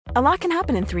A lot can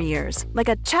happen in 3 years, like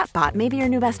a chatbot may be your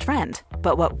new best friend.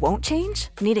 But what won't change?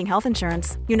 Needing health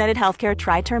insurance. United Healthcare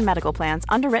Tri-Term Medical Plans,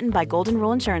 underwritten by Golden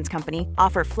Rule Insurance Company,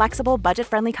 offer flexible,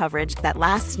 budget-friendly coverage that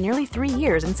lasts nearly 3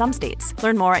 years in some states.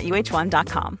 Learn more at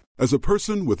uh1.com. As a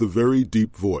person with a very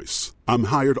deep voice, I'm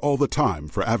hired all the time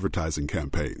for advertising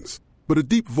campaigns. But a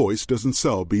deep voice doesn't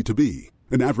sell B2B,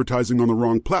 and advertising on the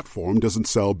wrong platform doesn't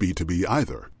sell B2B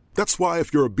either. That's why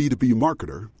if you're a B2B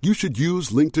marketer, you should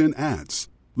use LinkedIn ads.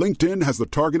 LinkedIn has the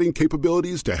targeting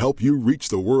capabilities to help you reach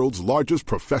the world's largest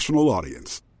professional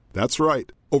audience. That's right,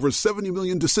 over 70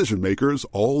 million decision makers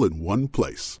all in one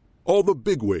place. All the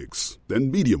big wigs,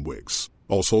 then medium wigs,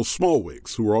 also small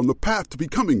wigs who are on the path to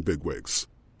becoming big wigs.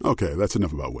 Okay, that's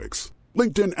enough about wigs.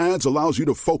 LinkedIn ads allows you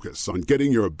to focus on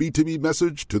getting your B2B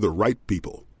message to the right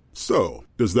people. So,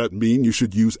 does that mean you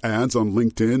should use ads on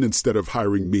LinkedIn instead of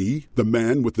hiring me, the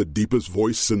man with the deepest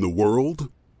voice in the world?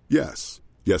 Yes.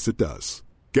 Yes, it does.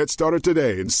 Get started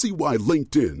today and see why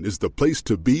LinkedIn is the place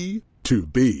to be to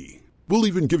be. We'll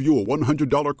even give you a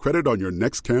 $100 credit on your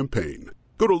next campaign.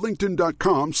 Go to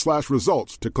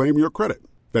linkedin.com/results to claim your credit.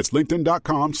 That's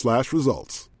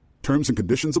linkedin.com/results. Terms and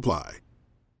conditions apply.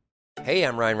 Hey,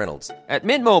 I'm Ryan Reynolds. At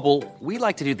Mint Mobile, we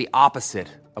like to do the opposite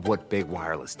of what Big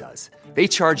Wireless does. They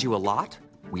charge you a lot,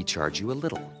 we charge you a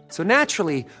little. So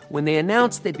naturally, when they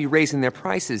announced they'd be raising their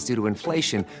prices due to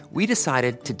inflation, we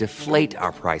decided to deflate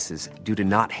our prices due to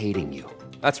not hating you.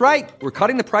 That's right. We're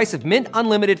cutting the price of Mint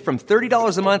Unlimited from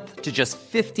 $30 a month to just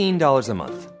 $15 a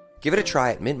month. Give it a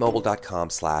try at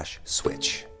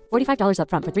mintmobile.com/switch. $45 up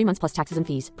front for 3 months plus taxes and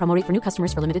fees. Promo rate for new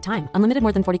customers for limited time. Unlimited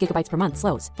more than 40 gigabytes per month.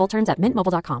 Slows full terms at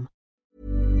mintmobile.com.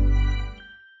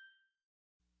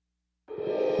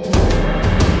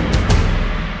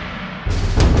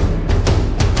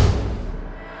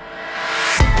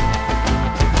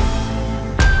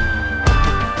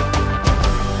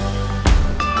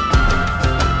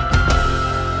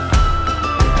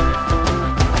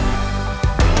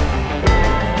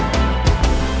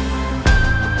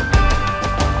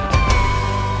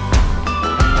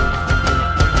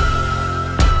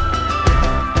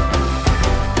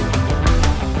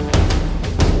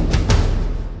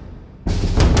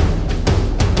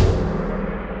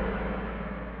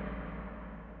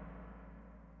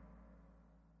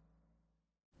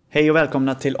 Hej och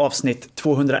välkomna till avsnitt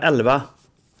 211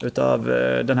 utav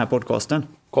den här podcasten.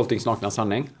 Coltings nakna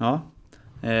sanning. Ja,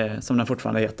 som den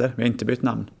fortfarande heter. Vi har inte bytt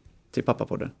namn till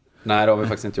Pappapodden. Nej, det har vi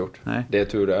faktiskt inte gjort. Nej. Det är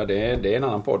tur det är en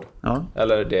annan podd. Ja.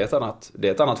 Eller det är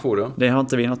ett annat forum. Det har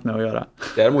inte vi något med att göra.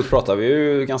 Däremot pratar vi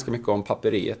ju ganska mycket om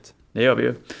papperiet. Det gör vi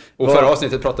ju. Och förra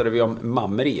avsnittet pratade vi om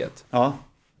mammeriet. Ja,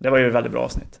 det var ju ett väldigt bra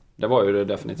avsnitt. Det var ju det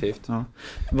definitivt. Ja.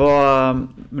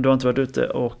 Du har inte varit ute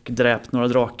och dräpt några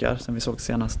drakar som vi såg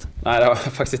senast? Nej, det har jag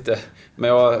faktiskt inte.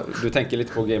 Men du tänker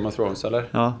lite på Game of Thrones, eller?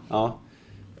 Ja.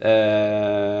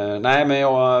 Nej, men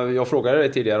jag frågade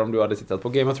dig tidigare om du hade tittat på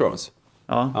Game of Thrones.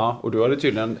 Ja, och du hade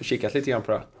tydligen kikat lite grann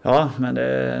på det. Ja, men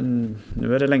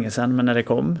nu är det länge sedan. Men när det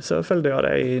kom så följde jag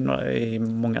det i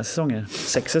många säsonger.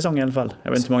 6 säsonger i alla fall.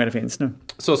 Jag vet inte hur många det finns nu.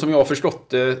 Så som jag har förstått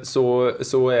det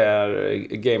så är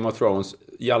Game of Thrones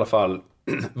i alla fall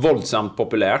våldsamt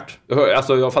populärt.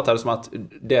 Alltså jag fattar det som att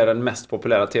det är den mest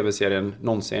populära tv-serien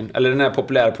någonsin. Eller den är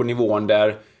populär på nivån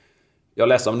där jag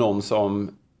läste om någon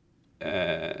som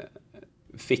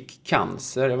fick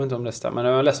cancer. Jag vet inte om det stämmer.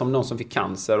 Men jag läste om någon som fick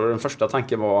cancer och den första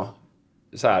tanken var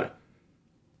så här,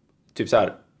 typ så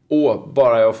här: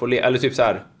 bara jag får eller typ så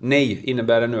här: nej,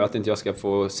 innebär det nu att inte jag ska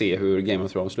få se hur Game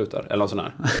of Thrones slutar eller något sånt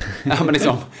där. Ja, men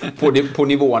liksom på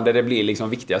nivån där det blir liksom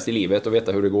viktigast i livet att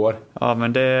veta hur det går. Ja,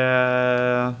 men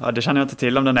det känner jag inte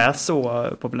till om den är så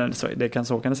populär.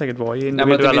 Så kan det säkert vara i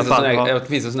individuella fall. Det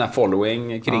finns en sån här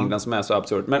following kring den som är så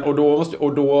absurd. Men och då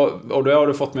har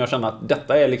du fått mig att känna att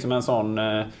detta är liksom en sån.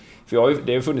 För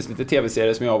det har funnits lite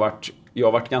tv-serier som jag har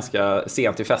varit ganska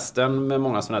sent i festen med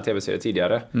många sådana här tv-serier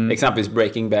tidigare. Exempelvis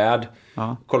Breaking Bad.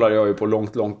 Ja. Kollade jag ju på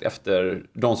långt efter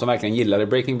de som verkligen gillade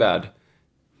Breaking Bad.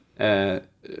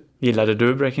 Gillade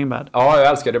du Breaking Bad? Ja, jag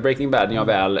älskade Breaking Bad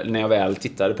när jag väl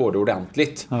tittade på det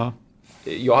ordentligt. Ja.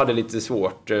 Jag hade lite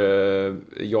svårt.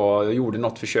 Jag gjorde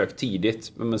något försök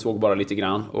tidigt men såg bara lite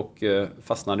grann och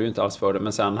fastnade ju inte alls för det.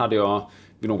 Men sen hade jag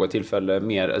vid något tillfälle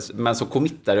men så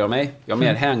committade jag mig. Jag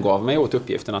mer hängav mig åt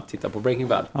uppgiften att titta på Breaking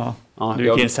Bad. Ja, du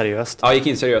gick in seriöst. Ja, jag gick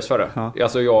in seriöst för det. Ja.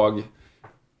 Alltså jag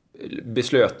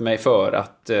beslöt mig för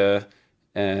att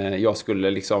jag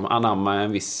skulle liksom anamma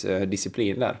en viss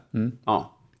disciplin där.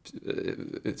 Ja.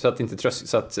 så att inte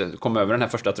så att komma över den här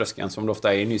första tröskeln som det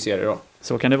ofta är i en ny serie då.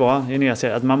 Så kan det vara i nya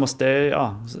serier, att man måste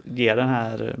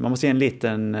ge en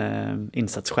liten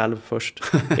insats själv först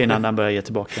innan den börjar ge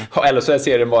tillbaka. Ja, eller så är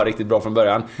serien bara riktigt bra från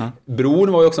början.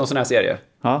 Bron var ju också en sån här serie.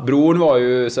 Bron var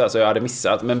ju så jag hade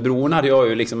missat, men Bron hade jag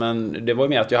ju liksom det var ju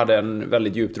mer att jag hade en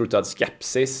väldigt djupt rotad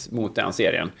skepsis mot den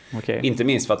serien. Inte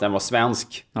minst för att den var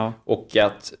svensk och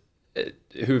att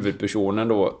huvudpersonen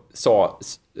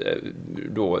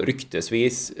då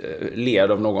ryktesvis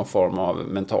led av någon form av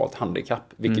mentalt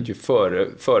handikapp, vilket ju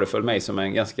föreföll mig som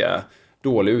en ganska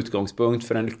dålig utgångspunkt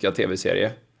för en lyckad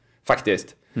tv-serie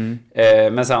faktiskt.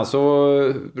 Men sen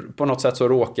så på något sätt så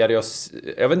råkade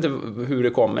jag vet inte hur det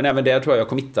kom, men även där tror jag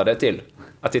committade till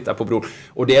att titta på Bron.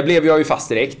 Och det blev jag ju fast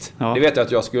direkt. Det vet jag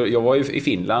att jag var ju i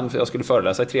Finland för jag skulle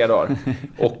föreläsa i 3 dagar.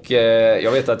 Och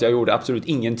jag vet att jag gjorde absolut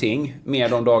ingenting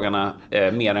med de dagarna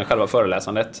mer än själva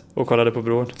föreläsandet. Och kollade på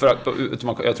Bron.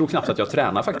 Jag tror knappt att jag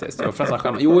tränade faktiskt.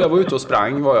 Jag var ute och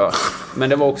sprang var jag. Men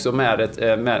det var också med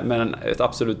ett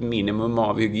absolut minimum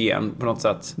av hygien på något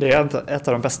sätt. Det är ett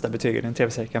av de bästa betygen en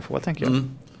tv-serie kan få, tänker jag.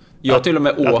 Jag till och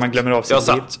med att man glömmer av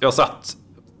jag satt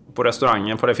på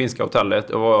restaurangen på det finska hotellet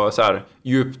och var så här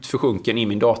djupt försjunken i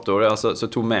min dator. Alltså, så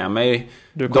tog med mig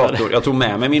jag tog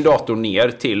med mig min dator ner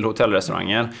till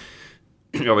hotellrestaurangen.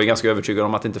 Jag var ganska övertygad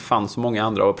om att det inte fanns så många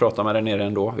andra att prata med där nere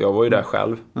ändå. Jag var ju där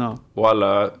själv. Och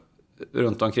alla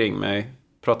runt omkring mig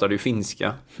pratade ju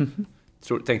finska.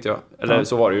 Tänkte jag. Eller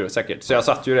så var det ju säkert. Så jag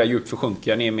satt ju där djupt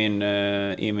försjunken i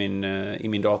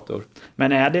min dator.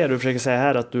 Men är det du försöker säga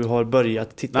här att du har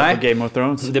börjat titta på Game of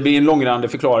Thrones? Det blir en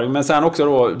långrandig förklaring. Men sen också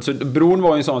då, så Bron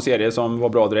var ju en sån serie som var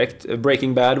bra direkt.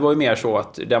 Breaking Bad var ju mer så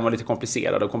att den var lite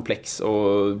komplicerad och komplex.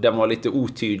 Och den var lite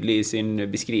otydlig i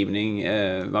sin beskrivning.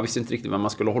 Man visste inte riktigt vad man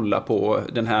skulle hålla på.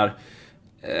 Den här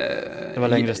det var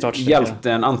längre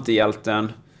hjälten,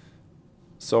 antihjälten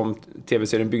som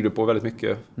tv-serien byggde på väldigt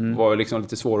mycket var ju liksom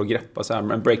lite svår att greppa så här.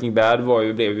 Men Breaking Bad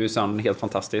blev ju sen helt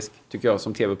fantastisk tycker jag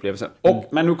som tv-upplevelse.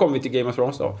 Men nu kommer vi till Game of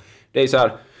Thrones då. Det är ju så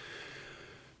här,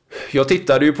 jag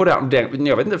tittade ju på den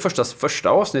jag vet inte, första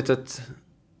avsnittet,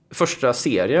 första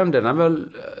serien, den är väl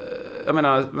jag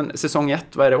menar, säsong 1,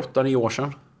 vad är det, 8-9 år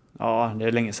sedan? Ja, det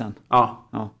är länge sedan. Ja,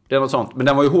 det är något sånt. Men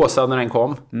den var ju håsad när den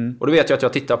kom. Och då vet jag att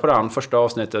jag tittade på den första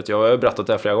avsnittet. Jag har berättat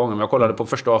det här flera gånger. Men jag kollade på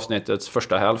första avsnittets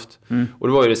första hälft. Och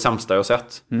det var ju det sämsta jag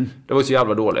sett. Det var ju så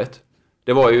jävla dåligt.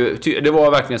 Det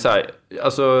var verkligen så här.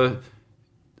 Alltså,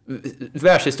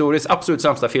 världshistoriens absolut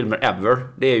sämsta filmer ever.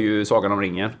 Det är ju Sagan om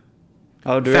ringen.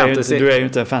 Ja, du är ju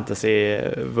inte en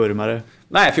fantasy-vurmare.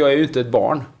 Nej, för jag är ju inte ett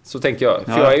barn. Så tänker jag.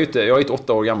 För jag är ju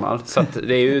 8 år gammal. Så att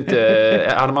det är ju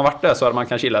inte... Hade man varit där så hade man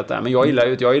kanske gillat det. Men jag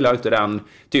gillar inte den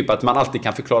typ att man alltid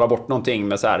kan förklara bort någonting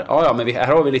med så här. Men här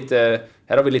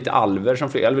har vi lite alver som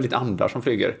flyger. Eller lite andar som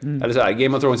flyger. Eller så här.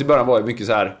 Game of Thrones i början var ju mycket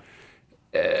så här...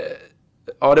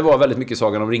 det var väldigt mycket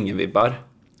Sagan om ringen-vibbar.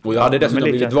 Och jag hade dessutom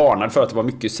blivit varnad för att det var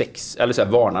mycket sex. Eller så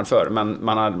här, varnad för. Men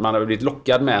man hade blivit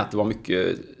lockad med att det var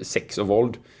mycket sex och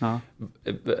våld.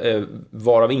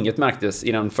 Varav inget märktes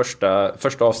i den första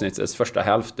avsnittets första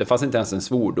hälft. Det fanns inte ens en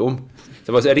svordom.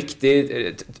 Det var så här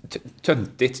riktigt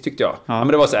töntigt tyckte jag. Men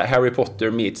det var så här, Harry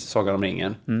Potter meets Sagan om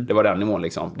ringen. Det var den nivån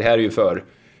liksom. Det här är ju för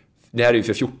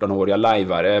 14-åriga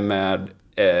lajvare med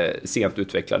sent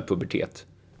utvecklad pubertet.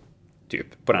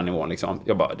 Typ på den nivån liksom.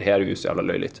 Jag bara, det här är ju så jävla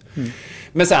löjligt.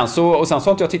 Men sen så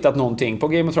har inte jag tittat någonting på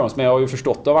Game of Thrones, men jag har ju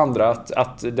förstått av andra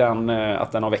att den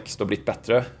har växt och blivit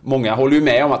bättre. Många håller ju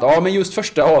med om att men just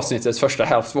första avsnittets första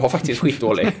hälft var faktiskt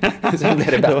skitdålig. Sen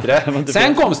blev det bättre.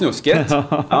 Sen kom snusket.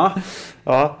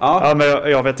 Ja, men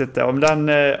jag vet inte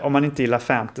om man inte gillar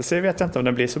fantasy, vet jag inte om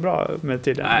den blir så bra med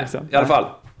tiden. Nej, liksom. I alla fall.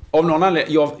 Av någon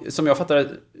anledning, som jag fattar,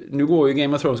 nu går ju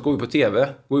Game of Thrones på TV,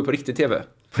 går ju på riktig TV.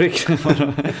 På riktigt?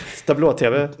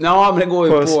 Tablå-TV? Ja, men den går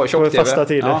ju på tjock-TV. På fasta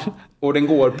tider. Ja, och den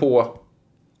går på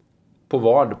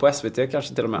vad? På SVT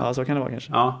kanske till och med. Ja, så kan det vara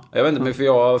kanske. Ja, jag vet inte, men för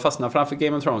jag fastnade framför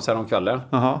Game of Thrones här om kvällen.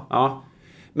 Ja.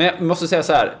 Men jag måste säga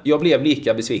så här, jag blev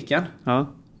lika besviken.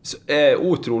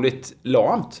 Otroligt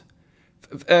lamt.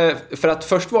 För att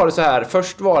först var det så här,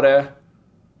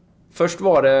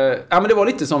 men det var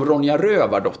lite som Ronja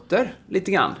Rövardotter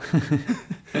lite grann.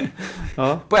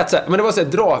 På ett sätt, men det var så här,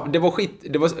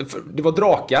 det var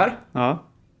drakar.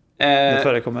 Det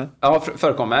förekommer. Ja,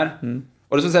 förekommer.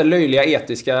 Och det var så här löjliga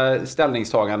etiska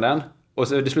ställningstaganden. Och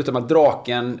så det slutade med att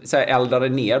draken så här eldade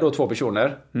ner då 2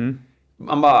 personer.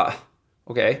 Man bara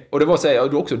okej. Och det var så här,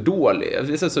 och också dåligt.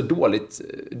 Det är så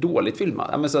dåligt filmat.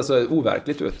 Ja, men så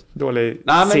overkligt ut. Dålig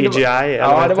CGI.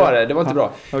 Det var det. Det var inte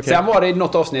bra. Okay. Sen var det i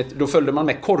något avsnitt, då följde man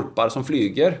med korpar som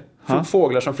flyger.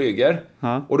 Fåglar som flyger.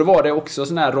 Ja. Och då var det också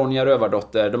sån här Ronja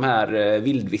Rövardotter, de här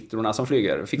vildvittrorna som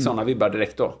flyger. Fick såna vibbar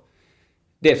direkt då.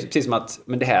 Det är precis som att,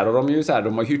 men det här har de ju så här,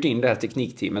 de har hyrt in det här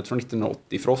teknikteamet från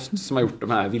 1980 Frost som har gjort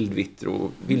de här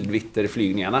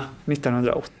vildvitterflygningarna.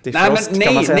 1980 Frost,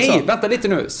 kan man säga så? Nej, vänta lite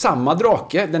nu. Samma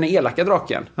drake, den är elaka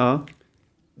draken. Ja.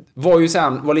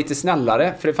 Var lite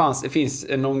snällare, för det finns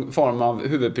någon form av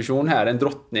huvudperson här, en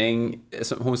drottning,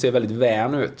 hon ser väldigt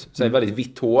vän ut, så väldigt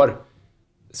vitt hår.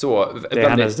 Så det är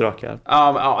hennes drakar.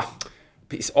 Ja,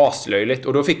 aslöjligt.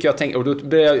 Och då fick jag tänka, och då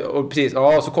började jag, och precis,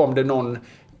 så kom det någon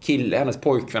kille, hennes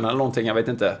pojkvän eller någonting, jag vet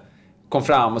inte, kom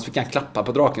fram och så fick han klappa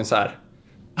på draken så här.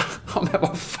 Ja, men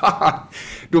vad fan.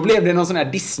 Då blev det någon sån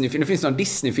här Disney-film. Det finns någon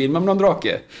Disney-film om någon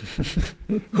drake.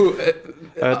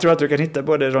 Jag tror att du kan hitta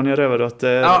både Ronja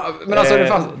Rövardotter, men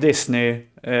alltså, Disney,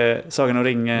 Sagan om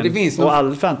ringen och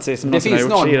all fantasy som det finns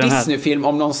någon i den här. Disney-film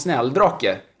om någon snäll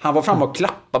drake. Han var fram och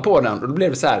klappa på den och då blev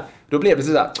det så här. Då blev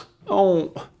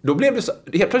det så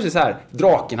helt plötsligt så här.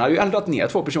 Draken hade ju eldat ner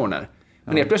 2 personer.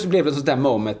 Men helt plötsligt blev det sånt där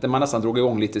moment där man nästan drog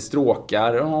igång lite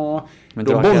stråkar. Men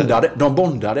de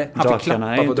bondade. Han fick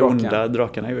klappa på draken.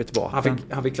 Drakarna är ju ett vapen.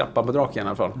 Han fick klappa på draken i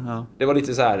alla fall. Ja. Det var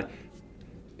lite så här.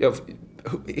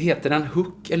 Heter den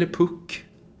Hook eller Puck?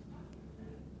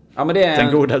 Ja, men det är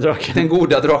den goda draken. Den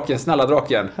goda draken, snälla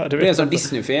draken. Ja, det är en sån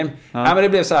Disney-film. Ja, men det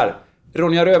blev så här.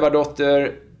 Ronja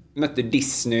Rövardotter mötte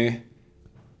Disney.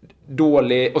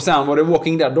 Dålig. Och sen var det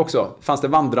Walking Dead också. Fanns det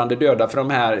vandrande döda, för de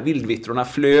här vildvittrorna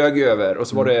flög över. Och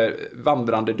så var det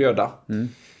vandrande döda. Nej,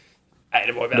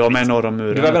 det var väldigt... De är norr om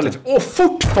muren. Det var väldigt... Och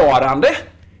fortfarande!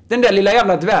 Den där lilla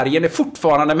jävla dvärgen är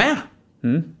fortfarande med.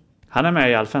 Han är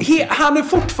med i all fantasy. Han är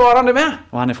fortfarande med!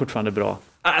 Och han är fortfarande bra.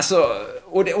 Alltså,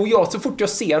 och jag, så fort jag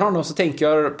ser honom så tänker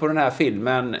jag på den här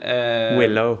filmen...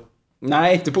 Willow.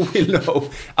 Nej, inte på Willow.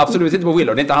 Absolut inte på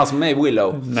Willow. Det är inte han som är med i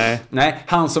Willow. Nej,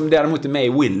 han som däremot är med i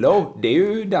Willow, det är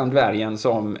ju den dvärgen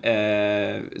som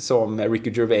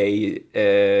Ricky Gervais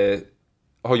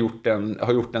har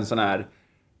gjort en sån här...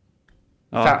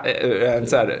 en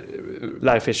sån här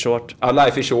Life is Short. Ja,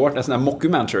 Life is Short, en sån här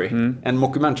mockumentary. En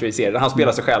mockumentary-serie där han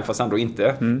spelar sig själv fast ändå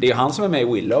inte. Det är ju han som är med i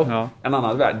Willow. En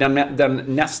annan värld.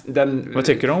 Vad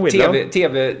tycker du om Willow?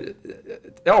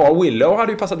 Ja, Willow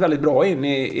hade ju passat väldigt bra in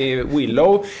i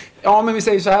Willow. Ja, men vi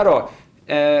säger så här då.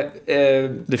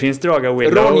 Det finns drag av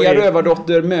Willow. Ronja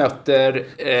Rövardotter möter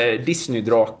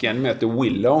Disney-draken möter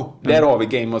Willow. Där har vi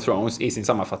Game of Thrones i sin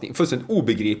sammanfattning. Fullständigt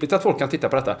obegripligt att folk kan titta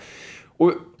på detta.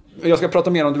 Och jag ska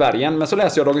prata mer om dvärgen, men så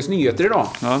läser jag Dagens Nyheter idag.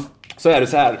 Ja. Så är det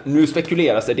så här, nu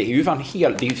spekuleras det är ju fan det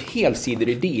är ju helsidor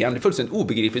i DN. Det är fullständigt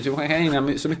obegripligt hur man kan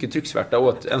ägna så mycket trycksvärta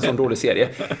åt en sån dålig serie.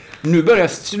 Nu börjar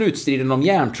slutstriden om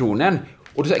järntronen.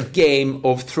 Och det är Game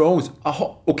of Thrones.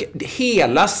 Aha, och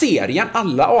hela serien,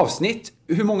 alla avsnitt,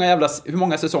 hur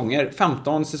många säsonger,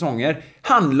 15 säsonger,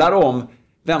 handlar om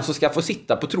vem som ska få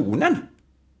sitta på tronen.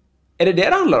 Är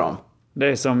det handlar om? Det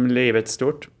är som livet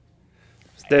stort.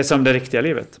 Det är som det riktiga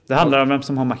livet. Det handlar om vem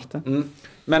som har makten.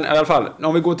 Men i alla fall,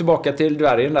 om vi går tillbaka till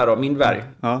dvärgen där då, min dvärg.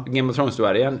 Game of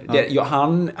Thrones-dvärgen.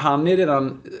 Han är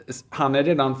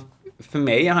redan, för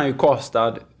mig är han ju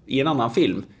castad i en annan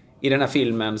film. I den här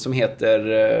filmen som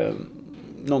heter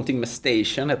någonting med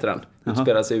Station heter den.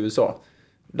 Utspelar sig i USA.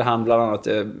 Där han bland annat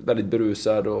är väldigt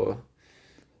berusad och...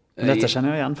 Detta känner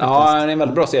jag igen faktiskt. Ja, det är en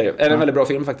väldigt bra serie. En väldigt bra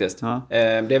film faktiskt.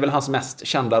 Det är väl hans mest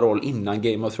kända roll innan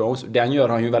Game of Thrones. Den gör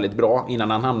han ju väldigt bra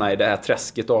innan han hamnar i det här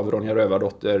träsket av Ronja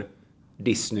Rövardotter,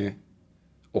 Disney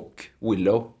och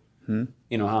Willow.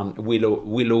 Innan han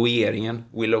Willowieringen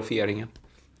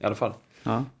i alla fall.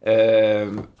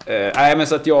 Nej, men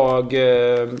så att jag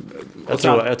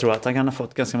tror att han kan ha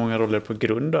fått ganska många roller på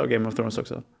grund av Game of Thrones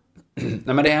också.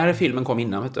 Nej, men det här filmen kom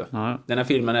innan, vet du. Den här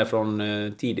filmen är från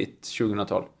tidigt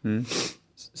 2000-tal.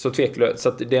 Så tveklöst, så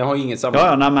att det har inget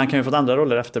samband. Ja, man kan ju fått andra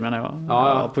roller efter, menar jag.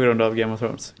 Ja, på grund av Game of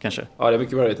Thrones, kanske. Ja, det är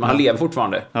mycket möjligt. Men han lever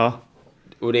fortfarande. Ja.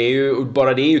 Och det är ju,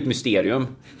 bara det är ju ett mysterium.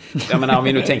 Jag menar, om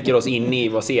vi nu tänker oss in i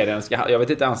vad serien ska... Jag vet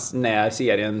inte ens när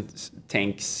serien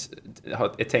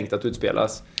är tänkt att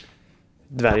utspelas.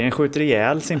 Dvärgen skjuter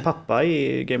ihjäl sin pappa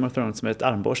i Game of Thrones med ett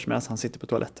armborst medan han sitter på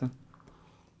toaletten.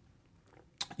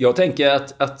 Jag tänker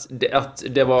att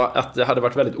det hade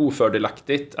varit väldigt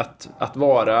ofördelaktigt att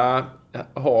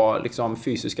ha liksom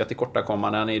fysiska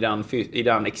tillkortakommanden i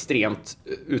den extremt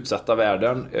utsatta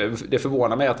världen. Det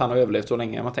förvånar mig att han har överlevt så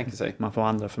länge, man tänker sig. Man får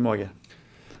andra förmågor.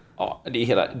 Ja,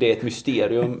 det är ett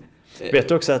mysterium. Vet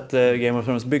du också att Game of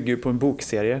Thrones bygger på en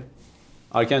bokserie?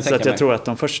 Ja, det kan jag så att jag tror att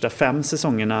de första 5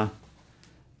 säsongerna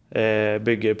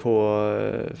bygger på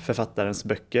författarens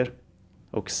böcker.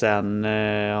 Och sen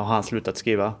har han slutat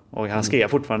skriva. Och han skrev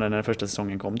fortfarande när första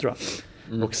säsongen kom, tror jag.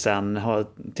 Och sen har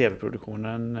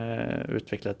tv-produktionen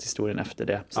utvecklat historien efter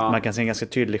det. Så att man kan se en ganska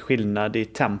tydlig skillnad i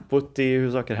tempot i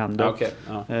hur saker händer. Okay,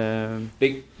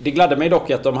 det gladde mig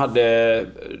dock att de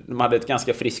hade ett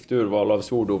ganska friskt urval av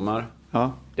svordomar.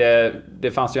 Ja.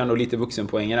 Det fanns ju ändå lite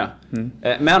vuxenpoäng i det.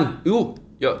 Men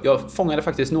jag fångade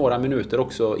faktiskt några minuter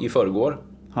också i förrgår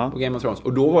på Game of Thrones.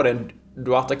 Och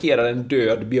då attackerade en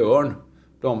död björn.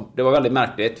 Det var väldigt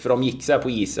märkligt, för de gick så här på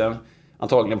isen,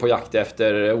 antagligen på jakt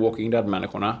efter Walking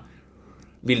Dead-människorna.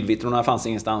 Vildvittrorna fanns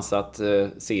ingenstans att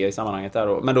se i sammanhanget där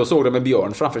då. Men då såg de en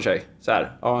björn framför sig. Så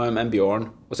här, en björn.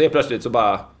 Och så plötsligt så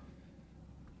bara...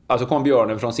 Alltså kom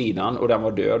björnen från sidan och den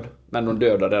var död. Men de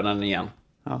dödade den igen.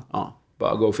 Ja,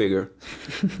 bara go figure.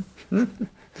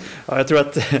 Ja, jag tror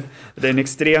att det är en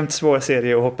extremt svår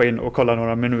serie att hoppa in och kolla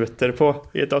några minuter på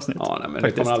i ett avsnitt. Ja, nej, men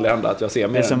det kommer aldrig hända att jag ser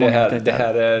mer.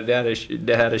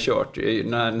 Det här är kört.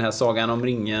 Den här sagan om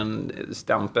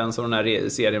ringen-stämpeln som den här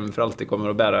serien för alltid kommer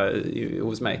att bära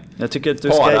hos mig. Jag tycker att du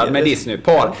parad med Disney.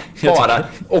 Parad.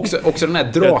 Också den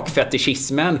här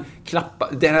drakfetischismen. Klappa.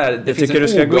 Jag tycker du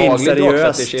ska gå in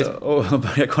seriöst och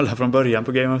börja kolla från början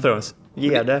på Game of Thrones.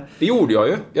 Ge det. Det gjorde jag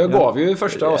ju. Jag gav ju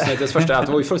första avsnittets första att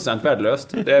det var ju fullständigt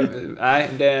värdelöst. Det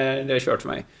är kört för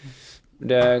mig.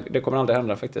 Det kommer aldrig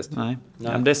hända faktiskt. Nej.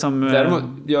 Det är som... Däremot,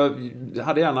 jag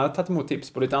hade gärna tagit emot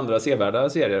tips på lite andra sevärda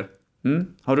serier.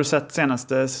 Har du sett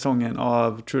senaste säsongen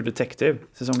av True Detective?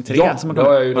 Säsong 3? Ja, som det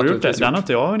har jag ju. Har du gjort det? Den har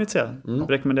inte jag hunnit se.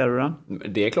 Rekommenderar du den?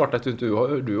 Det är klart att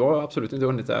du har absolut inte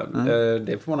hunnit det.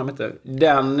 Det förvånar mig inte.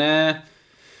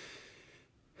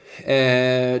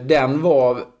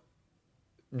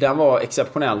 Den var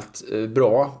exceptionellt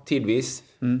bra tidvis.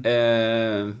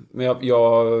 Men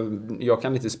jag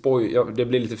kan inte det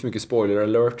blir lite för mycket spoiler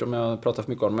alert om jag pratar för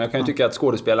mycket om. Men jag kan ju tycka att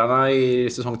skådespelarna i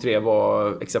säsong 3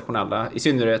 var exceptionella. I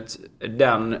synnerhet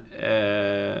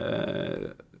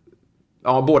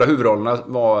båda huvudrollerna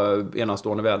var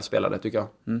enastående välspelade, tycker jag.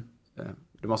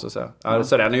 Det måste jag säga.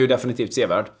 Så den är ju definitivt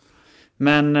sevärd.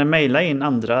 Men mejla in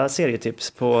andra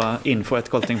serietips på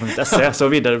info@colting.se så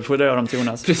vidare får du göra dem till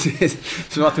Jonas. Precis,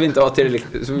 som att vi inte har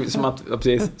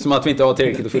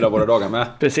tillräckligt att fylla våra dagar med.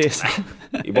 Precis.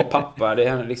 Det är bara pappa, det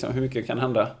är liksom, hur mycket kan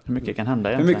hända? Hur mycket kan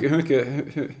hända egentligen?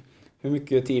 Hur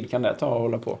mycket tid kan det ta att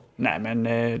hålla på? Nej, men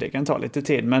det kan ta lite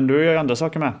tid. Men du gör ju andra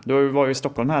saker med. Du var ju i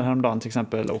Stockholm här häromdagen till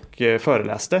exempel och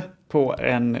föreläste på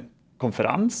en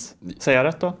konferens. Säger jag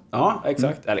rätt då? Ja,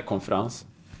 exakt. Eller konferens.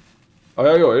 Ja,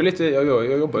 jag jobbar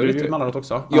ju lite emellanåt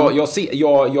också.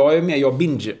 Jag är med,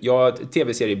 jag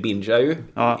tv-serie bingear ju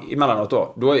emellanåt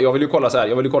då. Jag vill ju kolla så här,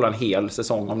 jag vill ju kolla en hel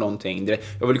säsong av någonting direkt.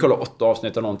 Jag vill ju kolla 8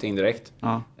 avsnitt av någonting direkt.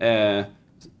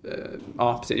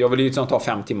 Jag vill ju ta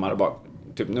 5 timmar och bara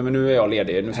typ, men nu är jag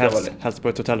ledig. Nu ska helst på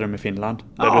ett hotellrum i Finland.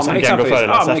 Ja, men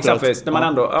exempelvis när man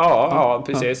ändå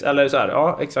precis. Eller så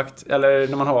här, exakt. Eller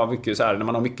när man har mycket så här, när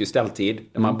man har mycket ställtid,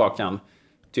 när man bara kan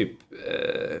typ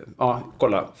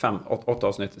kolla 5-8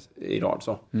 avsnitt i rad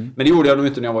så. Men det gjorde jag nog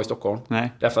inte när jag var i Stockholm.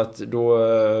 Nej. Därför att då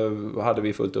hade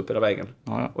vi fullt upp hela vägen.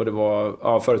 Och det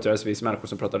var företrädesvis människor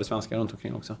som pratade svenska runt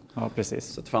omkring också. Ja, precis.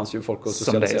 Så det fanns ju folk att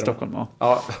socialisera. Som det i Stockholm,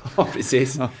 ja,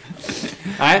 precis.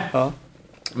 Nej. Ja.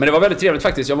 Men det var väldigt trevligt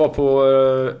faktiskt. Jag var på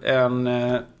en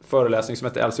föreläsning som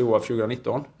hette LCOF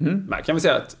 2019. Men kan vi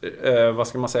säga att vad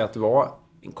ska man säga att det var?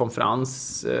 En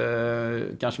konferens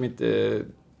kanske vi inte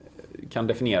kan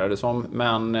definiera det som,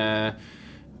 men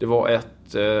det var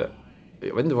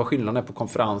jag vet inte vad skillnaden är på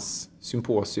konferens,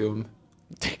 symposium.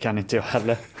 Det kan inte jag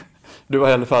heller. Du var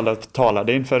i alla fall att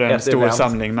tala inför en stor event.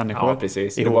 Samling människor. Ja,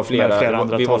 precis. Det var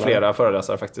vi var flera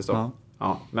föreläsare faktiskt då.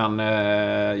 Ja, men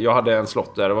jag hade en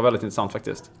slott där, det var väldigt intressant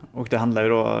faktiskt. Och det handlar ju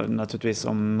då naturligtvis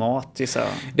om mat, gissar jag.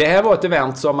 Det här var ett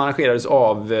event som arrangerades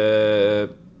av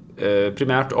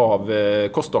primärt av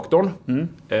kostdoktorn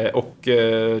och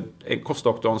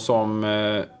kostdoktorn som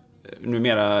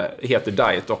numera heter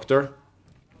Diet Doctor.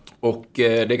 Och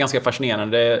det är ganska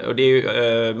fascinerande. Och det är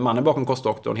ju, mannen bakom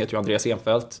kostdoktorn heter ju Andreas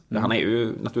Enfeldt. Han är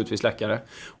ju naturligtvis läkare.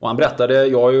 Och han berättade,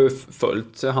 jag har ju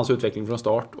följt hans utveckling från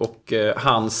start. Och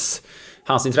hans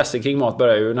intresse kring mat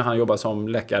började ju när han jobbade som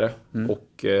läkare.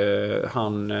 Och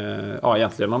han,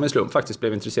 egentligen av en slump faktiskt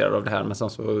blev intresserad av det här. Men sen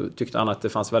så tyckte han att det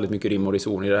fanns väldigt mycket rim och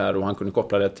reson i det här. Och han kunde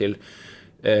koppla det till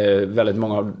väldigt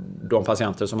många av de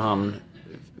patienter som han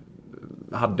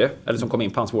hade, eller som kom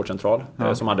in på hans vårdcentral,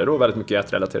 som hade då väldigt mycket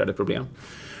ätrelaterade problem.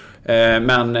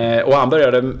 Och han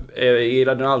började i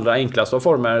den allra enklaste av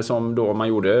former som då man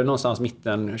gjorde någonstans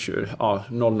mitten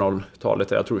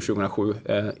 00-talet, jag tror 2007,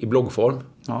 i bloggform.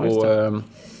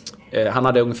 Han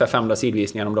hade ungefär 500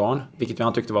 sidvisningar om dagen, vilket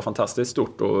han tyckte var fantastiskt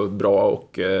stort och bra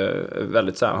och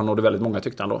väldigt så här, han nådde väldigt många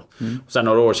tyckte han då. Och sen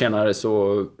några år senare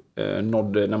så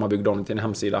när man byggde om till en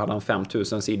hemsida hade han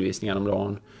 5000 sidvisningar om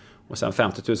dagen och sen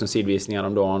 50 000 sidvisningar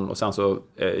om dagen och sen så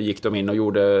gick de in och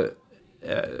gjorde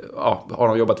har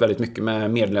de jobbat väldigt mycket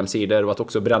med medlemssidor och att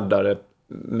också breddare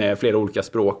med flera olika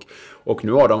språk och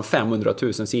nu har de 500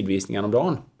 000 sidvisningar om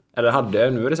dagen.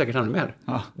 Eller nu är det säkert ännu mer.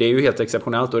 Ja. Det är ju helt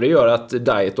exceptionellt och det gör att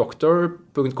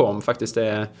dietdoctor.com faktiskt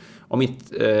är om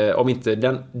inte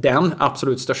den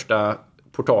absolut största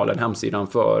portalen, hemsidan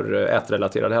för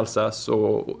ätrelaterad hälsa,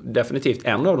 så definitivt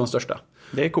en av de största.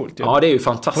 Det är coolt. Ja, det är ju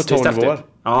fantastiskt häftigt.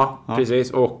 Ja,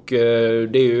 precis. Och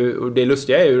det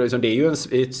lustiga är ju liksom, det är ju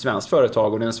ett svenskt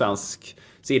företag och det är en svensk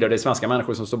sida, det är svenska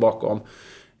människor som står bakom.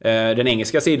 Den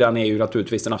engelska sidan är ju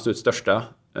naturligtvis den absolut största,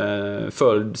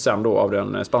 följd sen då av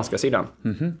den spanska sidan.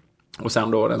 Och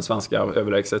sen då den svenska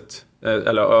överlägset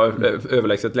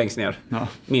längst ner. Ja.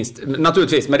 Minst,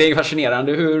 naturligtvis, men det är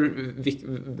fascinerande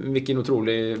vilken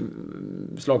otrolig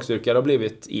slagstyrka det har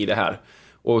blivit i det här.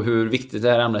 Och hur viktigt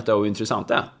det här ämnet är och hur intressant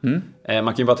det är.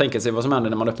 Man kan ju bara tänka sig vad som händer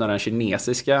när man öppnar den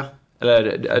kinesiska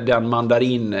eller den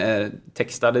mandarin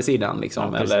textade sidan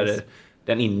liksom, eller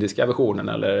den indiska versionen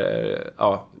eller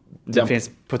det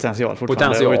finns potential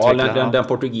fortfarande. Den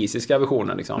portugisiska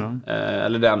versionen liksom.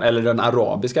 Eller den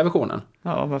arabiska versionen.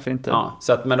 Ja, varför inte? Ja,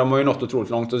 så att, men de har ju nått otroligt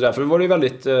långt och därför var det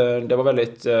var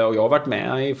väldigt och jag har varit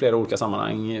med i flera olika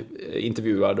sammanhang,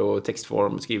 intervjuad och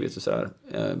textform skrivit och så där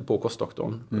på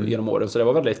Kostdoktorn genom åren, så det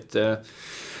var väldigt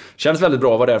känns väldigt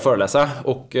bra att vara där och föreläsa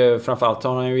och framförallt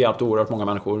har han ju hjälpt oerhört många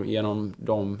människor genom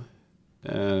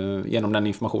den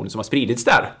informationen som har spridits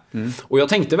där. Och jag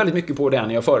tänkte väldigt mycket på det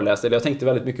när jag föreläste, eller jag tänkte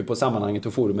väldigt mycket på sammanhanget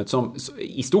och forumet som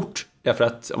i stort, därför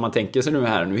att om man tänker sig nu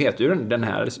heter ju den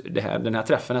här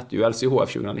träffen hette ju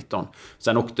LCHF 2019.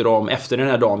 Sen åkte de efter den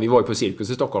här dagen, vi var ju på Cirkus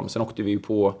i Stockholm, sen åkte vi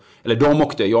på, eller de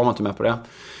åkte, jag var inte med på det.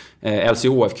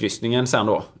 LCHF-kryssningen sen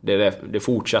då, det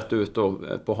fortsatte ut då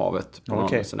på havet på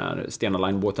någon sån här Stena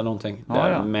Line-båt eller någonting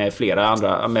med flera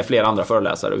andra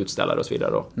föreläsare och utställare och så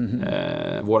vidare då.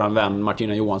 Våran vän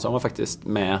Martina Johansson var faktiskt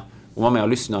med och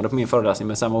lyssnade på min föreläsning,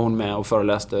 men sen var hon med och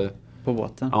föreläste på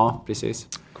båten. Ja, precis.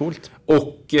 Coolt.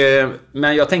 Och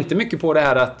men jag tänkte mycket på det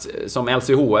här att som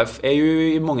LCHF är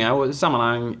ju i många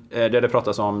sammanhang där det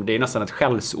pratas om, det är nästan ett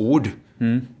skällsord.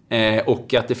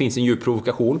 Och att det finns en djup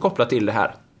provokation kopplat till det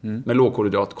här. Med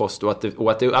lågkolhydratkost och att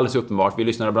det är alldeles uppenbart. Vi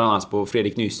lyssnade bland annat på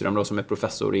Fredrik Nyström då, som är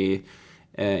professor i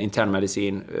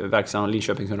internmedicin verksam vid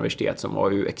Linköpings universitet, som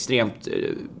var ju extremt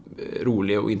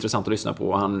rolig och intressant att lyssna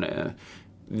på. Han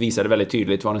visade väldigt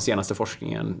tydligt vad den senaste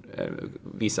forskningen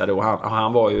visade och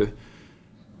han var ju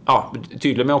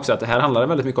tydlig med också att det här handlar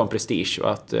väldigt mycket om prestige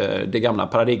och att det gamla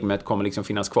paradigmet kommer liksom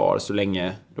finnas kvar så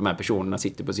länge de här personerna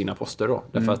sitter på sina poster då.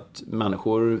 Därför att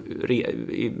människor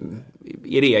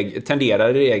tenderar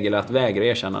i regel att vägra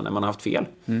erkänna när man har haft fel.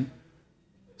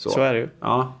 Så är det ju.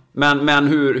 Ja. Men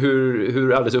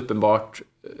hur alldeles uppenbart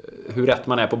hur rätt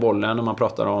man är på bollen när man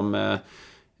pratar om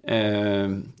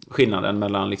skillnaden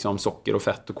mellan liksom socker och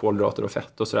fett och kolhydrater och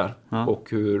fett och sådär. Och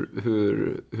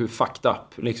hur fucked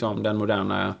up liksom den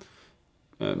moderna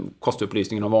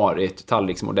kostupplysningen har varit,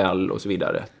 tallriksmodell och så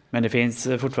vidare. Men det finns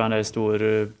fortfarande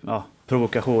stor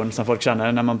provokation som folk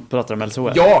känner när man pratar om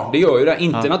LCHF. Ja, det gör ju det.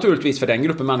 Inte naturligtvis för den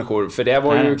gruppen människor, för det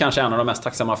var ju kanske en av de mest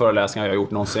tacksamma föreläsningar jag har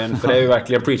gjort någonsin. För det är ju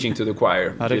verkligen preaching to the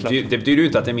choir. Ja, det betyder ju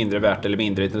inte att det är mindre värt eller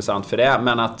mindre intressant för det,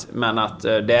 men att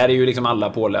där är ju liksom alla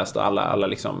pålästa,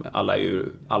 alla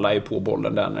är ju på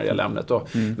bollen där när det gäller ämnet då.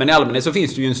 Men i allmänhet så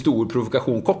finns det ju en stor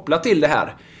provokation kopplat till det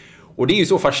här. Och det är ju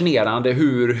så fascinerande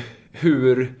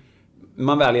hur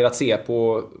man väljer att se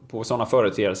på sådana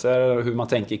företeelser, hur man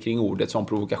tänker kring ordet som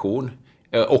provokation.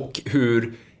 Och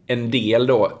hur en del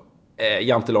då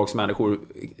jantelagsmänniskor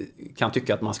kan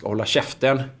tycka att man ska hålla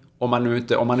käften om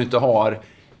man inte har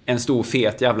en stor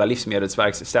fet jävla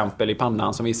livsmedelsverksstämpel i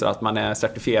pannan som visar att man är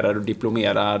certifierad och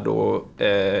diplomerad och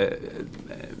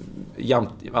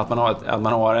att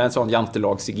man har en sån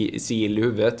jantelagssigil i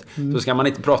huvudet. Så ska man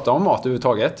inte prata om mat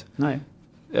överhuvudtaget. Nej.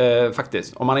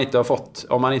 Faktiskt.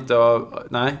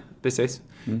 Nej, precis.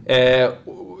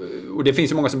 Och det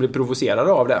finns ju många som blir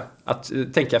provocerade av det, att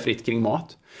tänka fritt kring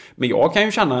mat. Men jag kan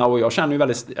ju känna, och jag känner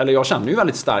ju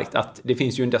väldigt starkt att det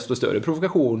finns ju en desto större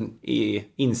provokation i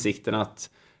insikten att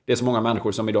det är så många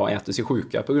människor som idag äter sig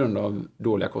sjuka på grund av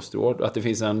dåliga kostråd, och att det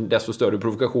finns en desto större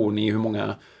provokation i hur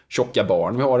många tjocka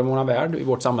barn vi har i vår värld, i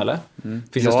vårt samhälle.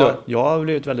 Jag har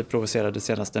blivit väldigt provocerad det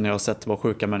senaste när jag har sett vad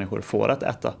sjuka människor får att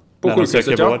äta. På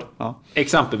sjukhuset, ja.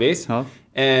 Exempelvis. Ja.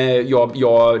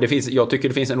 Jag tycker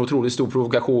det finns en otroligt stor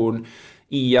provokation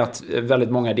i att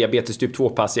väldigt många diabetes typ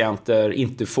 2-patienter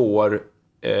inte får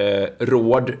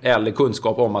råd eller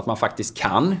kunskap om att man faktiskt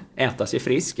kan äta sig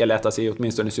frisk eller äta sig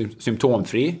åtminstone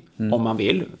symptomfri om man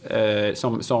vill,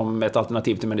 som ett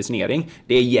alternativ till medicinering.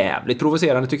 Det är jävligt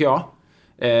provocerande tycker jag.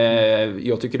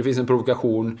 Jag tycker det finns en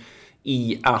provokation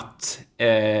i att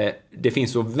det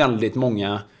finns så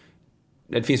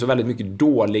väldigt mycket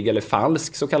dålig eller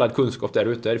falsk så kallad kunskap där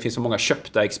ute. Det finns så många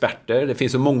köpta experter. Det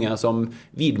finns så många som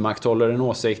vidmakthåller en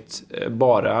åsikt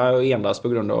bara och endast på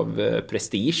grund av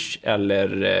prestige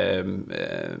eller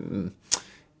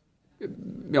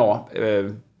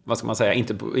vad ska man säga,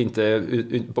 inte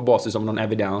på basis av någon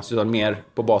evidens utan mer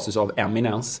på basis av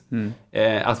eminens.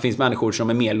 Att det finns människor som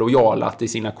är mer lojala till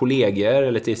sina kollegor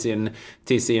eller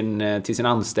till sin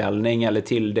anställning eller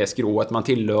till det skrået man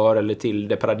tillhör eller till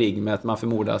det paradigmet man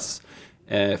förmodas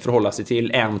förhålla sig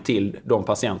till än till de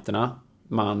patienterna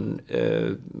man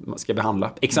ska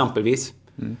behandla. Exempelvis.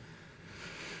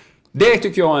 Det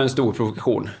tycker jag är en stor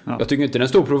provokation. Ja. Jag tycker inte det är en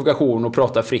stor provokation att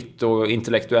prata fritt och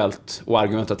intellektuellt och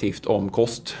argumentativt om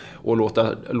kost och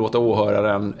låta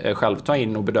åhöraren själv ta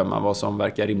in och bedöma vad som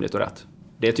verkar rimligt och rätt.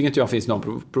 Det tycker inte jag finns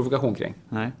någon provokation kring.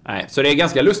 Nej. Så det är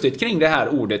ganska lustigt kring det här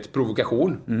ordet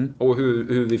provokation och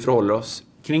hur vi förhåller oss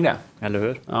kring det. Eller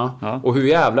hur? Ja. Och hur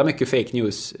jävla mycket fake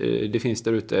news det finns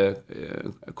där ute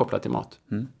kopplat till mat.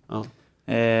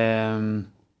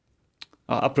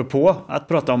 Apropå att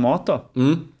prata om mat då.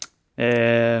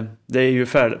 Det är ju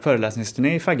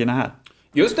föreläsningsturné i Faggerna här.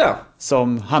 Just det.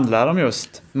 Som handlar om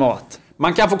just mat.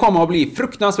 Man kan få komma och bli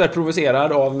fruktansvärt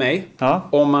provocerad av mig. Ja.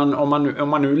 Om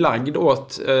man nu är lagd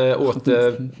åt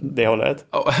det hållet.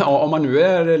 Om man nu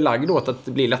är lagd åt att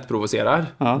bli lättprovocerad,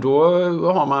 då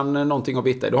har man någonting att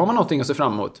bita i. Då har man någonting att se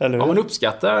fram emot. Om man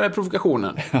uppskattar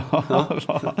provokationen.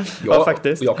 Ja,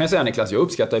 faktiskt. Jag kan säga, Niklas, jag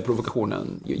uppskattar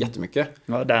provokationen jättemycket.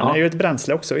 Ja, den är ju ett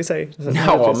bränsle också i sig.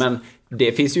 Ja, men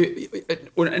det finns ju...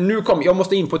 Och jag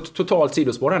måste in på ett totalt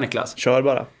sidospår här, Niklas. Kör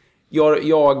bara.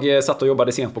 Jag satt och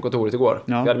jobbade sent på kontoret igår.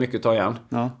 Vi hade mycket att ta igen.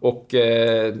 Och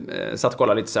satt och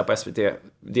kollade lite så här på SVT.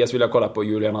 Dels vill jag kolla på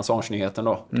Julian Assange-nyheten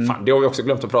då. Fan, det har vi också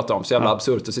glömt att prata om. Så jävla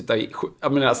absurt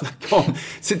att snacka om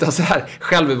sitta så här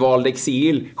självvald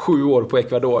exil 7 år på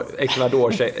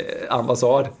Ecuadors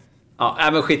ambassad. Ja,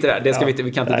 men skit i det. Det ska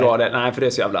vi kan inte dra det. Nej, för det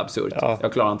är så jävla absurt.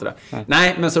 Jag klarar inte det.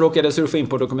 Nej, men så råkade jag surfa in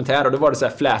på dokumentär och då var det så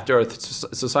här Flat Earth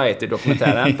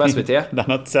Society-dokumentären på SVT. Den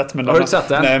har inte sett, men har du sett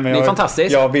den? Nej, men det är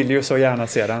fantastiskt. Jag vill ju så gärna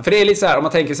se den. För det är lite så här, om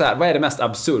man tänker så här, vad är det mest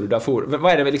absurda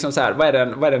vad är det liksom så här,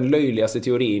 vad är den löjligaste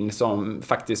teorin som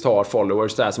faktiskt har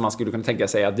followers där som man skulle kunna tänka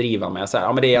sig att driva med så här.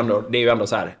 Ja, men det är ju ändå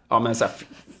så här,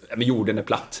 men jorden är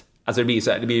platt. Alltså det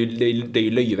är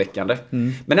ju löjeväckande.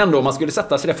 Men ändå, om man skulle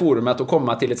sätta sig i det forumet och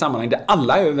komma till ett sammanhang där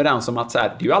alla är överens om att så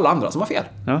här, det är ju alla andra som har fel.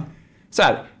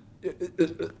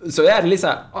 Så är det lite så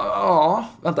här,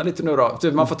 vänta lite nu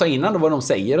då. Man får ta in ändå vad de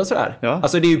säger och sådär.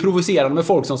 Alltså det är ju provocerande med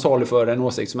folk som saluför en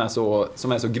åsikt som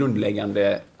är så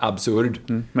grundläggande absurd.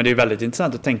 Men det är ju väldigt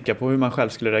intressant att tänka på hur man själv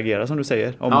skulle reagera, som du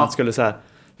säger. Om man skulle så här,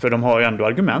 för de har ju ändå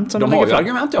argument som de har ju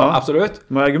argument, absolut.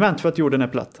 De har argument för att jorden är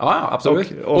platt. Ja,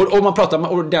 absolut. Och man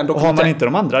pratar och den och har man inte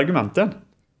de andra argumenten,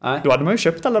 då hade man ju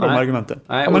köpt alla de argumenten.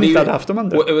 Om man inte hade haft de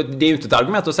andra. Och det är ju inte ett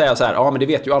argument att säga så här, men det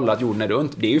vet ju alla att jorden är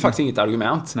runt. Det är ju faktiskt inget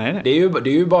argument. Nej. Det är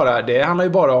ju bara, det handlar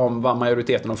ju bara om vad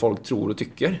majoriteten av folk tror och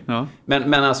tycker.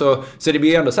 Men alltså, så det blir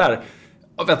ju ändå så här,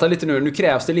 vänta lite nu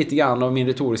krävs det lite grann av min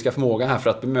retoriska förmåga här för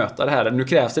att bemöta det här. Nu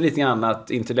krävs det lite grann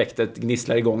att intellektet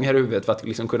gnisslar igång här i huvudet för att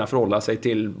liksom kunna förhålla sig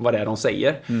till vad det är de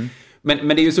säger. Men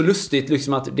det är ju så lustigt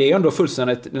liksom att det är ändå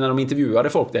fullständigt, när de intervjuade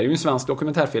folk där, det är ju en svensk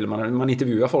dokumentärfilm, man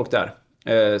intervjuar folk där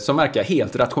som verkar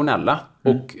helt rationella.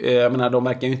 Och jag menar, de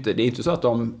verkar ju inte, det är inte så att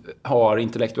de har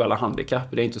intellektuella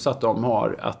handikapp, det är inte så att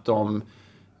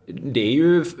det är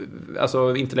ju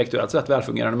alltså intellektuellt sett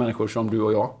välfungerande människor som du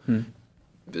och jag.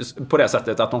 På det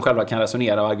sättet att de själva kan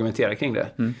resonera och argumentera kring det.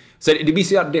 Så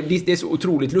det är så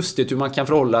otroligt lustigt hur man kan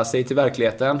förhålla sig till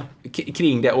verkligheten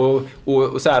kring det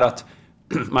och så här att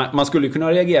man skulle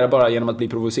kunna reagera bara genom att bli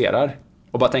provocerad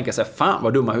och bara tänka sig, fan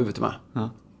vad dumma huvudet är med.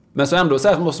 Men så ändå så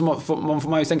här får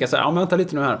man ju tänka så här, men vänta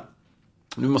lite nu här.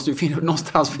 Nu måste ju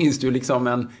någonstans finns det ju liksom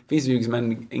en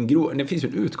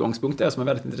utgångspunkt där som är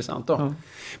väldigt intressant då.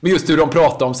 Men just hur de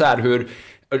pratar om så här hur,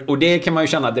 och det kan man ju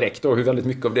känna direkt då, hur väldigt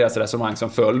mycket av deras resonemang som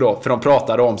föll då, för de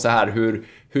pratade om så här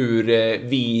hur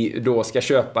vi då ska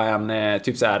köpa en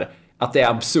typ så här, att det är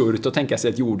absurt att tänka sig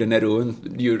att jorden är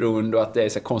rund och att det är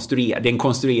så det är en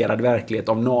konstruerad verklighet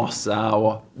av NASA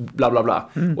och bla bla bla.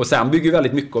 Och sen bygger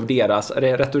väldigt mycket av deras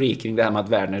retorik kring det här med att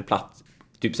världen är platt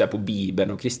typ så här på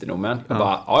Bibeln och kristendomen. Jag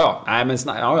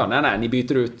bara, nej, ni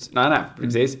byter ut, nej,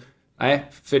 precis. Nej,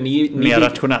 för ni mer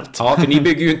rationellt. Ja, för ni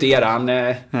bygger ju inte eran...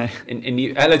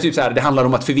 eller typ så här, det handlar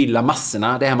om att förvilla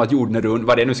massorna. Det här med att jorden är rund,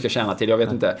 vad det nu ska tjäna till, jag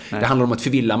vet inte. Nej. Det handlar om att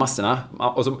förvilla massorna.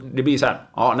 Och så, det blir så här,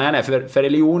 för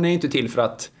religion är inte till för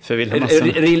att... Förvilla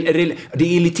massorna. Det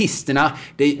är elitisterna,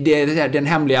 det är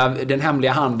den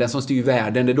hemliga handen som styr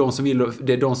världen. Det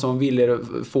är de som vill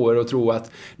få er att tro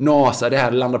att NASA, det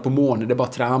här landar på månen, det är bara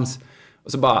trams.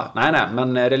 Och så bara, nej,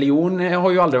 men religion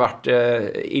har ju aldrig varit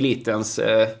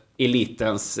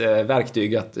elitens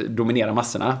verktyg att dominera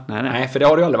massorna. Nej, för det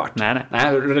har det ju aldrig varit. Nej,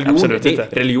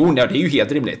 religion, det är ju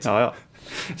helt rimligt. Ja.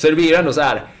 Så det blir ändå så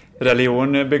här.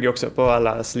 Religion bygger också på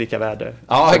allas lika värde.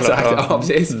 Ja, exakt. Ja,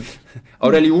 precis.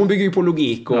 Och religion bygger ju på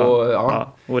logik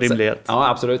och rimlighet. Så, ja,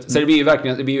 absolut. Så det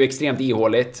blir ju extremt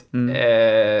ihåligt.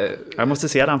 Jag måste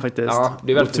se den faktiskt. Ja,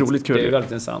 det är väldigt otroligt kul. Det är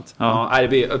väldigt intressant. Ja. Det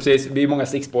blir många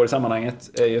stickspår i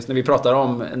sammanhanget. Just när vi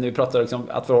pratar liksom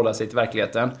att förhålla sig till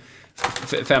verkligheten.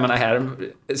 För jag menar här,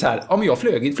 så här, men jag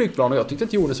flög i ett flygplan och jag tyckte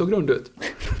att jorden såg rund ut.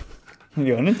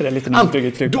 Gör ni inte det lite när flyger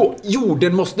ett flygplan? Då,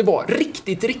 jorden måste vara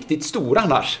riktigt, riktigt stor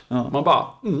annars. Ja. Man bara,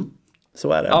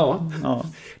 Så är det. Ja.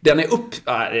 Den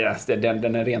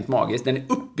är rent magisk. Den är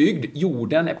uppbyggd,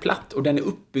 jorden är platt och den är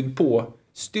uppbyggd på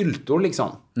styltor liksom.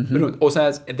 Och så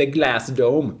här, the glass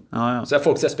dome. Ja. Så här,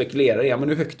 folk så här spekulerar, men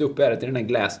hur högt upp är det till den här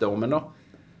glass domen då?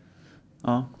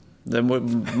 Ja.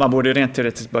 Man borde ju rent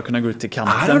teoretiskt bara kunna gå ut till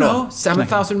kanten. I don't know.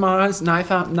 7,000 miles,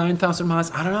 9,000 miles,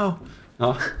 I don't know.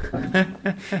 Ja.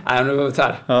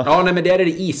 Men där är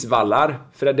det isvallar.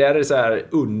 För där är det så här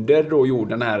under då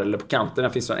jorden här eller på kanten, där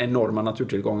finns så enorma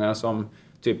naturtillgångar som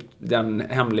typ den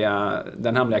hemliga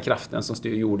kraften som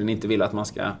styr jorden inte vill att man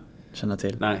ska känna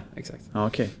till. Nej, exakt. Ja,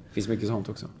 okej. Det finns mycket sånt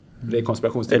också. Det är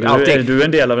konspirationsteorier. Är du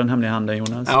en del av den hemliga handen,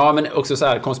 Jonas? Ja, men också så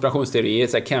här konspirationsteorier,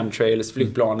 så här chemtrails,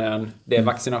 flygplanen, det är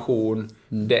vaccination,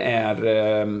 det är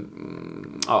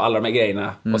alla de här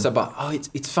grejerna. Och så bara,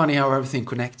 it's funny how everything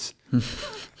connects.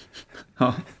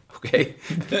 Ja. Okej.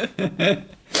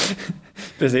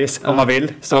 Precis, om man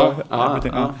vill. Så.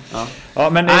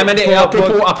 Men det är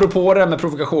apropå det här med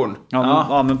provokation.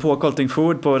 Men på Colting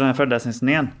Food, på den här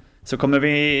föreläsningsturnén, så kommer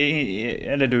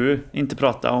du inte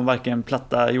prata om varken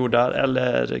platta jordar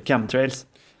eller chemtrails.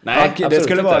 Nej, det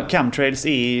skulle vara chemtrails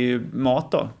i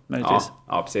mat då, möjligtvis.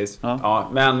 Ja, precis. Ja,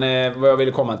 men vad jag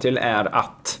ville komma till är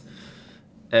att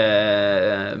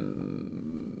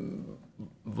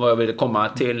vad jag ville komma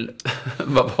till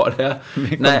vad var det?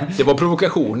 Nej, det var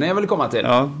provokationen jag ville komma till.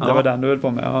 Ja, det var den du höll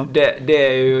på med. Ja. Det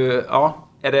är ju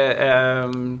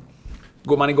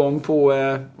går man igång på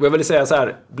vad jag vill säga så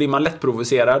här, blir man lätt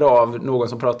provocerad av någon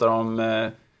som pratar om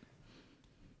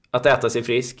att äta sig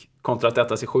frisk kontra att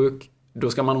äta sig sjuk, då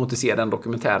ska man nog inte se den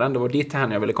dokumentären. Det var dit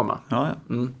här jag ville komma.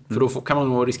 För då kan man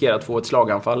nog riskera att få ett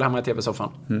slaganfall hemma i tv-soffan.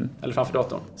 Eller framför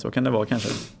datorn. Så kan det vara kanske.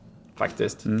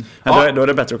 Faktiskt. Då är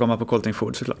det bättre att komma på Colting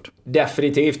Food såklart.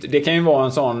 Definitivt. Det kan ju vara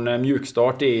en sån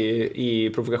mjukstart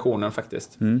i provokationen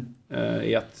faktiskt.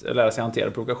 I att lära sig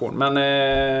hantera provokation. Men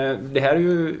det är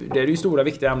ju stora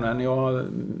viktiga ämnen.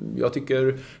 Jag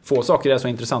tycker få saker är så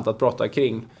intressant att prata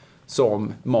kring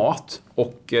som mat.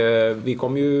 Och vi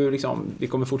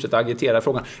kommer fortsätta agitera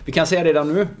frågan. Vi kan säga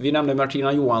redan nu, vi nämnde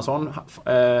Martina Johansson,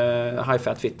 High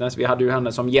Fat Fitness. Vi hade ju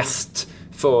henne som gäst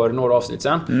för några avsnitt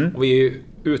sedan. Och vi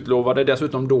utlovade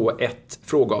dessutom då ett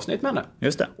frågeavsnitt med henne.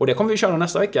 Just det. Och det kommer vi köra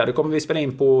nästa vecka. Det kommer vi spela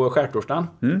in på skärtorsdagen.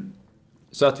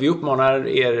 Så att vi uppmanar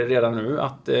er redan nu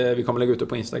att vi kommer lägga ut det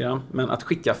på Instagram. Men att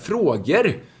skicka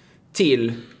frågor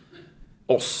till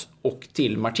oss och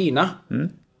till Martina.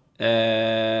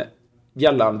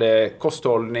 Gällande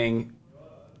kosthållning,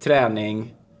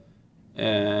 träning,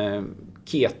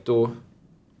 keto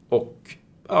och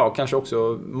kanske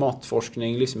också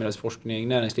matforskning, livsmedelsforskning,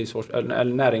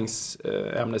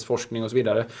 näringsämnesforskning och så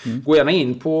vidare. Gå gärna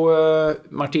in på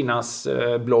Martinas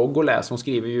blogg och läs. Hon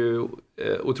skriver ju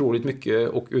otroligt mycket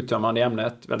och uttömmande i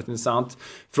ämnet. Väldigt intressant.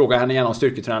 Fråga henne gärna om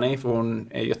styrketräning, för hon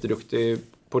är jätteduktig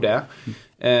på det.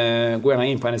 Gå gärna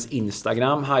in på hennes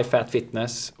Instagram, High Fat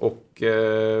Fitness, och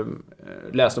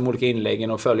läs de olika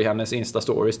inläggen och följ hennes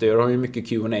Insta-stories. Det gör hon ju mycket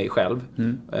Q&A själv.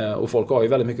 Och folk har ju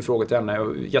väldigt mycket frågor till henne.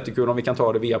 Jättekul om vi kan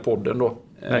ta det via podden då.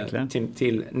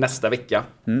 Till nästa vecka.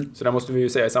 Så det måste vi ju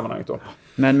säga i sammanhanget då.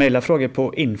 Men mejla frågor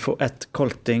på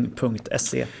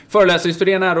info@colting.se.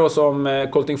 Föreläsningsturnén är då som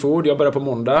Colting Food. Jag börjar på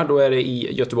måndag. Då är det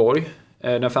i Göteborg.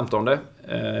 Den 15.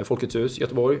 Folkets hus,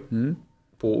 Göteborg.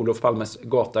 På Olof Palmes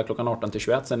gata klockan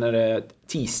 18-21. Sen är det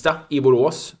tisdag i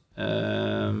Borås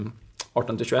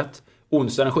 18-21.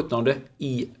 Onsdag den 17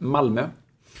 i Malmö.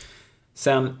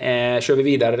 Sen kör vi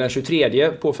vidare den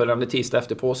 23 påföljande tisdag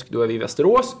efter påsk. Då är vi i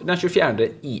Västerås. Den 24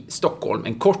 i Stockholm.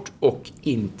 En kort och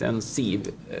intensiv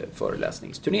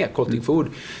föreläsningsturné, Colting Food.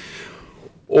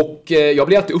 Och jag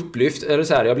blir alltid upplyft, eller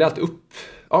så här, jag blir alltid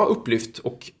upplyft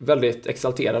och väldigt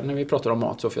exalterad när vi pratar om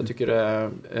mat. Så för jag tycker det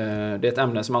är ett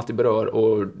ämne som alltid berör,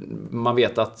 och man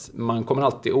vet att man kommer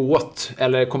alltid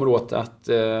kommer åt att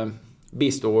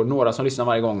bistå några som lyssnar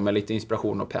varje gång med lite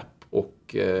inspiration och pepp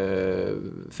och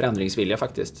förändringsvilja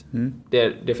faktiskt.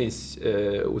 Det finns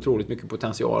otroligt mycket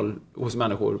potential hos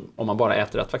människor om man bara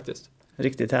äter rätt faktiskt.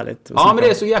 Riktigt härligt. Ja, men det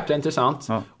är så jäkla intressant.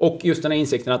 Ja. Och just den här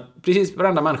insikten att precis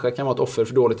varenda människa kan vara ett offer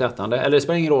för dåligt ätande. Eller det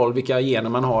spelar ingen roll vilka gener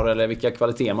man har, eller vilka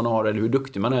kvaliteter man har, eller hur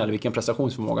duktig man är, eller vilken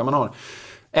prestationsförmåga man har.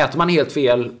 Äter man helt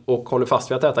fel och håller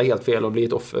fast vid att äta helt fel och blir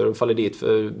ett offer och faller dit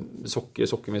för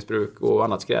sockermissbruk och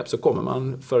annat skräp, så kommer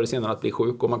man förr eller senare att bli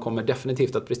sjuk, och man kommer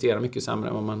definitivt att prestera mycket sämre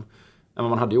än vad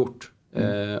man hade gjort.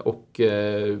 Och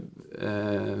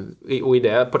i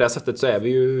det, på det sättet så är vi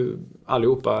ju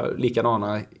allihopa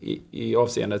likadana i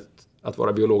avseendet att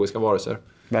vara biologiska varelser.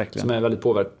 Verkligen. Som är väldigt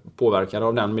påverkade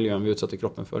av den miljön vi utsätter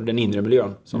kroppen för. Den inre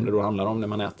miljön som det då handlar om när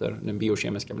man äter, den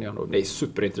biokemiska miljön. Det är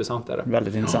superintressant. Är det.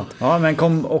 Väldigt intressant. Ja, men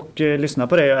kom och lyssna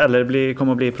på det, eller kom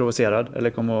och bli provocerad, eller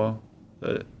kom och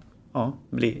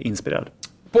bli inspirerad.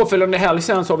 Påföljande helg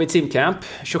sen så har vi ett simcamp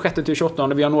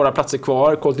 26-28. Vi har några platser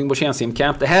kvar. Colting Borssén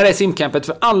simcamp. Det här är simcampet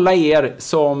för alla er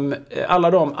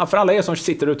som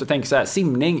sitter ute och tänker så här: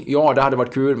 simning, ja det hade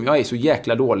varit kul, men jag är så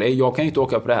jäkla dålig, jag kan ju inte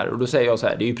åka på det här. Och då säger jag så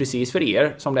här: det är ju precis för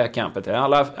er som det här campet är.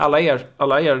 Alla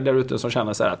er där ute som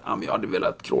känner så här att jag hade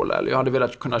velat crawla, eller jag hade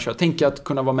velat kunna köra. Tänk att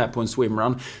kunna vara med på en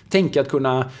swimrun. Tänk att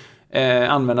kunna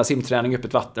använda simträning i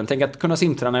öppet vatten. Tänk att kunna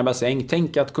simträna i bassäng.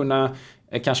 Tänk att kunna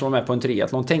kanske vara med på en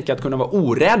triathlon. Tänk att kunna vara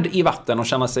orädd i vatten och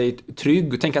känna sig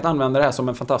trygg. Tänk att använda det här som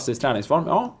en fantastisk träningsform.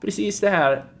 Ja,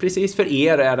 precis för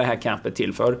er är det här campet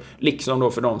till för. Liksom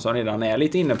då för de som redan är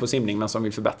lite inne på simning men som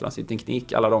vill förbättra sin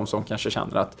teknik. Alla de som kanske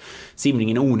känner att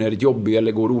simningen är onödigt jobbig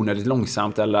eller går onödigt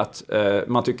långsamt, eller att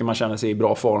man tycker man känner sig i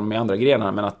bra form i andra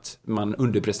grenar men att man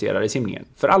underpresterar i simningen.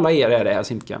 För alla er är det här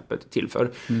simcampet till för.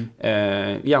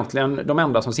 Egentligen de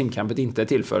enda som simcampet inte är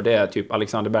till för, det är typ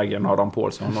Alexander Berggren och Adam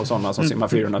Paulsson och sådana som simmar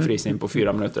 400 frisim på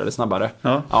 4 minuter eller snabbare.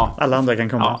 Ja, alla andra kan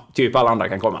komma. Ja, typ alla andra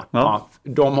kan komma. Ja,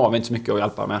 de har vi inte så mycket att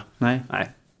hjälpa med. Nej.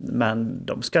 Men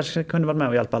de kanske kunde vara med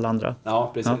och hjälpa alla andra.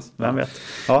 Ja, precis. Ja, vem vet.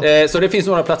 Ja. Så det finns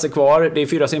några platser kvar. Det är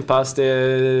 4 simpass, det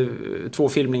är 2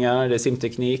 filmningar, det är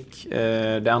simteknik, det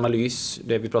är analys,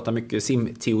 det vi pratar mycket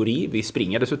simteori. Vi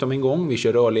springer dessutom en gång, vi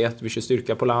kör rörlighet, vi kör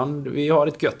styrka på land. Vi har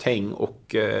ett gött häng och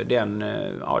det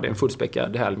är en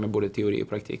fullspäckad helg med både teori och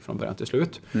praktik från början till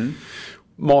slut.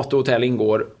 Mat och hotell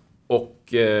ingår,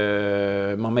 och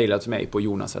man mejlar till mig på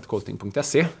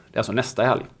jonas@colting.se. Det är alltså nästa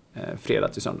helg, fredag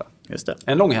till söndag. Just det.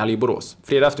 En lång helg i Borås,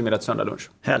 fredag eftermiddag till söndag lunch.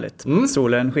 Härligt.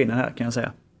 Solen skiner här kan jag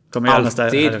säga.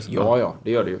 Alltid, ja,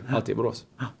 det gör det ju. Alltid i Borås.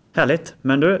 Härligt.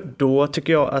 Men då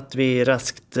tycker jag att vi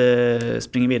raskt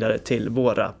springer vidare till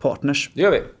våra partners. Det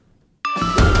gör vi.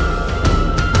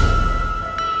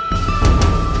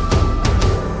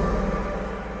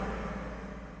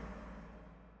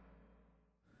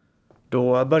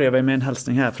 Då börjar vi med en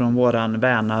hälsning här från våran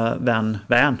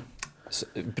vän.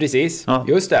 Precis,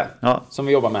 just det. Ja. Som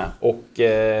vi jobbar med. Och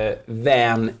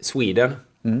Van Sweden.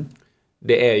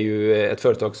 Det är ju ett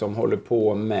företag som håller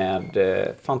på med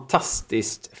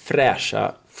fantastiskt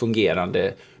fräscha,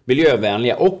 fungerande,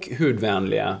 miljövänliga och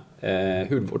hudvänliga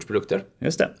hudvårdsprodukter.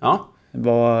 Just det. Ja.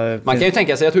 Man kan ju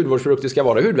tänka sig att hudvårdsprodukter ska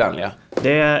vara hudvänliga.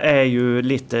 Det är ju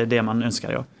lite det man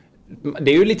önskar, ja.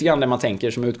 Det är ju lite grann det man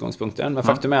tänker som utgångspunkten. Men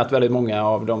faktum är att väldigt många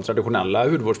av de traditionella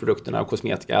hudvårdsprodukterna och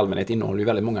kosmetika i allmänhet innehåller ju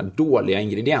väldigt många dåliga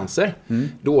ingredienser.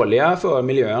 Dåliga för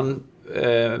miljön,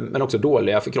 men också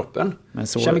dåliga för kroppen.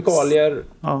 Kemikalier.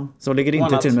 Ja, så ligger det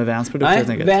inte till med Vans produkter.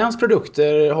 Nej, Vans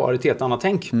produkter har ett helt annat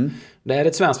tänk. Det är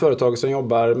ett svenskt företag som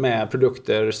jobbar med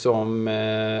produkter som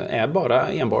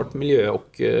är enbart miljö-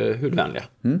 och hudvänliga.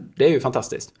 Det är ju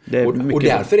fantastiskt. Och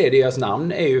därför är deras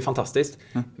namn är ju fantastiskt.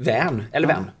 Van, eller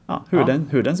vän. Ja,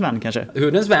 hudens vän kanske.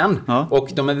 Hudens vän. Ja. Och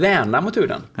de är vänner mot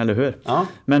huden. Eller hur? Ja.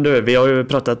 Men vi har ju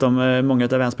pratat om många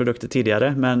av Vans produkter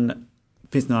tidigare, men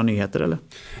finns det några nyheter eller?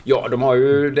 Ja, de har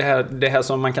ju det här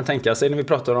som man kan tänka sig när vi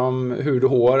pratar om hud och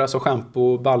hår, alltså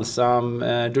shampoo, balsam,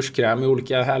 duschkräm i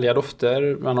olika härliga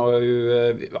dofter. Man har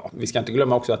ju, vi ska inte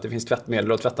glömma också att det finns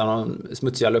tvättmedel och tvätta de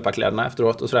smutsiga löparkläderna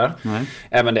efteråt och sådär. Nej.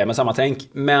 Även det med samma tänk.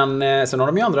 Men sen har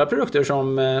de ju andra produkter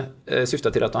som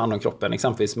syftar till att ta hand om kroppen,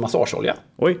 exempelvis massageolja.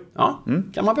 Oj. Ja,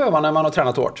 kan man behöva när man har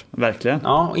tränat hårt. Verkligen.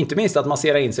 Ja, och inte minst att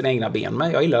massera in sina egna ben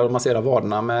med. Jag gillar att massera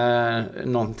vaderna med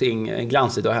någonting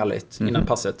glansigt och härligt innan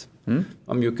passet.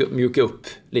 Man mjuka upp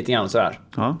lite grann så här.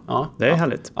 Ja, det är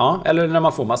härligt. Ja, eller när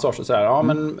man får massage och så här. Ja,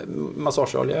 men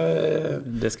massageolja...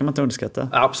 Det ska man inte underskatta.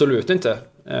 Absolut inte.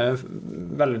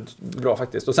 Väldigt bra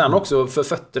faktiskt. Och sen också för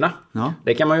fötterna. Ja.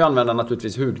 Det kan man ju använda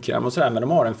naturligtvis hudkräm och sådär. Men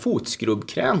de har en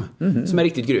fotskrubbkräm som är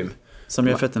riktigt grym. Som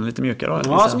gör fötterna lite mjukare?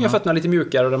 Ja, som gör fötterna lite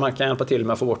mjukare. Och där man kan hjälpa till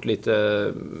med att få bort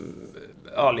lite...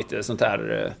 lite sånt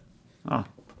här...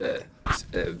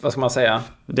 vad ska man säga?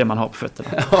 Det man har på fötterna.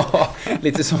 Ja,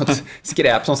 lite sånt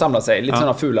skräp som samlar sig. Lite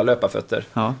sådana fula löparfötter.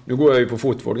 Ja. Nu går jag ju på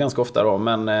fotvård ganska ofta då.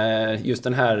 Men just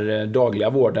den här dagliga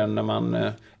vården när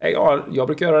man... jag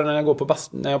brukar göra det när jag går på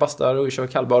när jag bastar och kör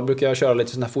kallbad. Brukar jag köra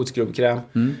lite sån här fotskrubbkräm.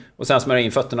 Och sen smörja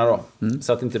in fötterna då.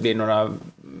 Så att det inte blir några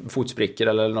fotsprickor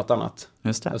eller något annat.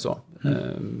 Just det. Så.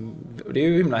 Det är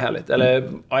ju himla härligt. Eller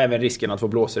även risken att få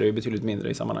blåsor är ju betydligt mindre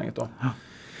i sammanhanget då. Ja.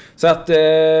 Så att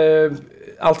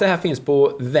allt det här finns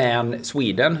på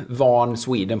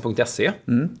vansweden.se.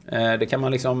 Det kan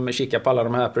man liksom kika på alla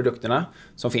de här produkterna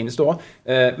som finns då.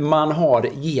 Man har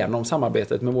genom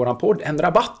samarbetet med våran podd en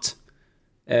rabatt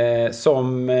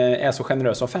som är så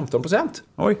generös som 15%.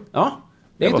 Oj. Ja.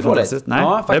 Det är inte dåligt. Nej,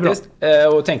 ja, faktiskt.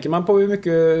 Och tänker man på hur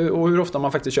mycket och hur ofta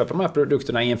man faktiskt köper de här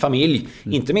produkterna i en familj,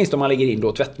 inte minst om man lägger in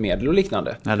då tvättmedel och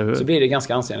liknande, så blir det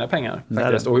ganska ansenliga pengar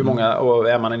faktiskt. Och hur många, och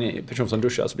är man en person som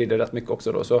duschar så blir det rätt mycket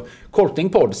också då. Så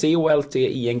Coltingpodd,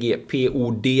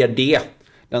 COLTINGPODD,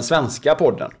 den svenska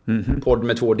podden. Podd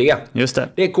med 2D. Just det.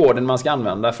 Det är koden man ska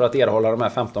använda för att erhålla de här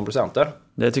 15%.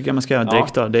 Det tycker jag man ska göra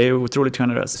direkt då. Det är otroligt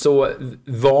generöst. Så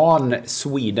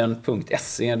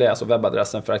vansweden.se, det är alltså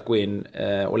webbadressen för att gå in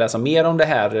och läsa mer om det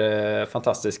här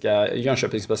fantastiska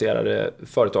Jönköpingsbaserade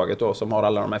företaget då, som har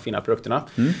alla de här fina produkterna.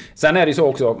 Sen är det så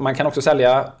också, man kan också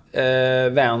sälja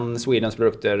Van Swedens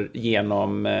produkter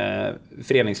genom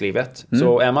föreningslivet.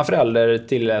 Så är man förälder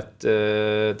till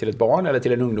ett barn eller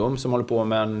till en ungdom som håller på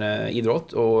med en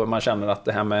idrott och man känner att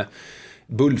det här med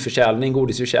bullförsäljning,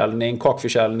 godisförsäljning,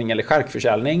 kakförsäljning eller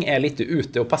skärkförsäljning är lite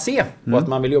ute och passé. Och att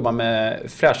man vill jobba med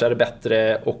fräschare,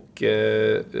 bättre och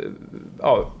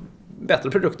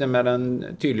bättre produkter med en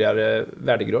tydligare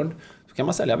värdegrund, så kan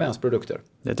man sälja Vans produkter.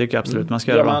 Det tycker jag absolut man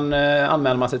ska göra.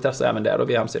 Anmäler man sig till dessa även där och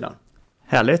via hemsidan.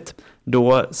 Härligt.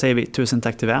 Då säger vi tusen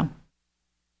tack till Van.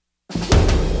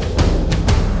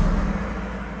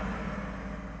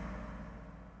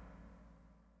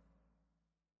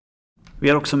 Vi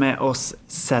har också med oss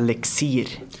Selexir.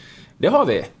 Det har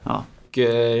vi. Ja. Och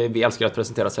vi älskar att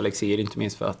presentera Selexir, inte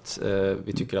minst för att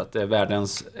vi tycker att det är ett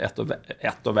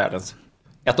av världens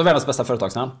bästa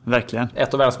företagsnamn. Verkligen.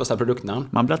 Ett av världens bästa produktnamn.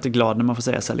 Man blir alltid glad när man får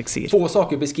säga Selexir. Få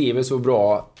saker beskriver så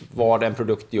bra vad en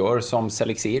produkt gör som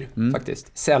Selexir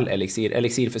faktiskt. Cellelixir,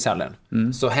 elixir för cellen.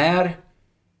 Så här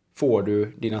får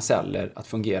du dina celler att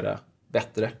fungera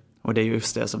bättre. Och det är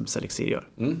just det som Selexir gör.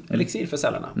 Elixir för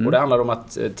cellerna. Och det handlar om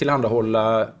att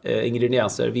tillhandahålla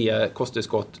ingredienser via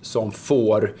kosttillskott som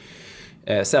får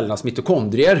cellernas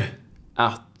mitokondrier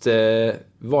att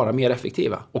vara mer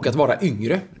effektiva och att vara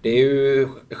yngre. Det är ju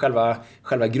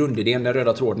själva grundidén, den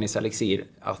röda tråden i Selexir,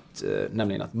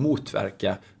 nämligen att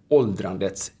motverka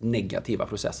åldrandets negativa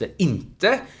processer.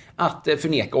 Inte att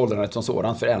förneka åldrandet som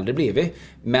sådant, för äldre blir vi,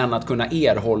 men att kunna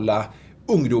erhålla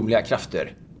ungdomliga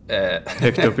krafter.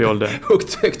 Högt upp i åldern.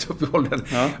 högt upp i åldern.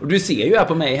 Ja. Och du ser ju här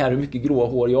på mig här hur mycket grå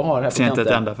hår jag har här på kanten. Ser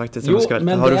inte ett enda faktiskt. Jo,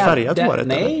 har du färgat håret?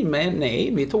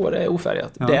 Nej, mitt hår är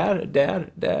ofärgat. Ja. Där.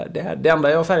 Det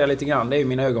enda jag färgar lite grann, det är ju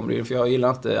mina ögonbryn, för jag gillar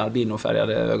inte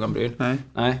albinofärgade ögonbryn.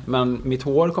 Nej, men mitt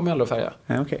hår kommer jag ändå färga.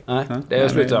 Okay. Nej, det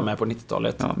slutade jag med på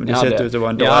 90-talet. Ja, men det ser ut att vara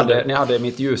en ni hade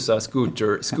mitt ljusa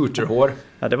scooterhår.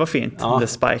 Ja, det var fint. Ja. The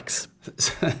Spikes.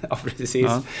 Ja, precis.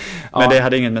 Ja. Men det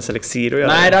hade inget med Selexir att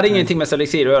göra. Nej, det hade ingenting med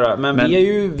Selexir att göra. Men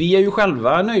vi är ju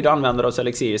själva nöjda användare av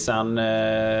Selexir sedan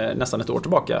nästan ett år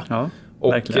tillbaka. Ja,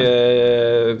 och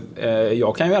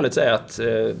jag kan ju ärligt säga att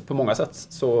på många sätt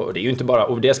så det är ju inte bara,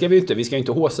 och det ska vi ska ju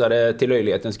inte håsa det till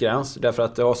löjlighetens gräns, därför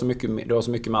att det har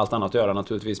så mycket med allt annat att göra,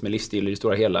 naturligtvis med livsstil i det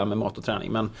stora hela, med mat och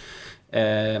träning, men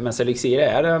Selexir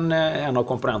är en av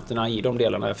komponenterna i de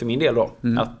delarna för min del då.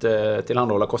 Att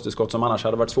tillhandahålla kosttillskott som annars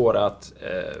hade varit svåra att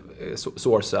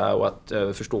sourca och att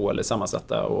förstå eller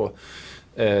sammansätta och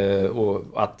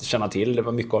att känna till. Det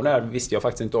var mycket av det här visste jag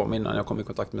faktiskt inte om innan jag kom i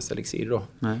kontakt med Selexir då.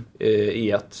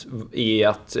 I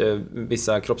att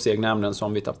vissa kroppsegna ämnen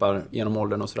som vi tappar genom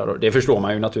åldern och sådär. Det förstår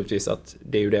man ju naturligtvis att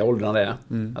det är ju det åldern är.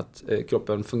 Att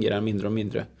kroppen fungerar mindre och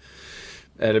mindre.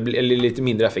 Eller lite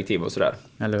mindre effektiv och sådär.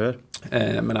 Eller hur?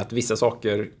 Men att vissa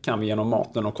saker kan vi genom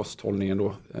maten och kosthållningen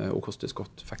då, och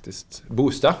kosttillskott faktiskt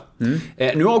boosta.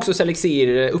 Nu har också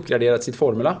Selexir uppgraderat sitt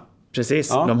formula. Precis,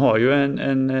 de har ju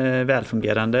en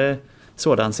välfungerande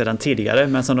sådan sedan tidigare,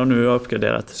 men som de nu har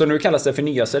uppgraderat. Så nu kallas det för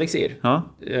nya Selexir. Ja.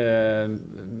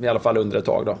 I alla fall under ett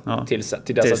tag då. Ja. Till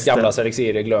dess att gamla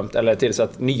Selexir är glömt. Eller tills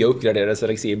att nya uppgraderade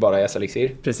Selexir bara är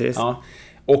Selexir. Precis. Ja.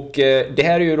 Och det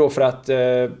här är ju då för att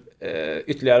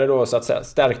ytterligare då så att säga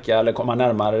stärka eller komma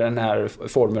närmare den här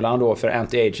formulan då för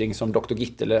anti-aging som Dr.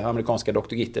 Gittele, amerikanska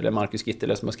Dr. Gittele, Marcus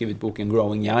Gittele som har skrivit boken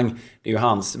Growing Young. Det är ju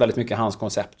väldigt mycket hans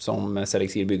koncept som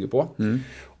Selexir bygger på.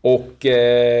 Och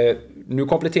nu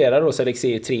kompletterar då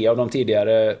Selexir 3 av de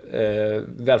tidigare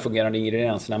välfungerande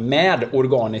ingredienserna med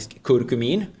organisk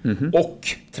kurkumin och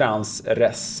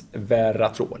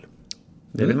transresveratrol.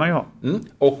 Det vill man ju ha.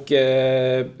 Och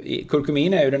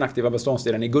kurkumin är ju den aktiva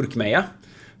beståndsdelen i gurkmeja.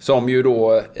 Som ju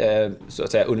då så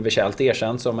att säga universellt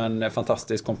erkänt som en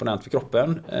fantastisk komponent för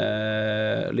kroppen.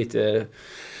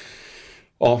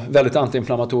 Väldigt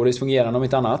antiinflammatoriskt fungerande om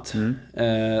inte annat.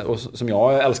 Och som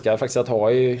jag älskar faktiskt att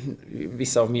ha i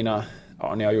vissa av mina,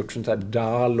 när jag har gjort sånt här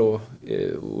dal och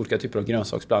olika typer av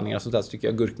grönsaksblandningar och sånt där, så tycker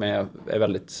jag gurkmeja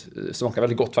smakar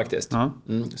väldigt gott faktiskt. Så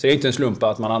det är inte en slump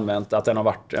att man använt att den har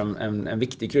varit en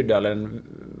viktig krydda eller en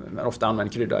ofta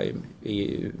använd krydda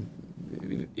i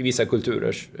vissa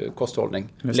kulturers kosthållning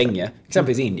länge.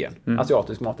 Exempelvis Indien,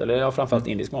 asiatisk mat eller framförallt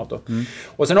indisk mat då.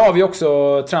 Och sen har vi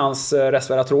också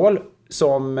transresveratrol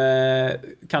som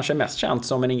kanske är mest känt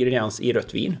som en ingrediens i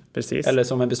rött vin. Precis. Eller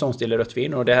som en beståndsdel i rött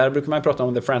vin. Och det här brukar man prata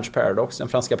om the French paradox, den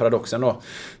franska paradoxen då,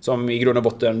 som i grund och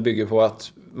botten bygger på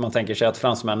att man tänker sig att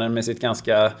fransmännen med sitt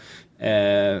ganska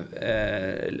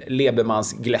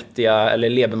lebermansglättiga eller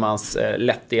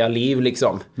lebermanslättiga liv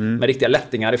liksom. Med riktiga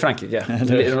lättingar i Frankrike.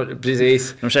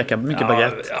 Precis. De käkar mycket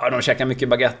baguette. Ja, de käkar mycket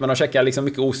baguette, men de käkar liksom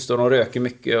mycket ost och de röker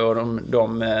mycket och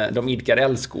de idkar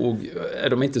älskog.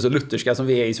 De är inte så lutherska som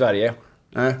vi är i Sverige.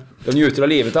 Nej, de njuter av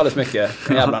livet alldeles mycket,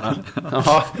 jävlarna.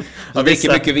 De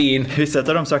dricker mycket vin. Vissa av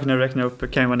de sakerna du räknar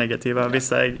upp kan ju vara negativa.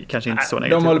 Vissa är kanske inte så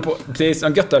negativa. De håller på, precis,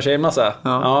 de göttar sig en massa.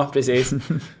 Ja, precis.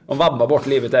 De vabbar bort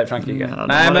livet där i Frankrike.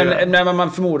 Men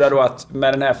man förmodar då att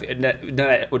med den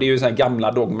här, och det är ju så här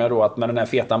gamla dogmer då, att med den här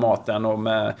feta maten och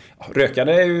med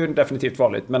rökande är ju definitivt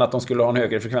vanligt, men att de skulle ha en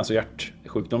högre frekvens av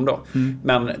hjärtsjukdom då.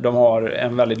 Men de har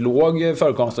en väldigt låg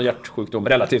förekomst av hjärtsjukdom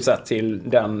relativt sett till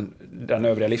den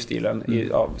övriga livsstilen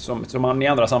som man i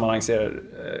andra sammanhang ser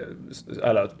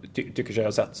eller tycker sig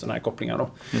ha sett sådana här kopplingar då.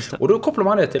 Och då kopplar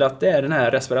man det till att det är den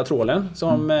här resveratrolen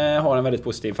som har en väldigt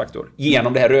positiv faktor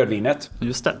genom det här rödvinet.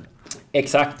 Just det.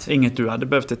 Exakt. Inget du hade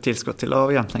behövt ett tillskott till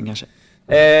av egentligen kanske?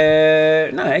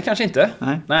 Nej, kanske inte.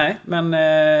 Nej, men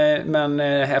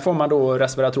här får man då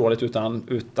resveratrolet utan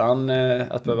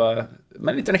att behöva, men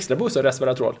en liten extra boost av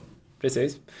resveratrol.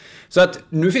 Precis. Så att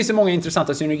nu finns det många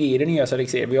intressanta synergier i nya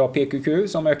Selexir. Vi har PQQ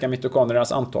som ökar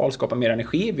mitokondriernas antal, skapar mer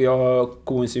energi. Vi har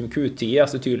coenzym Q10,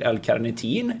 acetyl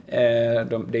L-karnitin.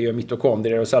 Det gör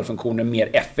mitokondrier och cellfunktioner mer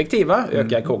effektiva,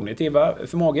 ökar kognitiva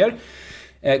förmågor.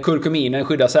 Kurkuminen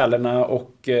skyddar cellerna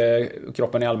och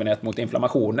kroppen i allmänhet mot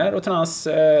inflammationer. Och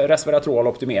transresveratrol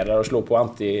optimerar och slår på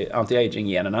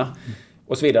anti-aging-generna.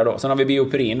 Och så vidare då. Sen har vi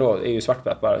bioperin då, är ju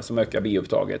svartpeppar som ökar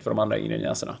bioupptaget för de andra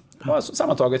ingredienserna. Och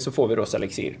sammantaget så får vi då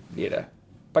Selexir i det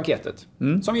paketet.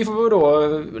 Som vi får då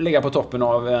lägga på toppen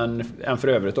av en för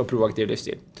övrigt och proaktiv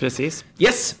livsstil. Precis.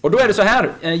 Yes, och då är det så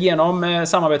här. Genom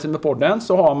samarbetet med podden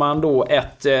så har man då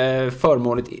ett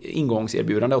förmånligt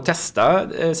ingångserbjudande att testa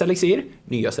Selexir.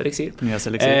 Nya Selexir.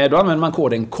 Då använder man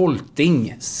koden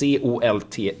KOLTING,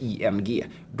 COLTING.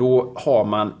 Då har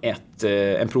man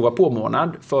en prova på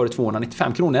månad för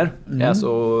 295 kronor. Det är alltså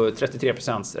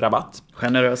 33% rabatt.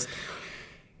 Generöst.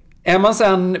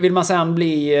 Vill man sen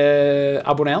bli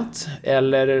abonnent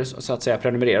eller så att säga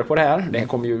prenumerera på det här. Det här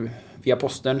kommer ju via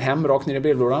posten hem rakt ner i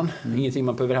brevlådan. Ingenting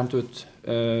man behöver hämta ut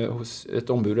hos ett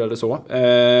ombud eller så.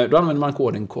 Då använder man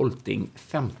koden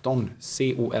KOLTING15,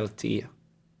 COLTING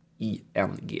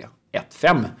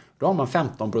 15. Då har man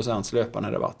 15%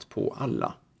 löpande rabatt på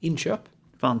alla inköp.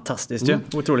 Fantastiskt ju.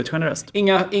 Otroligt generöst.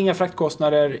 Inga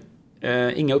fraktkostnader,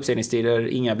 inga uppsägningstider,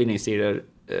 inga bindningstider.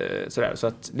 Sådär. Så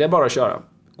att det är bara att köra.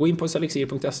 Gå in på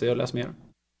selexir.se och läs mer.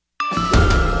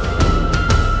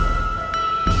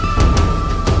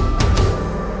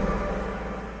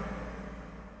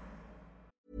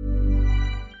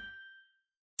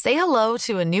 Say hello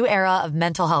to a new era of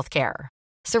mental health care.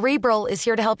 Cerebral is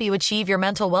here to help you achieve your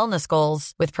mental wellness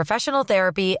goals with professional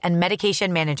therapy and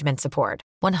medication management support.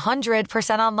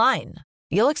 100% online.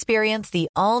 You'll experience the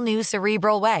all-new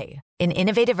Cerebral Way, an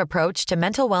innovative approach to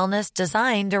mental wellness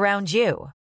designed around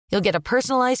you. You'll get a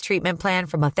personalized treatment plan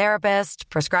from a therapist,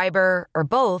 prescriber, or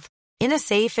both in a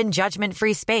safe and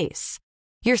judgment-free space.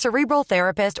 Your Cerebral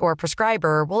therapist or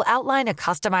prescriber will outline a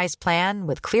customized plan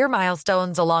with clear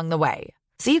milestones along the way,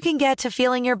 so you can get to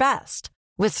feeling your best.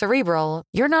 With Cerebral,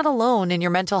 you're not alone in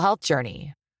your mental health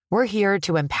journey. We're here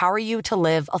to empower you to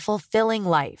live a fulfilling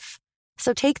life.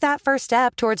 So take that first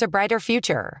step towards a brighter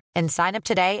future and sign up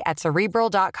today at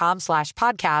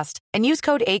Cerebral.com/podcast and use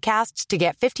code ACAST to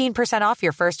get 15% off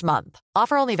your first month.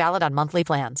 Offer only valid on monthly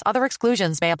plans. Other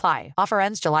exclusions may apply. Offer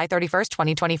ends July 31st,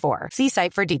 2024. See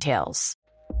site for details.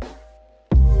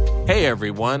 Hey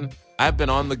everyone, I've been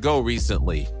on the go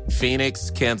recently.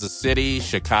 Phoenix, Kansas City,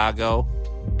 Chicago.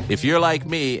 If you're like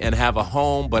me and have a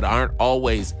home but aren't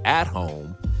always at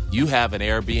home, you have an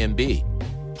Airbnb.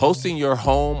 Hosting your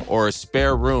home or a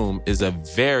spare room is a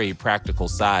very practical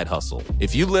side hustle.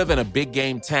 If you live in a big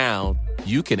game town,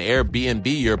 you can Airbnb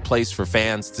your place for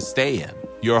fans to stay in.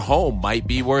 Your home might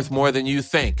be worth more than you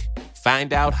think.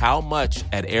 Find out how much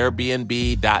at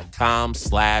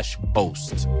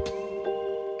airbnb.com/host.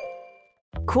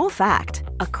 Cool fact,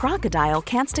 a crocodile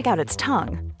can't stick out its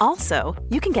tongue. Also,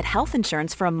 you can get health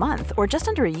insurance for a month or just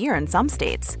under a year in some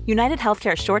states. United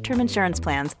Healthcare short-term insurance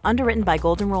plans, underwritten by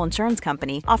Golden Rule Insurance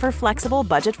Company, offer flexible,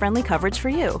 budget-friendly coverage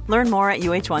for you. Learn more at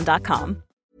uh1.com.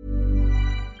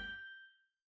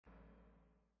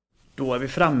 Då är vi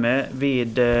framme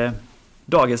vid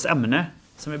dagens ämne,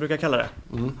 som vi brukar kalla det.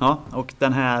 Ja, och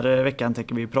den här veckan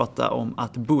tänker vi prata om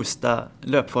att boosta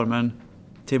löpformen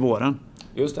till våren.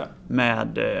 Just det.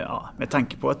 Med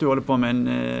tanke på att du håller på med en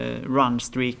run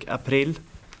streak april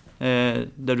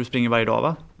där du springer varje dag,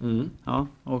 va? Ja,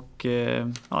 och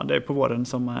det är på våren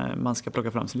som man ska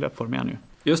plocka fram sin löpform igen nu.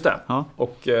 Just det. Ja.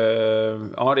 Och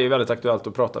det är väldigt aktuellt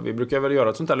att prata. Vi brukar väl göra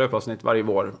ett sånt här löpavsnitt varje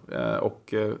vår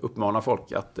och uppmuntra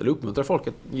folk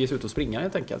att ge sig ut och springa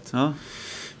helt enkelt. Ja.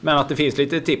 Men att det finns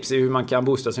lite tips i hur man kan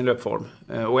boosta sin löpform.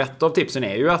 Och ett av tipsen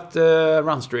är ju att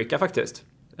runstreaka faktiskt.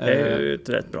 Det är ju ett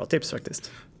rätt bra tips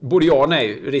faktiskt. Både ja och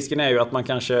nej. Risken är ju att man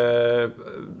kanske...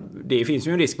 Det finns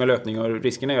ju en risk med löpning, och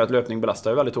risken är ju att löpning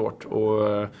belastar väldigt hårt.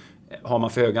 Och har man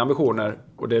för höga ambitioner,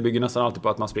 och det bygger nästan alltid på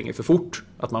att man springer för fort,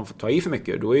 att man får ta i för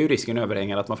mycket, då är ju risken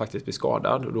överhängande att man faktiskt blir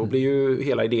skadad. Och då blir ju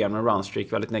hela idén med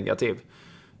runstreak väldigt negativ.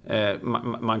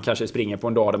 Man kanske springer på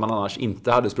en dag där man annars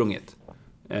inte hade sprungit.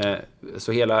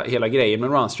 Så hela grejen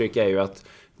med runstreak är ju att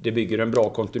det bygger en bra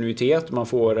kontinuitet, man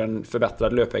får en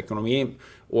förbättrad löpekonomi,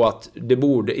 och att det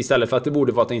borde, istället för att det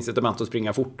borde vara ett incitament att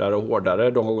springa fortare och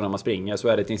hårdare de gångerna man springer, så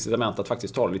är det ett incitament att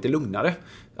faktiskt ta det lite lugnare.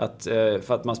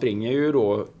 För att man springer ju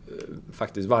då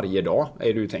faktiskt varje dag,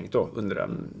 är det ju tänkt då, under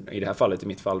i det här fallet, i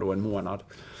mitt fall då, en månad.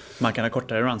 Man kan ha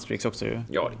kortare runstreaks också ju.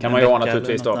 Ja, det kan man ju ha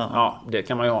naturligtvis då. Ja, det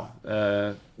kan man ju ha.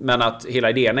 Men att hela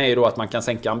idén är ju då att man kan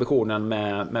sänka ambitionen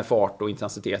med fart och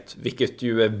intensitet, vilket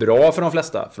ju är bra för de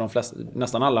flesta.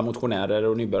 Nästan alla motionärer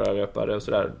och nybörjarlöpare och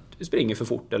sådär springer för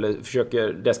fort, eller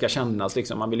försöker, det ska kännas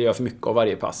liksom, man vill göra för mycket av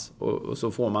varje pass, och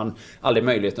så får man aldrig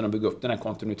möjligheten att bygga upp den här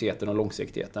kontinuiteten och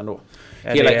långsiktigheten då.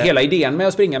 Hela idén med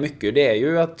att springa mycket, det är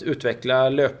ju att utveckla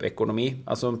löpekonomi.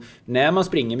 Alltså när man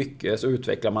springer mycket så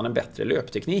utvecklar man en bättre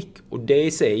löpteknik, och det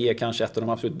i sig är kanske ett av de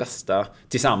absolut bästa,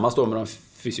 tillsammans då med de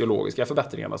fysiologiska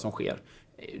förbättringarna som sker.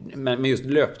 Men just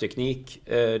löpteknik,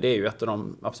 det är ju ett av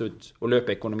de absolut, och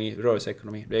löpekonomi,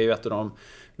 rörelseekonomi, det är ju ett av de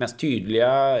mest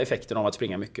tydliga effekterna av att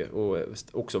springa mycket, och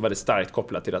också väldigt starkt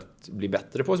kopplat till att bli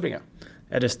bättre på att springa.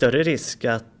 Är det större risk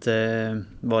att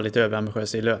vara lite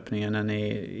överambitiös i löpningen än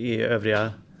i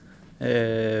övriga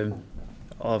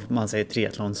av, man säger,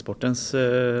 triathlonsportens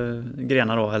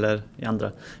grenar då, eller i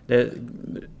andra?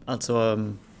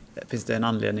 Finns det en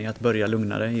anledning att börja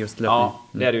lugnare i just löpning? Ja,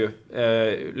 det är det ju.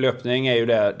 Löpning är ju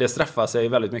det straffar sig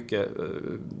väldigt mycket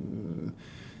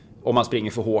om man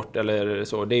springer för hårt eller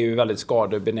så. Det är ju väldigt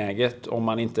skadebenäget om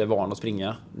man inte är van att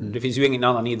springa. Det finns ju ingen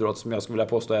annan idrott som jag skulle vilja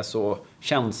påstå är så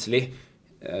känslig,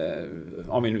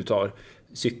 om vi nu tar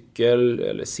cykel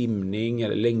eller simning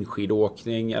eller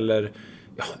längdskidåkning eller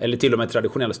till och med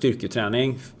traditionell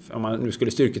styrketräning. Om man nu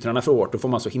skulle styrketräna för hårt, då får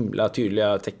man så himla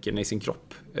tydliga tecken i sin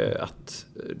kropp att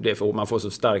man får så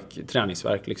stark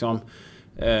träningsvärk liksom.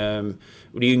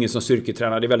 Och det är ju ingen som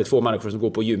styrketränar. Det är väldigt få människor som går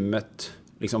på gymmet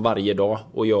liksom varje dag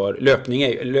och gör löpning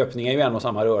är ju en och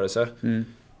samma rörelse.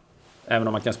 Även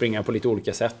om man kan springa på lite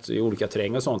olika sätt i olika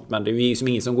terräng och sånt, men det är ju som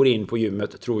ingen som går in på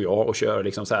gymmet, tror jag, och kör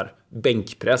liksom så här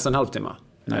bänkpress en halvtimme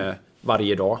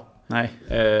varje dag. Nej,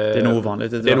 det är nog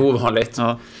ovanligt. Det är nog ovanligt.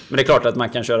 Ja. Men det är klart att man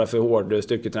kan köra för hård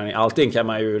styrketräning. Allting kan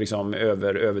man ju liksom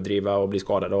överdriva och bli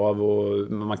skadad av,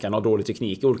 och man kan ha dålig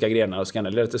teknik i olika grenar och så kan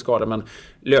det leda till skada. Men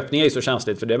löpning är ju så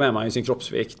känsligt, för det är man ju sin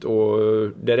kroppsvikt, och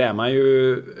där är man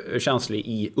ju känslig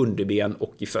i underben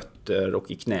och i fötter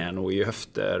och i knän och i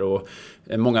höfter, och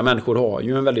många människor har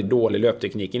ju en väldigt dålig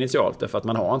löpteknik initialt, därför att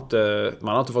man har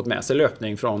inte fått med sig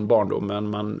löpning från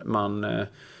barndomen.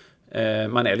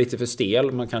 Man är lite för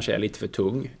stel, man kanske är lite för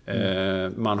tung.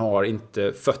 Man har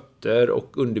inte fötter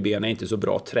och underben är inte så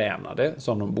bra tränade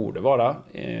som de borde vara.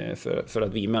 För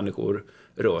att vi människor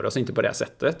rör oss inte på det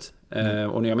sättet.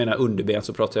 Och när jag menar underben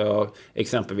så pratar jag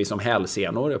exempelvis om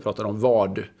hälsenor. Jag pratar om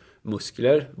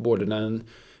vadmuskler, både den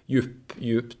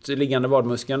djupt liggande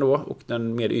vadmuskeln då och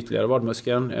den mer ytligare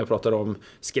vadmuskeln. Jag pratar om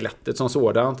skelettet som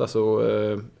sådant, alltså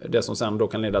det som sen då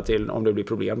kan leda till, om det blir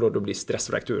problem då blir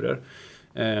stressfrakturer.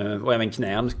 Och även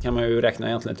knän kan man ju räkna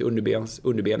egentligen till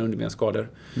underbensskador.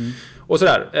 Och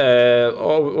sådär.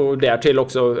 Och därtill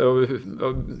också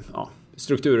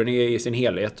strukturen i sin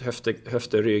helhet,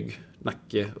 höfter, rygg,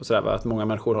 nacke och sådär, att många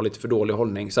människor har lite för dålig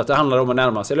hållning. Så att det handlar om att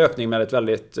närma sig löpning med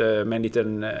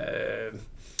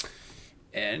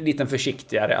en liten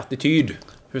försiktigare attityd.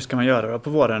 Hur ska man göra då på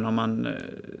våren om man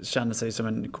känner sig som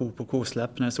en ko på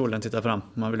kosläpp när solen tittar fram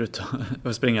och man vill ut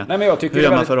och springa? Nej, men jag tycker hur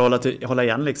gör man för att hålla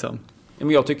igen liksom? Men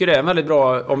jag tycker det är väldigt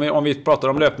bra om vi pratar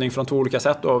om löpning från 2 olika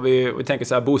sätt då. Vi tänker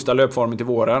så här, boosta löpformen till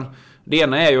våren. Det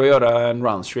ena är ju att göra en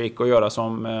run streak och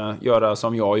göra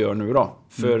som jag gör nu då.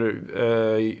 För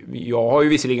jag har ju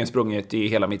visserligen sprungit i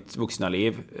hela mitt vuxna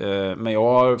liv, men jag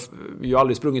har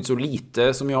aldrig sprungit så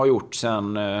lite som jag har gjort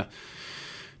sen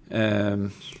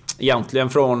egentligen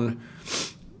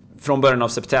från början av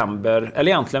september,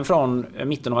 eller egentligen från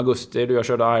mitten av augusti då jag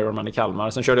körde Ironman i Kalmar.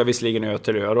 Sen körde jag visserligen Ö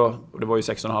till Ö då, och det var ju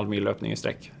 6,5 mil löpning i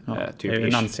sträck. Ja, det är ju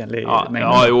en ansenlig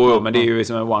mängd. Men det är ju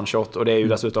som en one shot, och det är ju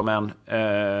dessutom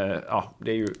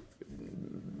det är ju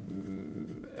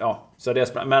så det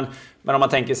är, men om man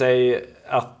tänker sig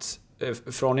att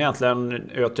från egentligen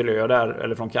Ö till Ö där,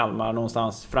 eller från Kalmar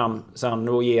någonstans fram, sen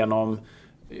då genom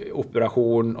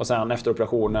operation, och sen efter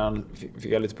operationen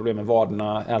fick jag lite problem med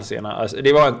vaderna, hälsenorna. Alltså,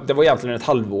 det var egentligen ett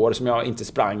halvår som jag inte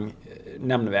sprang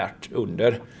nämnvärt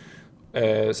under.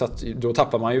 Så att då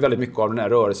tappar man ju väldigt mycket av den här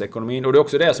rörelseekonomin. Och det är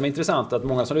också det som är intressant, att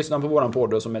många som lyssnar på våran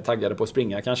podd och som är taggade på att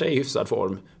springa kanske är i hyfsad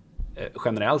form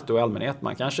generellt och i allmänhet.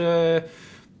 Man kanske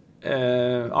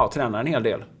tränar en hel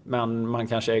del, men man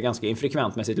kanske är ganska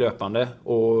infrekvent med sitt löpande,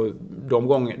 och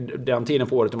den tiden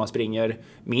på året då man springer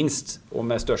minst och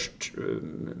med störst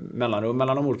mellanrum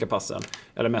mellan de olika passen,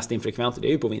 eller mest infrekvent, det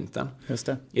är ju på vintern. Just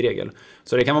det. I regel.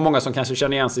 Så det kan vara många som kanske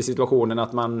känner igen sig i situationen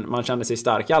att man känner sig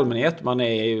stark i allmänhet, man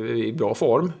är i bra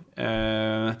form,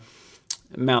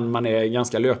 men man är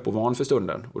ganska löpovan för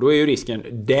stunden. Och då är ju risken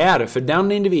där, för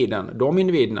de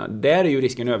individerna, där är ju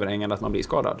risken överhängande att man blir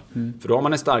skadad. För då har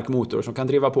man en stark motor som kan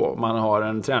driva på. Man har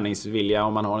en träningsvilja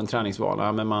och man har en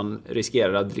träningsvana, men man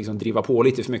riskerar att liksom driva på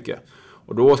lite för mycket.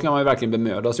 Och då ska man ju verkligen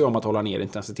bemöda sig om att hålla ner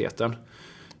intensiteten.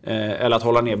 Eller att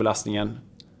hålla ner belastningen.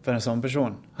 För en sån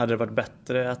person, hade det varit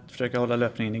bättre att försöka hålla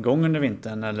löpningen igång under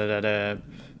vintern, eller är det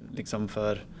liksom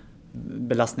för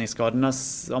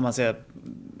belastningsskadornas, om man säger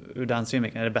ur den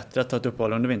synvinkeln, är det bättre att ta ett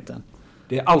uppehåll under vintern?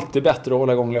 Det är alltid bättre att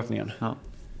hålla igång löpningen. Ja.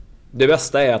 Det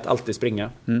bästa är att alltid springa.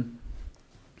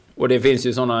 Och det finns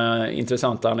ju sådana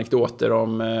intressanta anekdoter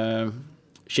om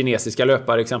kinesiska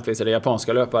löpare exempelvis, eller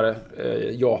japanska löpare.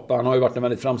 Japan har ju varit en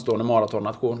väldigt framstående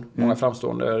maratonnation. Många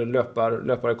framstående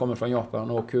löpare kommer från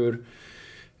Japan, och hur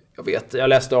jag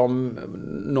läste om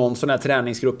någon sån här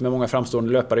träningsgrupp med många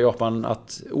framstående löpare i Japan,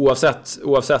 att oavsett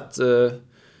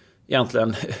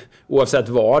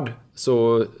vad,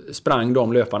 så sprang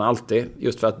de löparna alltid,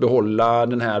 just för att behålla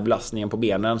den här belastningen på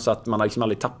benen, så att man liksom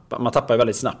aldrig man tappar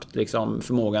väldigt snabbt liksom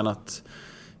förmågan att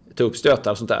ta upp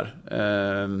stötar och sånt där.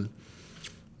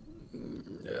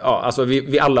 Alltså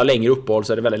vid alla längre uppehåll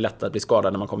så är det väldigt lätt att bli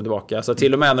skadad när man kommer tillbaka. Så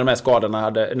till och med när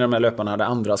de här löparna hade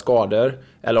andra skador,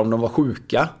 eller om de var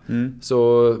sjuka,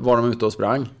 så var de ute och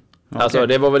sprang. Okay. Alltså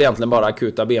det var väl egentligen bara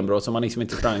akuta benbrott som man liksom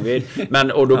inte sprang vid.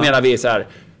 Och då menar vi så här,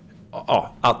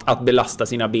 att belasta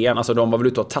sina ben. Alltså de var väl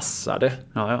ute och tassade.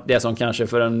 Det som kanske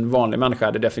för en vanlig människa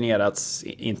hade definierats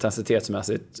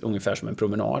intensitetsmässigt ungefär som en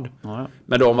promenad.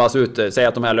 Men de var alltså ute, säg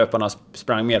att de här löparna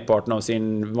sprang merparten av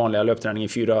sin vanliga löpträning i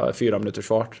 4 minuters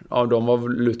fart. De var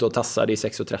väl ute och tassade i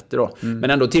 6:30 då. Men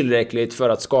ändå tillräckligt för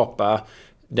att skapa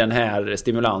den här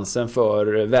stimulansen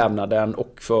för vävnaden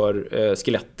och för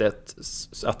skelettet,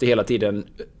 att det hela tiden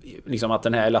liksom, att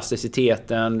den här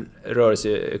elasticiteten,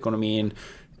 rörelseekonomin,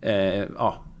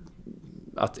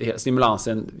 att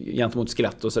stimulansen gentemot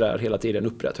skelett och sådär hela tiden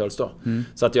upprätthölls då.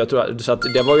 Så att jag tror, så att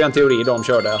det var ju en teori de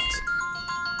körde,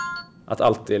 att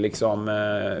alltid liksom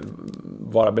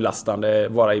vara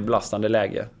i belastande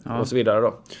läge och så vidare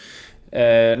då.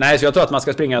 Nej, så jag tror att man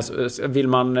ska springa, vill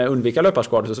man undvika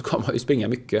löparskador så kommer man ju springa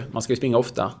mycket. Man ska ju springa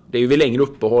ofta. Det är ju vid längre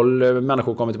uppehåll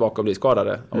människor kommer tillbaka och blir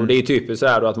skadade. Och det är ju typiskt så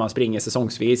här då att man springer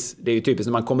säsongsvis. Det är ju typiskt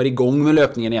när man kommer igång med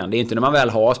löpningen igen. Det är inte när man väl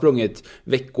har sprungit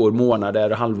veckor, månader,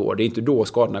 halvår. Det är inte då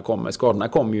skadorna kommer. Skadorna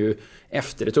kommer ju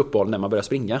efter ett uppehåll när man börjar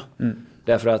springa.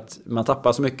 Därför att man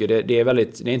tappar så mycket. Det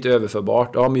är inte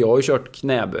överförbart. Ja, men jag har ju kört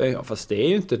knäböj. Ja, fast det är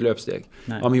ju inte ett löpsteg.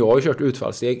 Nej. Ja, men jag har ju kört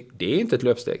utfallssteg. Det är inte ett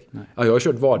löpsteg. Nej. Ja, jag har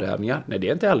kört vadhävningar. Nej, det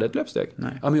är inte heller ett löpsteg.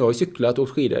 Nej. Ja, men jag har ju cyklat och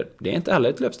åkt skidor. Det är inte heller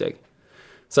ett löpsteg.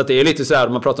 Så att det är lite så här,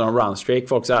 man pratar om runstreak.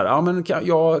 Folk säger, ja men kan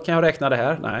jag räkna det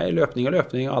här? Nej, löpning och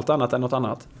löpning och allt annat än något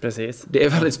annat. Precis. Det är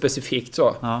väldigt specifikt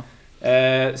så. Ja.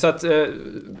 Så att,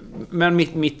 men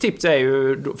mitt tips är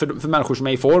ju för människor som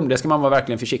är i form, det ska man vara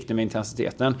verkligen försiktig med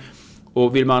intensiteten.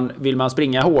 Och vill man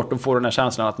springa hårt och få den här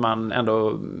känslan att man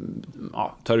ändå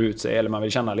tar ut sig, eller man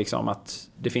vill känna liksom att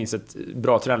det finns ett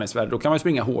bra träningsvärde, då kan man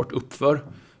springa hårt uppför.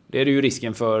 Det är ju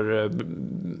risken för...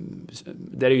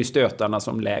 Det är ju stötarna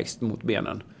som lägst mot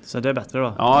benen. Så det är bättre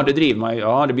då? Ja, det driver man ju.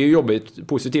 Ja, det blir ju jobbigt.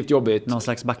 Positivt jobbigt. Någon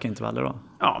slags backintervaller då?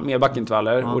 Ja, mer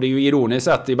backintervaller. Ja. Och det är ju ironiskt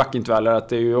att i backintervaller att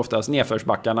det är ju oftast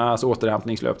nedförsbackarna, alltså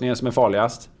återhämtningslöpningen, som är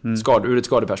farligast. Ur ett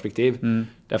skadeperspektiv.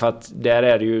 Därför att där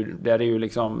är det ju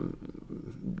liksom...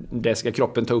 Där ska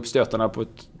kroppen ta upp stötarna på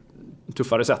ett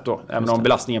tuffare sätt då. Även om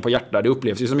belastningen på hjärtat, det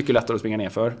upplevs ju så mycket lättare att springa ner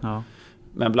för. Ja.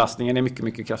 Men belastningen är mycket,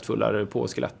 mycket kraftfullare på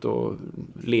skelett och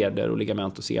leder och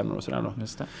ligament och senor och sådär då.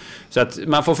 Just det. Så att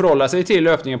man får förhålla sig till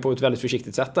löpningen på ett väldigt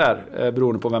försiktigt sätt där,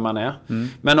 beroende på vem man är.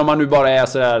 Men om man nu bara är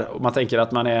sådär, och man tänker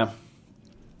att man är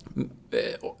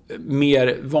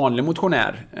mer vanlig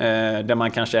motionär, där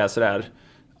man kanske är sådär,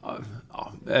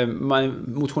 man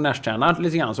motionärstränar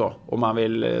lite grann så, och man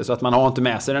vill, så att man har inte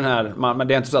med sig den här, men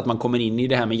det är inte så att man kommer in i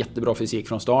det här med jättebra fysik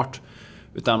från start,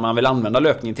 utan man vill använda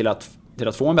löpningen till att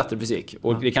få en bättre fysik.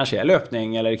 Och det kanske är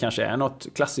löpning, eller det kanske är något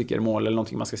klassikermål eller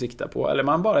någonting man ska sikta på, eller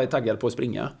man bara är taggad på att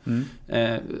springa.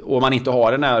 Och man inte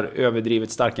har den här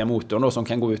överdrivet starka motorn då, som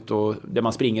kan gå ut och där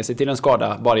man springer sig till en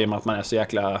skada bara genom att man är så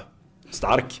jäkla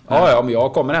stark. Ja, men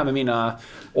jag kommer här med mina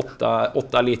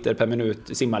 8 liter per minut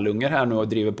simmarlungor här nu och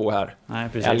driver på här.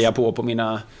 Älgar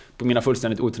på mina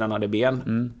fullständigt otränade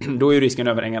ben. Då är ju risken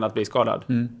överhängande att bli skadad.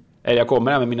 Jag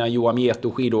kommer här med mina Johan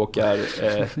Mieto skidåkar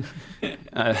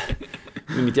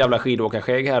med mitt jävla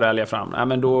skidåkarskägg här och älgar fram. Nej,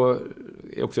 men då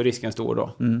är också risken stor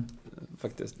då.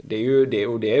 Faktiskt. Det är ju det,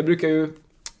 och det brukar ju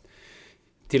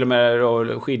till och med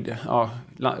då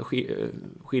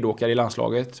skidåkare i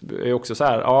landslaget är också så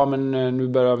här, ja men nu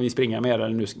börjar vi springa mer, eller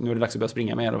nu är det dags att börja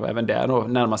springa mer, och även där då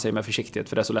närma sig med försiktighet,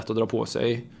 för det är så lätt att dra på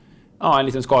sig en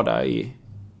liten skada i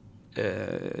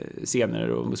senor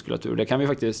och muskulatur. Det kan vi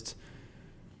faktiskt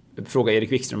fråga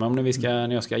Erik Wikström om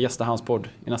när jag ska gästa hans podd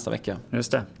i nästa vecka.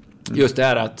 Just det. Just det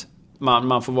här att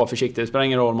man får vara försiktig. Det spelar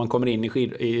ingen roll om man kommer in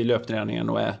i löpträningen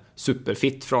och är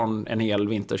superfit från en hel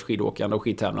vinters skidåkande och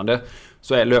skidtävlande,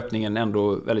 så är löpningen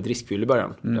ändå väldigt riskfylld i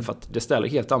början. Därför att det ställer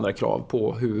helt andra krav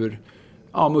på hur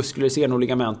muskler, senor och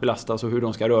ligament belastas och hur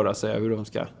de ska röra sig, hur de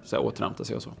ska återhämta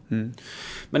sig och så.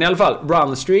 Men i alla fall,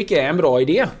 runstreak är en bra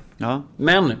idé. Ja.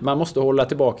 Men man måste hålla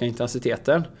tillbaka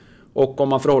intensiteten. Och om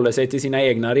man förhåller sig till sina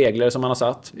egna regler som man har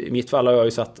satt. I mitt fall har jag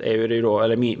ju satt,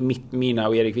 mina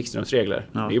och Erik Wikströms regler.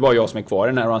 Ja. Det är ju bara jag som är kvar i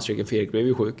den här runstreaken, för Erik blev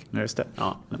ju sjuk. Just det.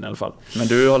 Ja, men i alla fall. Men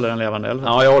du håller den levande eller?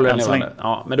 Ja, jag håller den levande.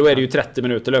 Ja, men då är det ju 30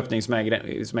 minuter löpning som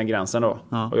är gränsen då.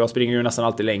 Ja. Och jag springer ju nästan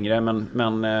alltid längre,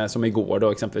 men som igår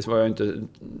då exempelvis var jag inte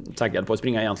taggad på att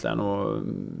springa egentligen, och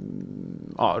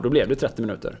då blev det 30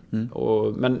 minuter.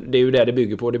 Men det är ju det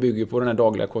bygger på. Det bygger på den här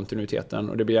dagliga kontinuiteten,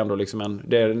 och det blir ändå liksom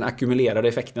det är den ackumulerade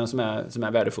effekten som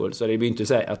är värdefull. Så det blir inte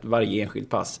så att varje enskilt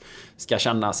pass ska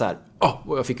känna så här,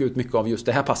 jag fick ut mycket av just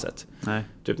det här passet. Nej.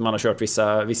 Typ man har kört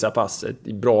vissa pass, ett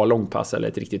bra långpass eller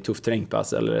ett riktigt tufft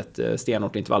terrängpass eller ett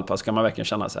stenhårt intervallpass, kan man verkligen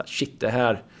känna så här, shit, det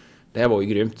här var ju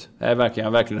grymt. Jag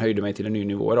verkligen höjde mig till en ny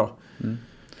nivå idag.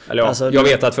 Eller jag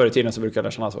vet att förr i tiden så brukade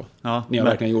jag känna så. Ja, när jag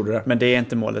verkligen gjorde det. Men det är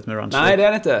inte målet med runstreak? Nej, det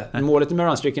är det inte. Nej. Målet med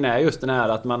runstreaken är just den här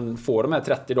att man får de här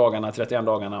 31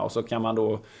 dagarna, och så kan man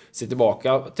då se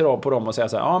tillbaka på dem och säga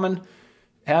så här, men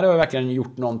här har jag verkligen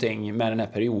gjort någonting med den här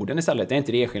perioden istället. Det är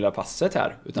inte det enskilda passet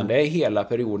här, utan det är hela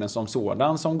perioden som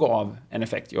sådan som gav en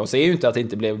effekt. Jag säger ju inte att det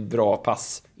inte blev bra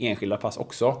pass, enskilda pass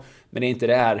också, men det är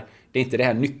inte det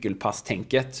här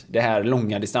nyckelpasstänket, det här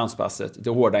långa distanspasset, det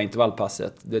hårda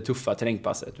intervallpasset, det tuffa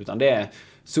terrängpasset, utan det är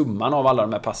summan av alla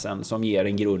de här passen som ger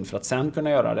en grund för att sen kunna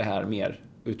göra det här mer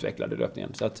utvecklade löpningen.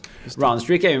 Så att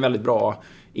runstreak är ju en väldigt bra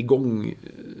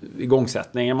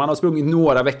igångsättning. Om man har sprungit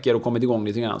några veckor och kommit igång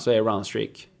lite grann, så är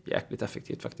runstreak jäkligt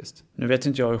effektivt faktiskt. Nu vet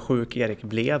inte jag hur sjuk Erik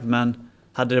blev, men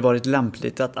hade det varit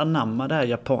lämpligt att anamma det här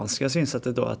japanska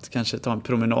synsättet då, att kanske ta en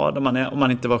promenad om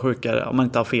man inte var sjukare, om man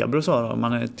inte har feber och så, om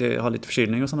man inte har lite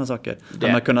förkylning och sådana saker.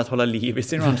 Hade man kunnat hålla liv i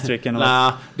sin runstreaken?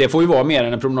 Nej, det får ju vara mer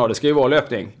än en promenad. Det ska ju vara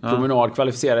löpning. Promenad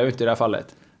kvalificerar ju inte i det här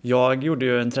fallet. Jag gjorde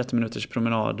ju en 30 minuters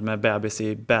promenad med bebis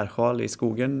i bärsjal i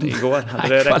skogen igår.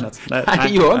 Hade det räknats? Nej,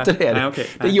 det gör inte det. Nej, okay.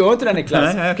 Det gör inte den i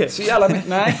klass. Nej, okay. Så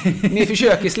ni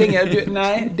försöker slänga...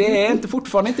 Nej, det är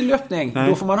fortfarande inte löpning. Nej.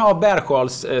 Då får man ha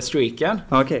bärsjalsstreaken.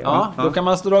 Okay, då kan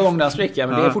man dra igång den streaken.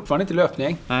 Men det är fortfarande inte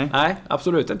löpning. Nej,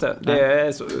 absolut inte. Det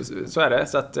är, så är det.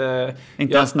 Så att,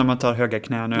 inte ens när man tar höga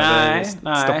knän över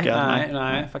stockar?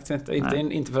 Nej, faktiskt inte.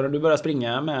 Inte förrän du börjar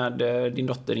springa med din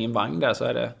dotter i en vagn där, så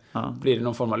är det, blir det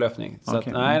någon form av löpning. Så att,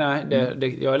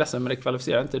 jag är ledsen, men det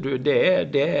kvalificerar inte.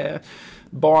 Det är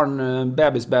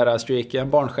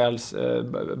bebisbärarstreaken,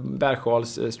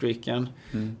 bärsjalsstreaken.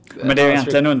 Men det jag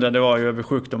egentligen undrade var ju över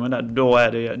sjukdomen där.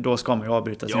 Då ska man ju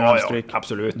avbryta sin runstreak. Ja,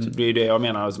 absolut. Det är ju det jag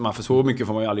menar. Man får så mycket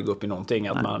får man ju aldrig gå upp i någonting.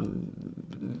 Att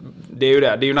det är ju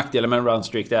det. Det är ju nackdelen med en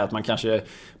runstreak, det är att man kanske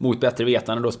mot bättre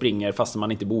vetande då springer fast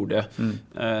man inte borde.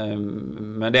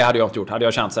 Men det hade jag inte gjort. Hade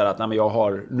jag känt så här att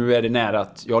nu är det nära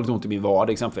att jag har lite ont i min vad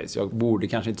exempelvis. Jag borde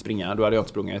kanske inte springa. Då hade jag inte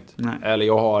sprungit. Nej. Eller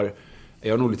jag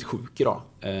är nog lite sjuk idag.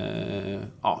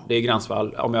 Det är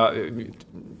gränsfall.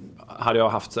 Hade jag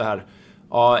haft så här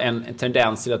en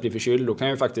tendens till att bli förkyld, då kan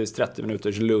ju faktiskt 30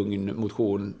 minuters lugn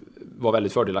motion vara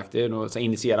väldigt fördelaktig. Så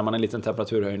initierar man en liten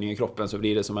temperaturhöjning i kroppen, så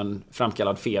blir det som en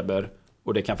framkallad feber,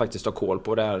 och det kan faktiskt ta koll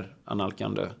på det här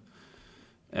analkande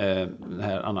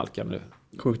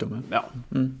sjukdomen. Ja,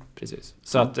 precis.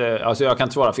 Så att jag kan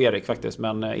inte svara för Erik faktiskt,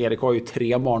 men Erik har ju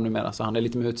 3 barn numera, så han är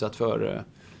lite mer utsatt för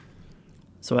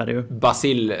så är det ju.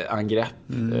 Bacillangrepp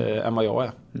än vad jag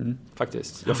är.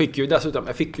 Faktiskt. Jag fick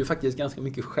ju faktiskt ganska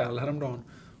mycket skäll häromdagen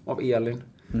av Elin.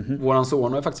 Våran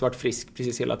son har ju faktiskt varit frisk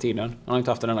precis hela tiden. Han har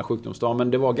inte haft en enda sjukdomsdag,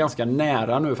 men det var ganska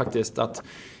nära nu faktiskt att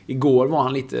igår var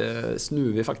han lite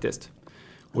snuvig faktiskt.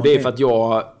 Och det är för att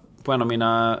jag på en av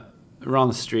mina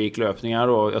runstreak-löpningar,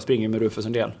 och jag springer med Rufus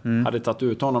en del, hade tagit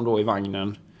ut honom då i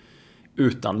vagnen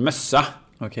utan mössa.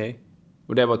 Okej.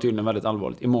 Och det var tydligen väldigt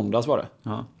allvarligt. I måndags var det.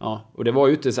 Ja. Och det var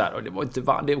ju inte så här, och det var inte det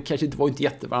var inte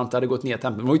jättevarmt, det hade gått ner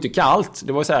tempen. Det var ju inte kallt.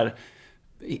 Det var så här,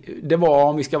 det var,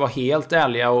 om vi ska vara helt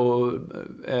ärliga, och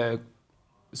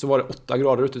så var det 8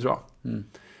 grader ute, tror jag.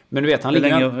 Men du vet,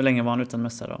 hur länge var han utan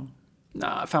mössa då?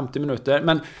 50 minuter.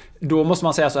 Men då måste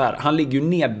man säga så här, han ligger ju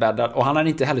nedbäddad, och han hade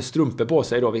inte heller strumpor på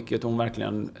sig då, vilket hon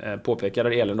verkligen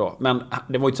påpekade, Elin då. Men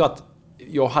det var ju så att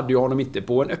jag hade ju honom inte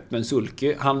på en öppen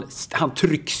sulke. Han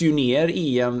trycks ju ner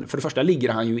i en... För det första ligger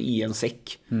han ju i en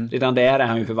säck. Redan där är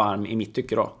han ju för varm i mitt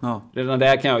tycke då. Redan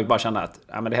där kan jag ju bara känna att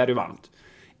men det här är ju varmt.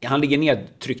 Han ligger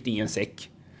nedtryckt i en säck.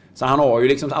 Så han har ju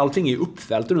liksom... Allting är ju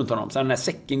uppfällt runt honom. Så den här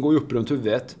säcken går ju upp runt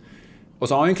huvudet. Och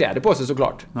så har han ju kläder på sig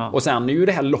såklart. Och sen är ju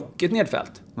det här locket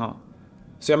nedfällt.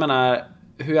 Så jag menar...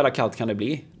 Hur jävla kallt kan det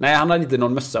bli? Nej, han hade inte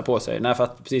någon mössa på sig. Nej, för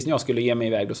att precis när jag skulle ge mig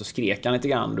iväg då, så skrek han lite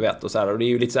grann, du vet. Och, så här, och det är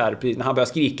ju lite så här, när han börjar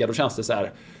skrika, då känns det så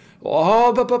här: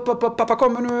 pappa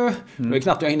kommer nu. Då är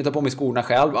knappt jag hinner ta på mig skorna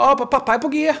själv. Pappa är på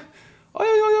G. Ja,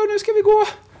 nu ska vi gå.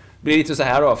 Det blir lite så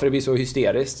här då, för det blir så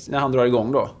hysteriskt när han drar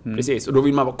igång då. Precis, och då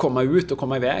vill man bara komma ut och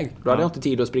komma iväg. Då hade jag inte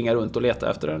tid att springa runt och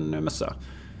leta efter en mössa.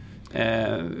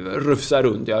 Rufsa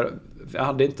runt, jag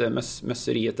hade inte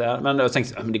mösseriet där. Men jag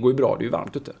tänkte, men det går ju bra, det är ju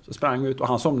varmt ute. Så sprang ut, och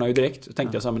han somnade ju direkt. Så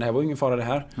tänkte jag så, men det här var ju ingen fara det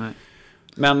här. Nej.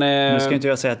 Men nu ska inte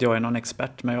jag säga att jag är någon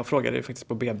expert, men jag frågade ju faktiskt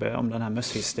på BB om den här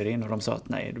mösshysterin, och de sa att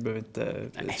nej, du behöver inte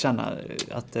känna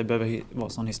att det behöver vara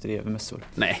sån hysteri över mössor.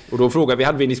 Nej, och då vi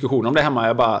hade en diskussion om det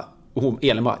hemma.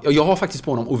 Elin bara, jag har faktiskt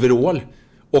på honom overall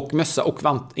och mössa och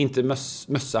inte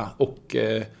mössa, och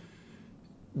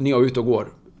när jag är ute och går,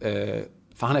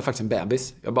 för han är faktiskt en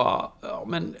bebis. Jag bara,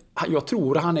 men jag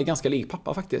tror han är ganska lik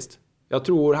pappa faktiskt. Jag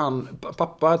tror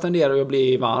pappa tenderar att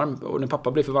bli varm, och när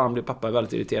pappa blir för varm blir pappa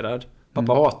väldigt irriterad.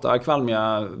 Pappa hatar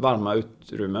kvalmiga, varma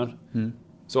utrymmen.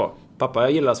 Så, pappa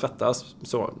gillar svettas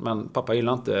så, men pappa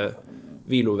gillar inte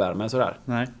vilovärme sådär.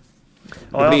 Nej.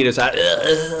 Då blir det så här.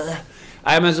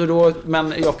 Nej,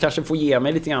 men jag kanske får ge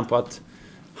mig lite grann på att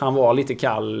han var lite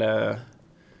kall.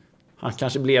 Han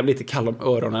kanske blev lite kall om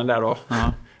öronen där då.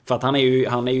 För att han är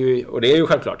ju, och det är ju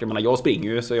självklart, jag menar, jag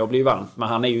springer ju så jag blir varm, men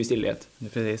han är ju i stillhet.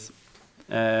 Precis.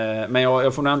 Men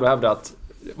jag får nog ändå hävda att,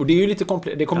 och det är ju lite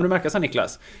det kommer du märka sen,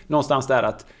 Niklas, någonstans där,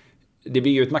 att det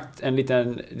blir ju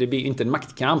det blir inte en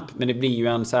maktkamp, men det blir ju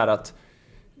en så här att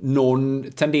någon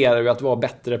tenderar ju att vara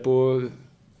bättre på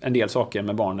en del saker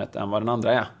med barnet än vad den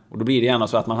andra är. Och då blir det gärna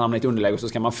så att man hamnar i ett underläge, och så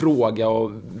ska man fråga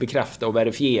och bekräfta och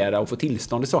verifiera och få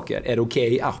tillstånd i saker. Är det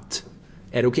okej att?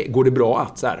 Går det bra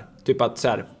att? Så här, typ att så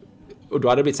här, Och då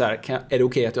hade det blivit så här, är det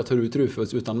okej att jag tar ut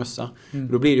Rufus utan mössa?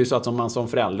 Då blir det ju så att man som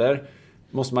förälder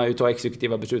måste man ju ta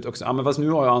exekutiva beslut också. Ja, men fast nu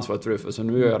har jag ansvaret för Rufus och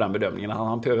nu gör jag den bedömningen.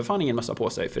 Han behöver fan ingen mössa på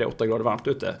sig för det är 8 grader varmt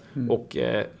ute. Och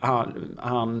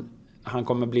han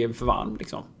kommer bli för varm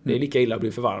liksom. Det är lika illa att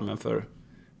bli för varm än för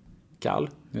kall,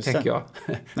 tänker jag.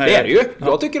 Det är det ju.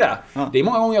 Jag tycker det. Ja. Det är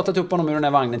många gånger jag har tagit upp honom ur den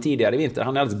här vagnen tidigare i vinter.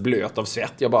 Han är alldeles blöt av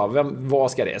svett. Jag bara,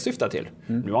 vad ska det syfta till?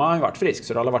 Nu har han ju varit frisk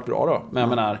så det har varit bra då. Men jag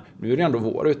menar, nu är det ändå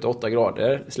vår ute, 8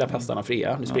 grader. Släpp hästarna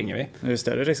fria, nu springer vi. Det är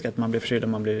större risk att man blir förkyld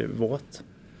om man blir våt.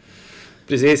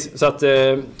 Precis, så att...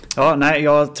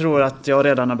 jag tror att jag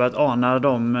redan har börjat ana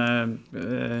de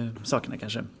sakerna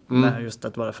kanske. Med just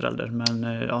att vara förälder. Men,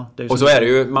 det är och så är det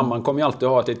ju, mamman kommer ju alltid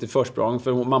ha ett litet försprång.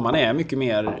 För mamman är mycket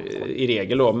mer i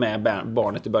regel då, med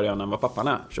barnet i början än vad pappan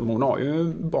är. Så hon har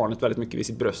ju barnet väldigt mycket vid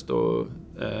sitt bröst. Och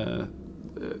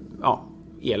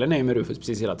Elin är ju med Rufus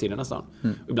precis hela tiden nästan.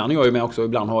 Ibland är jag ju med också,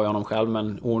 ibland har jag honom själv.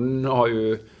 Men hon har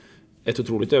ju ett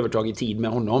otroligt övertag i tid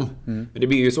med honom. Men det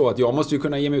blir ju så att jag måste ju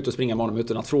kunna ge mig ut och springa med honom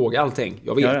utan att fråga allting.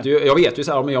 Jag vet ju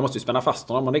så här, men jag måste ju spänna fast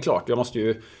honom, men det är klart, jag måste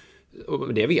ju,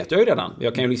 det vet jag ju redan.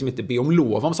 Jag kan ju liksom inte be om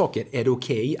lov om saker. Är det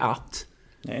okej att?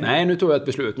 Nej, nu tog jag ett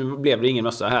beslut. Nu blev det ingen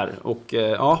mössa här. Och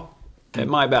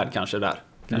my bad kanske där.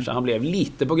 Kanske han blev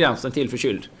lite på gränsen till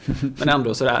förkyld. Men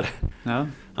ändå sådär. Ja.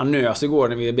 Han nös igår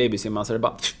när vi babysimmade så det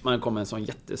bara, man kom en sån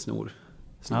jättesnor.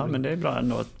 Ja, men det är bra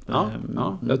ändå.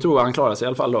 Jag tror han klarar sig i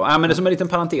alla fall då. Men det är som en liten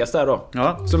parentes där då.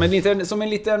 Ja. Som en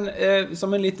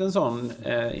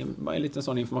liten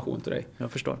sån information till dig.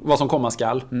 Jag förstår. Vad som komma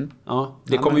skall.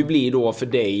 Det kommer ju bli då för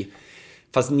dig.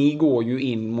 Fast ni går ju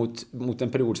in mot en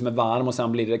period som är varm och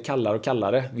sen blir det kallare och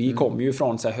kallare. Vi kommer ju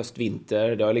från så här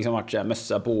höst-vinter. Det har liksom varit så här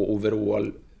mössa på,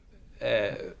 overall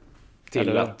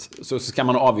till att så ska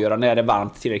man avgöra när det är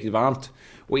varmt, tillräckligt varmt.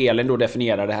 Och Elin då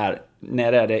definierar det här,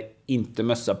 när är det inte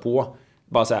mössa på?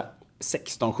 Bara så här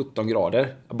 16-17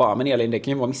 grader. Bara, men Elin, det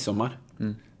kan ju vara midsommar.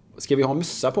 Ska vi ha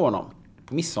mössa på honom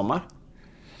på midsommar?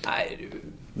 Nej,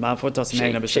 man får ta sina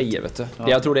egna beslut. Tjejer, vet du. Ja.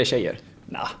 Jag tror det är tjejer.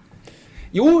 Nah.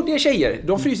 Jo, det är tjejer.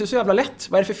 De fryser så jävla lätt.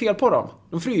 Vad är det för fel på dem?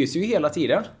 De fryser ju hela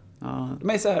tiden. Ja. De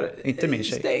är så här, inte min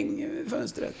tjej. Stäng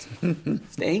fönstret.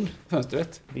 Stäng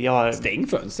fönstret. Stäng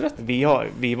fönstret.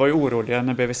 Vi var ju oroliga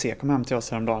när BVC kom hem till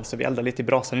oss häromdagen. Så vi eldade lite i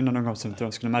brasan innan de kom så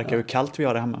de skulle märka hur kallt vi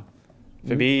har det hemma.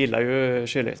 För vi gillar ju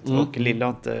kyligt. Och Lilla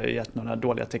har inte gett några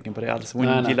dåliga tecken på det alls.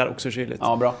 Hon gillar också kyligt.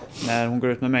 Ja, bra. När hon går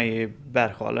ut med mig i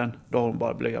bärsjalen, då har hon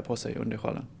bara blöja på sig under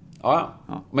sjalen. Ja.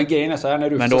 Men grejen är så här när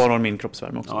du... Men då har hon min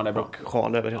kroppsvärme också. Ja, det är bra. Och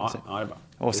sjal över hela sig. Ja, det är bra.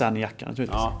 Och sen jackan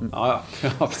naturligtvis. Ja,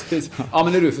 precis. Ja,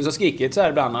 men när Rufus har skrikit så här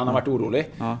ibland, han har varit orolig.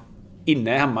 Ja.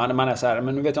 Inne hemma när man är så här,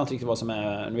 men nu vet jag inte riktigt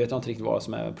vad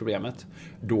som är problemet.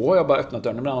 Då har jag bara öppnat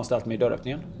dörren ibland och ställt mig i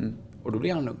dörröppningen. Och då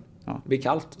blir han lugn. Ja. Det blir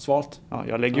kallt, svalt. Ja,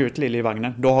 jag lägger ut Lili i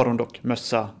vagnen. Då har hon dock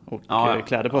mössa och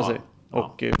kläder på sig.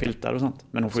 Och filtar och sånt.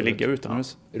 Men hon får ligga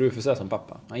utomhus. Rufus är som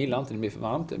pappa. Han gillar inte när det blir för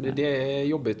varmt. Det är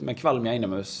jobbigt med kvalmiga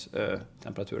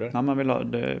inomhustemperaturer. Ja, man vill ha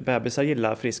bebisar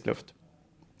gillar frisk luft.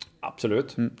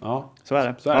 Absolut. Ja, så är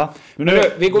det. Ja. Men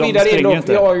vi går vidare in då.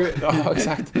 Vi har ju,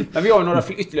 exakt. Men vi har ju några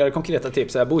ytterligare konkreta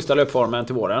tips här. Boosta löpformen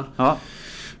till våren. Ja.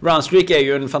 Runstreak är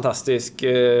ju en fantastisk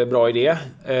bra idé.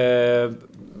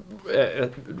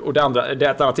 Och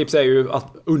ett annat tips är ju att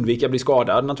undvika bli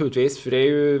skadad naturligtvis, för det är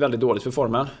ju väldigt dåligt för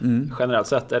formen. Generellt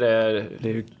sett är det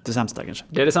är ju det sämsta kanske.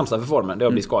 Det är det sämsta för formen, det är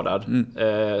att bli skadad.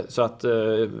 Så att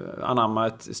anamma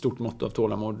ett stort mått av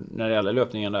tålamod när det gäller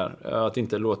löpningen där. Att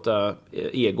inte låta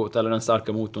egot eller den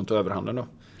starka motorn ta överhanden då.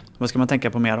 Vad ska man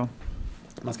tänka på mer då?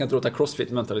 Man ska inte låta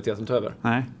crossfit-mentaliteten ta över.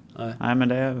 Nej, men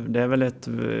det är väl ett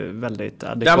väldigt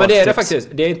adekvat. Ja, men det är det faktiskt.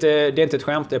 Det är inte ett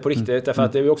skämt, det är på riktigt. Därför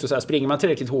att det är ju också så här, springer man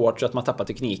tillräckligt hårt så att man tappar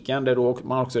tekniken, det är då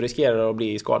man också riskerar att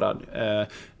bli skadad.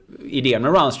 Idén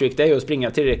med Runstreak är ju att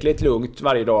springa tillräckligt lugnt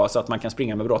varje dag så att man kan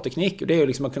springa med bra teknik. Och det är ju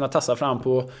liksom att kunna tassa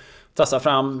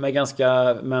fram med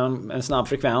en snabb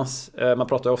frekvens. Man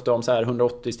pratar ju ofta om så här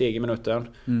 180 steg i minuten,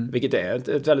 vilket är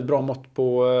ett väldigt bra mått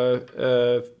på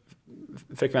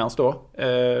frekvens då.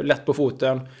 Lätt på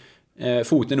foten.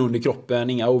 Foten under kroppen,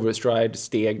 inga overstride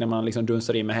steg när man liksom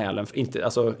dunsar in med hälen.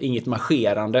 Inget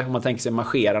marscherande, om man tänker sig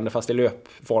marscherande fast i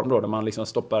löpform då, där man liksom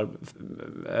stoppar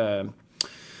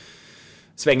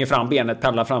svänger fram benet,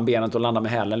 pendlar fram benet och landar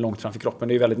med hälen långt framför kroppen.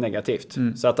 Det är ju väldigt negativt.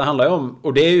 Så att det handlar ju om,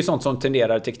 och det är ju sånt som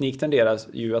teknik tenderar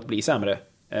ju att bli sämre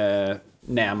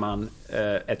när man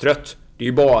är trött. Det är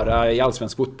ju bara i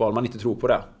allsvensk fotboll man inte tror på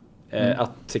det.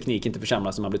 Att teknik inte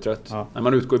försämras när man blir trött. Men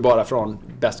man utgår ju bara från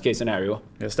best case scenario.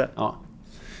 Just det. Ja.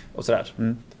 Och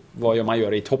sådär. Vad man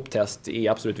gör i topptest i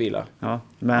absolut vila. Ja,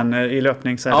 men i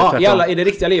löpning så är det i det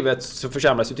riktiga livet så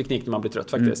försämras ju teknik när man blir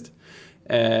trött faktiskt.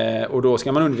 Och då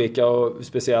ska man undvika, och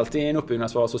speciellt i en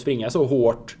uppbyggnadsfas, att springa så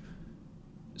hårt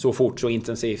så fort, så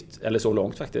intensivt eller så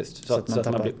långt faktiskt. Så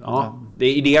att man blir, det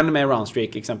är idén med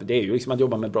runstreak exempel, det är ju liksom att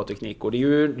jobba med bra teknik, och det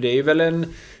är ju väl en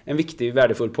viktig,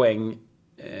 värdefull poäng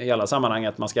i alla sammanhang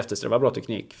att man ska eftersträva bra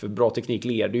teknik, för bra teknik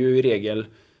leder ju i regel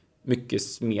mycket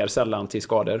mer sällan till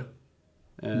skador.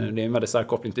 Det är en väldigt stark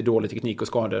koppling till dålig teknik och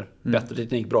skador. Bättre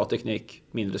teknik, bra teknik,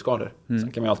 mindre skador.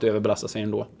 Sen kan man ju alltid överbelasta sig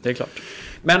ändå. Det är klart.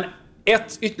 Men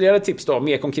ett ytterligare tips då,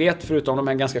 mer konkret, förutom de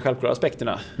här ganska självklara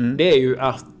aspekterna, det är ju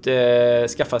att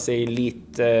skaffa sig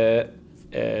lite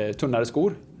tunnare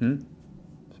skor.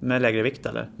 Med lägre vikt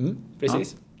eller?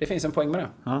 Precis. Ja. Det finns en poäng med det.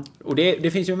 Ja. Och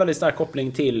det finns ju en väldigt stark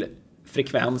koppling till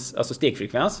frekvens, alltså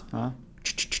stegfrekvens. Ja.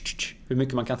 Hur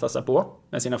mycket man kan tassa på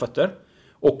med sina fötter.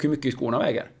 Och hur mycket skorna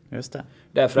väger. Just det.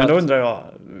 Därför men då undrar jag,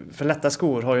 för lätta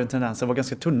skor har ju en tendens att vara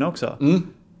ganska tunna också.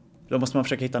 Då måste man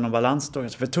försöka hitta någon balans då.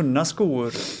 För tunna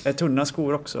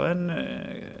skor också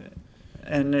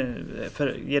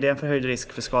ger det en förhöjd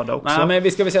risk för skada också? Nej, men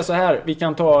vi ska väl säga så här. Vi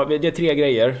kan ta, det är 3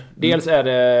 grejer. Dels är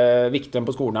det vikten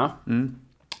på skorna.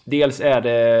 Dels är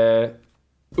det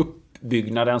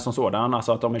uppbyggnaden som sådan.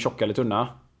 Alltså att de är tjocka eller tunna.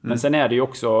 Men sen är det ju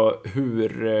också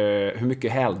hur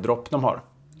mycket häldropp de har.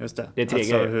 Just det. Det är 3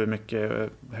 alltså grejer. hur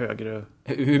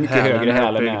mycket högre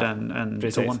hälen är. Än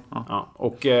precis. Tån. Ja.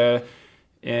 Och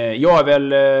jag är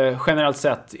väl generellt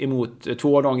sett emot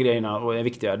 2 av de grejerna och är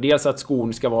viktiga. Dels att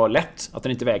skon ska vara lätt, att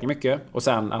den inte väger mycket, och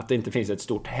sen att det inte finns ett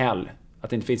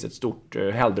stort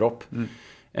häldropp.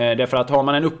 Därför att har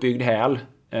man en uppbyggd häl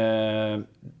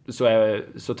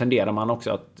så tenderar man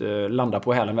också att landa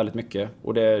på hälen väldigt mycket,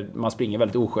 och man springer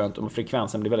väldigt oskönt och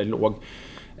frekvensen blir väldigt låg.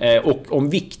 Och om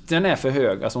vikten är för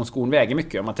hög, alltså om skon väger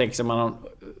mycket, om man tänker sig man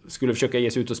skulle försöka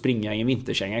ge sig ut och springa i en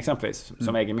vinterkänga exempelvis,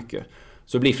 som väger mycket,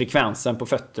 så blir frekvensen på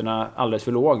fötterna alldeles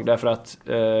för låg, därför att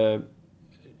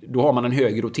då har man en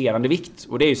hög roterande vikt.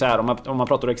 Och det är ju så här, om man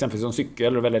pratar exempelvis om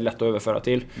cykel, det är väldigt lätt att överföra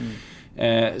till.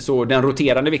 Så den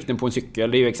roterande vikten på en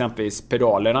cykel, det är ju exempelvis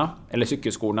pedalerna eller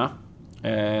cykelskorna.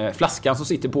 Flaskan som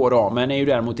sitter på ramen är ju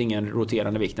däremot ingen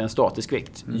roterande vikt, en statisk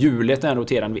vikt. Hjulet är en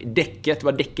roterande vikt. Däcket,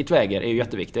 vad däcket väger, är ju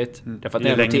jätteviktigt. Därför att det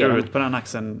är längre ut på den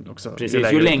axeln också. Precis,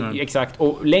 exakt.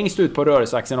 Och längst ut på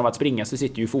rörelseaxeln av att springa så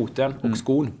sitter ju foten och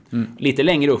skon. Lite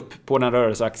längre upp på den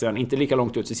rörelseaxeln, inte lika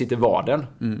långt ut, så sitter vaden.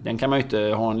 Den kan man ju inte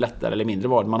ha en lättare eller mindre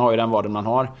vad. Man har ju den vaden man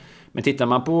har. Men tittar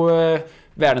man på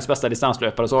världens bästa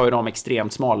distanslöpare så har ju de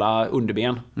extremt smala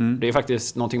underben. Det är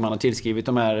faktiskt någonting man har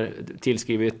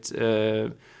tillskrivit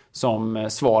som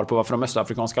svar på varför de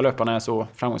östafrikanska löparna är så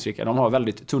framgångsrika. De har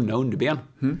väldigt tunna underben.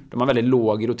 De har väldigt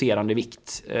låg roterande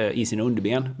vikt i sina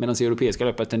underben, medan europeiska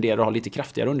löpare tenderar att ha lite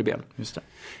kraftigare underben. Just det.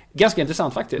 Ganska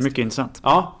intressant faktiskt. Mycket intressant.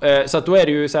 Ja, så att då är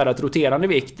det ju så här att roterande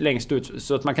vikt längst ut,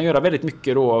 så att man kan göra väldigt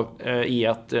mycket då i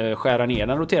att skära ner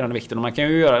den roterande vikten. Och man kan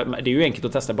ju göra, det är ju enkelt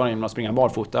att testa bara genom att springa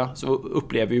barfota, så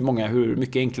upplever ju många hur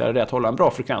mycket enklare det är att hålla en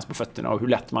bra frekvens på fötterna och hur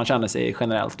lätt man känner sig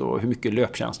generellt och hur mycket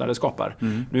löpkänsla det skapar.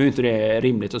 Nu är ju inte det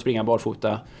rimligt att springa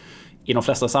barfota i de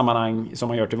flesta sammanhang som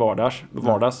man gör till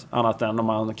vardags, annat än om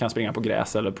man kan springa på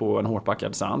gräs eller på en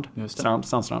hårdpackad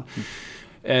sandstrand.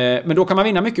 Men då kan man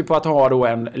vinna mycket på att ha då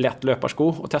en lätt löparsko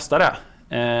och testa det.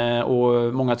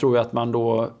 Och många tror ju att man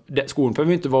då, skon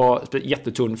behöver ju inte vara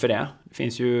jättetunn för det. Det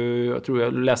finns ju, jag tror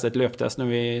jag läste ett löptest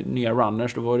nu i nya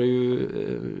runners, då var det ju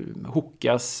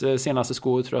Hokas senaste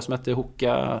skor, tror jag, som hette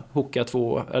Hoka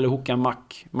 2 eller Hoka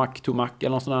Mac to Mac eller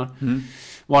något sånt där.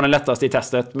 Var den lättaste i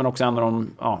testet, men också en av de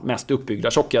mest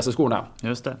uppbyggda, tjockaste skorna.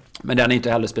 Just det. Men den är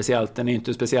inte heller speciellt, den är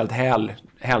inte speciellt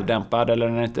häldämpad,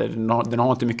 eller den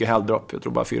har inte mycket häldropp, jag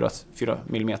tror bara 4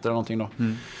 millimeter eller någonting då.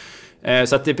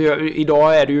 Så att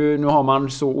idag är det ju, nu har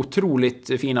man så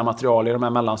otroligt fina material i de här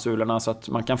mellansulorna, så att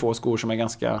man kan få skor som är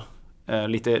ganska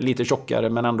lite tjockare,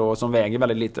 men ändå som väger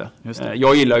väldigt lite.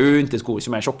 Jag gillar ju inte skor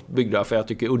som är tjockt byggda, för jag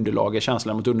tycker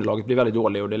känslan mot underlaget blir väldigt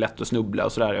dålig och det är lätt att snubbla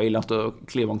och sådär. Jag gillar inte att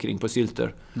kliva omkring på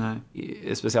sylter. Nej.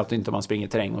 Speciellt inte om man springer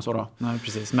terräng och så då. Nej,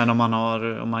 precis. Men om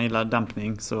man gillar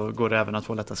dämpning så går det även att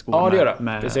få lätta skor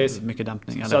med precis. Mycket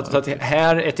dämpning. Så att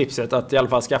här är tipset att i alla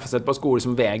fall skaffa sig ett par skor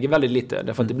som väger väldigt lite.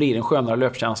 Därför att det blir en skönare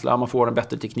löpkänsla, man får en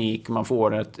bättre teknik, man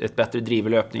får ett bättre driv i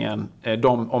löpningen.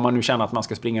 Om man nu känner att man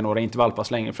ska springa några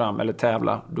intervallpass längre fram eller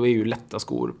tävla, då är ju lätta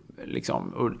skor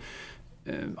liksom,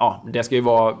 det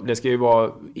ska ju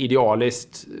vara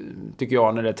idealiskt, tycker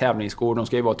jag, när det är tävlingsskor. De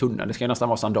ska ju vara tunna, det ska ju nästan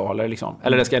vara sandaler liksom.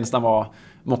 Eller det ska nästan vara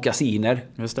mockasiner.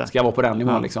 Just det. Ska vara på den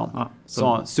nivån liksom.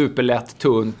 Så superlätt,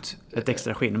 tunt. Ett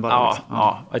extra skinn bara.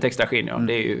 Ett extra skinn,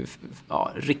 Det är ju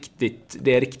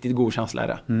riktigt god känsla i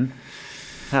det.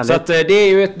 Så att det är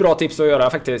ju ett bra tips att göra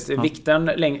faktiskt. Vikten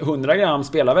 100 gram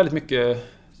spelar väldigt mycket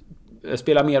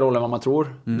spelar mer roll än vad man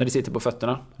tror när det sitter på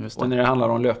fötterna. Och när det handlar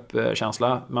om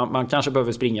löpkänsla. Man kanske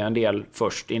behöver springa en del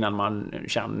först innan man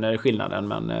känner skillnaden.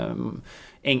 Men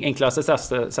enklaste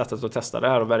sättet att testa det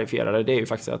här och verifiera det är ju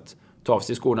faktiskt att ta av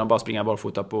sig skorna och bara springa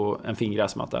barfota på en fin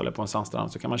gräsmatta eller på en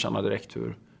sandstrand, så kan man känna direkt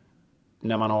hur,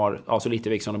 när man har så lite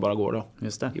vikt som det bara går då,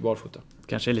 just det. I barfota.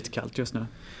 Kanske är lite kallt just nu.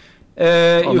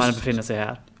 Om man befinner sig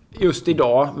här. Just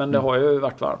idag, men det har ju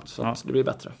varit varmt så att det blir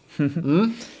bättre.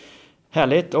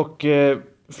 Härligt, och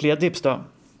fler tips då?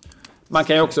 Man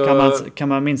kan ju också... Kan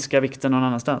man minska vikten någon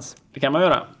annanstans? Det kan man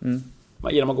göra.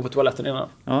 Genom att gå på toaletten innan.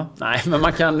 Ja. Nej, men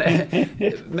man kan...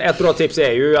 Ett bra tips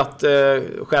är ju att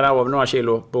skära av några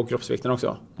kilo på kroppsvikten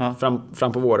också. Ja.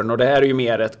 Fram på våren. Och det här är ju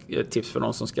mer ett tips för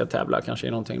någon som ska tävla kanske i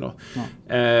någonting då.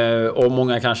 Ja. Och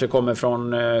många kanske kommer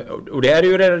från... Och det här är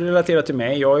ju relaterat till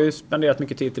mig. Jag har ju spenderat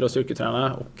mycket tid till att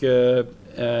styrketräna. Och...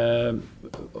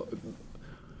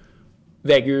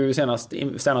 väger ju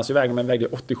senast i vägen, men vägde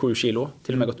 87 kilo.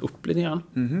 Till och med gått upp lite grann.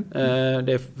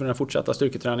 Det är för den fortsatta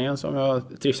styrketräningen som jag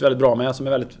trivs väldigt bra med, som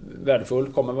är väldigt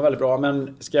värdefull, kommer vara väldigt bra.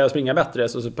 Men ska jag springa bättre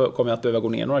så kommer jag att behöva gå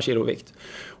ner några kilo vikt.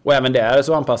 Och även där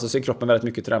så anpassar sig kroppen väldigt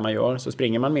mycket till det man gör. Så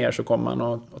springer man mer så kommer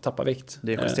man att tappa vikt.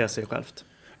 Det justerar sig självt.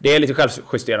 Det är lite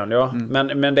självjusterande, ja.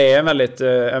 Men det är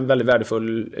en väldigt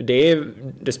värdefull...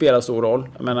 Det spelar stor roll.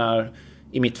 Jag menar,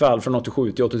 i mitt fall från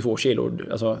 87 till 82 kilo,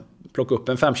 alltså plocka upp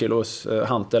en 5 kilos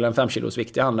hantel eller en 5 kilos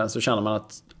vikt i handen, så känner man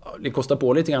att det kostar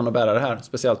på lite grann att bära det här.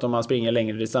 Speciellt om man springer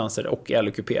längre distanser och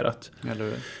eller kuperat.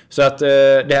 Så att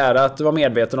det här att vara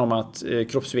medveten om att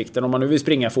kroppsvikten, om man nu vill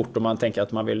springa fort och man tänker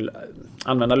att man vill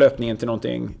använda löpningen till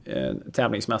någonting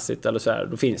tävlingsmässigt eller så här,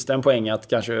 då finns det en poäng att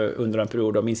kanske under en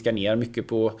period minska ner mycket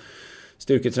på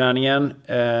styrketräningen,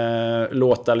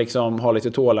 låta liksom ha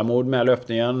lite tålamod med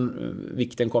löpningen,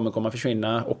 vikten kommer komma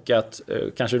försvinna, och att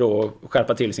kanske då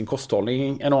skärpa till sin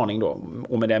kosthållning en aning då.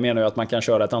 Och med det menar jag att man kan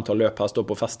köra ett antal löppass då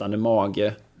på fastande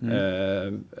mage,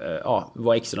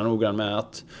 vara extra noggrann med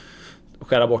att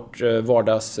skära bort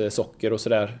vardagssocker och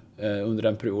sådär under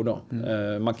en period då.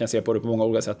 Man kan se på det på många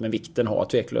olika sätt, men vikten har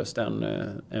tveklöst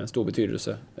en stor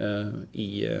betydelse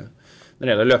när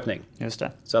det gäller löpning. Just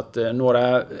det. Så att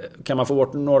kan man få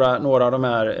bort några av de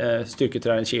här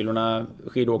styrketräningskilorna,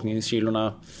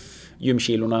 skidåkningskilorna,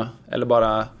 gymkilorna eller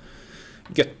bara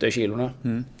göttekilorna,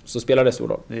 så spelar det stor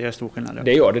roll. Det gör stor skillnad. Ja.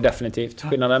 Det gör det definitivt.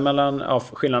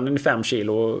 Skillnaden i 5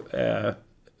 kilo är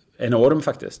enorm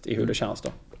faktiskt i hur det känns då.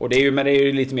 Och det är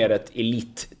ju lite mer ett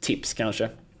elittips kanske.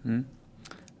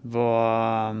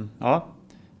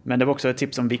 Men det var också ett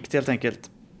tips om vikt helt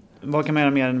enkelt. Vad kan man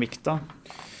göra mer än vikt då?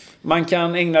 Man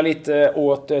kan ägna lite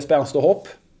åt spänst och hopp.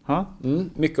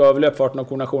 Mycket av löpfarten och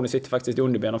koordinationen sitter faktiskt i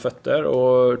underben och fötter.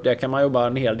 Och där kan man jobba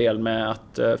en hel del med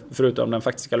att, förutom den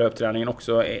faktiska löpträningen,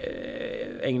 också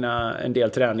ägna en del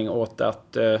träning åt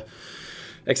att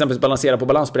exempelvis balansera på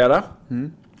balansbräda.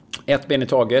 Ett ben i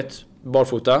taget,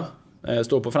 barfota.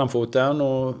 Stå på framfoten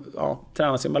och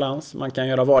träna sin balans. Man kan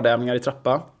göra vadövningar i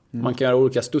trappa. Man kan göra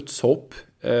olika studshopp.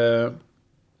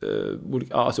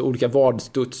 Alltså olika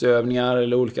vadstudsövningar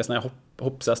eller olika såna här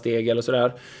hoppsasteg eller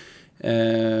sådär.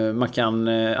 Man kan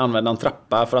använda en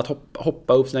trappa för att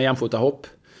hoppa upp sina jämfotahopp.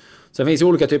 Sen finns det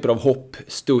olika typer av hopp,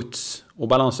 studs och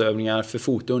balansövningar för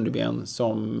fot och underben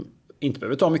som inte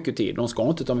behöver ta mycket tid. De ska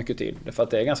inte ta mycket tid, för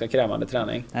att det är ganska krävande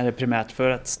träning. Är det primärt för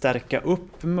att stärka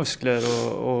upp muskler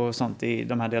och sånt i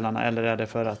de här delarna, eller är det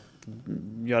för att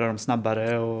göra dem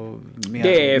snabbare och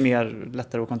mer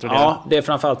lättare att kontrollera? Ja, det är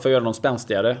framförallt för att göra dem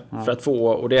spänstigare. För att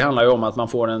och det handlar ju om att man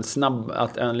får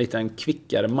en liten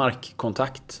kvickare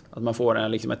markkontakt. Att man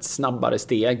får ett snabbare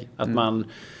steg. Att man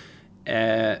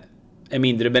är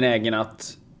mindre benägen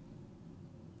att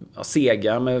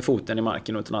sega med foten i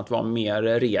marken, utan att vara mer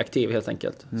reaktiv helt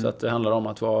enkelt. Så att det handlar om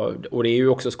att vara, och det är ju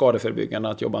också skadeförebyggande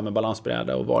att jobba med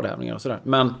balansbräda och vadhävningar och sådär.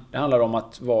 Men det handlar om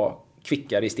att vara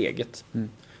kvickare i steget.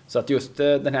 Så att just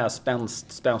den här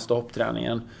spänst och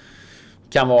hoppträningen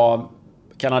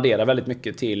kan addera väldigt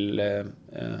mycket till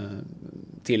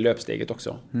löpsteget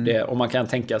också. Och man kan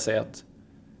tänka sig att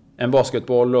en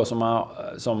basketboll då,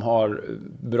 som har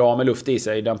bra med luft i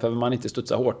sig, den behöver man inte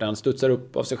studsa hårt, den studsar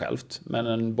upp av sig självt. Men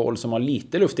en boll som har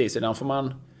lite luft i sig,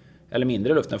 eller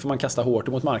mindre luft, den får man kasta hårt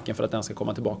mot marken för att den ska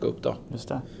komma tillbaka upp då. Just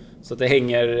det. Så att det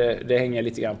hänger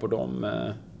lite grann på dem.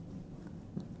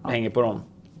 Hänger på dem.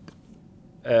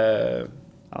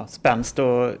 Spänst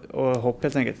och hopp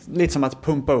helt enkelt. Lite som att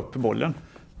pumpa upp bollen.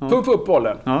 Pumpa upp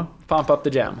bollen. Pump up the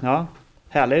jam. Ja,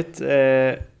 härligt.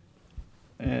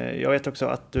 Jag vet också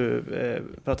att du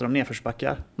pratar om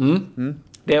nedförsbackar.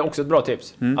 Det är också ett bra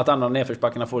tips. Att andra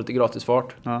nedförsbackarna får lite gratis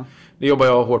fart. Ja. Det jobbar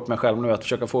jag hårt med själv nu. Att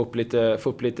försöka få upp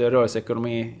lite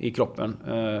rörelseekonomi i kroppen.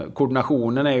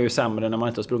 Koordinationen är ju sämre när man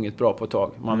inte har sprungit bra på ett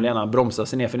tag. Man vill gärna bromsa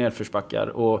sig ner för nedförsbackar.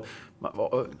 Och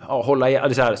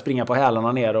springa på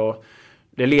hälarna ner. Och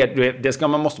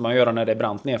måste man göra när det är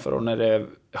brant nerför. Och när det är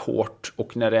hårt.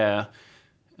 Och när det är...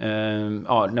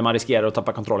 när man riskerar att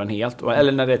tappa kontrollen helt.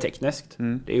 Eller när det är tekniskt.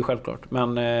 Det är ju självklart.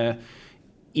 Men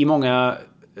i många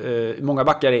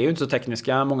backar är ju inte så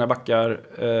tekniska. Många backar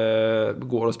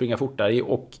går att springa fortare i.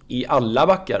 Och i alla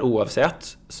backar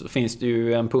oavsett så finns det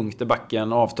ju en punkt där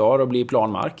backen avtar och blir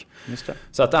planmark. Just det.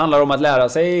 Så att det handlar om att lära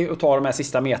sig att ta de här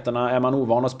sista meterna. Är man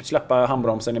ovan att släppa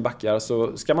handbromsen i backar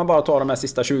så ska man bara ta de här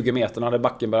sista 20 meterna där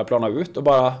backen börjar plana ut. Och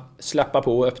bara släppa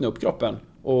på och öppna upp kroppen.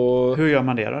 Och hur gör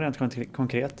man det då rent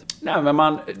konkret? Nej,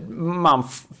 men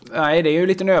nej, det är ju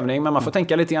lite en övning, men man får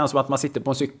tänka lite grann som att man sitter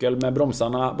på en cykel med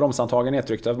bromsantagen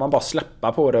nedtryckta. Man bara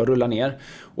släppa på det och rulla ner.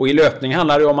 Och i löpning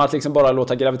handlar det om att liksom bara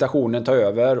låta gravitationen ta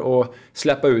över och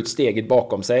släppa ut steget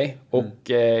bakom sig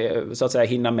och så att säga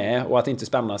hinna med och att inte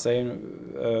spänna sig.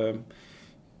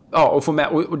 Och få med,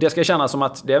 och det ska kännas som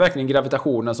att det är verkligen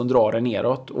gravitationen som drar det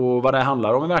neråt. Och vad det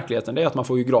handlar om i verkligheten, det är att man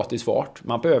får ju gratis fart.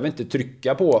 Man behöver inte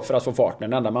trycka på för att få farten.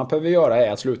 Det enda man behöver göra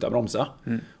är att sluta bromsa.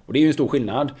 Och det är ju en stor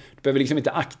skillnad. Du behöver liksom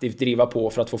inte aktivt driva på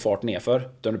för att få fart nerför,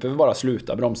 utan du behöver bara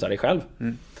sluta bromsa dig själv.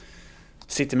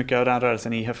 Sitter mycket av den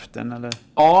rörelsen i höften eller?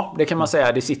 Ja, det kan man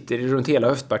säga. Det sitter runt hela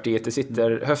höftpartiet. Det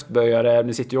sitter höftböjare.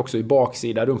 Det sitter ju också i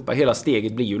baksida rumpa. Hela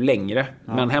steget blir ju längre.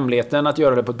 Ja. Men hemligheten att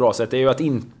göra det på ett bra sätt är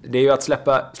ju att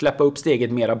släppa upp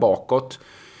steget mera bakåt.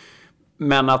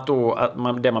 Men att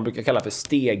det man brukar kalla för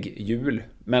steghjul.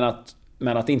 Men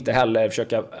att inte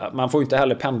heller man får inte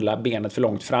heller pendla benet för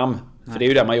långt fram. För det är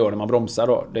ju det man gör när man bromsar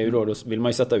då. Det är ju då vill man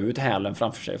ju sätta ut hälen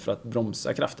framför sig för att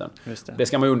bromsa kraften. Det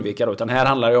ska man ju undvika då. Utan här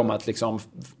handlar det om att liksom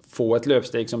få ett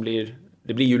löpsteg som blir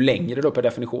ju längre då per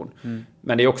definition.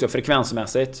 Men det är också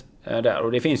frekvensmässigt där.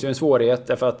 Och det finns ju en svårighet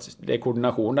därför att det är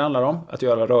koordination det handlar om. Att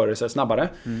göra rörelser snabbare.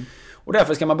 Och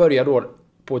därför ska man börja då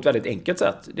på ett väldigt enkelt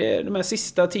sätt. Det är de här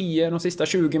sista 10, de sista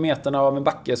 20 meterna av en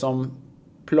backe som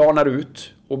planar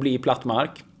ut och blir platt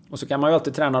mark. Och så kan man ju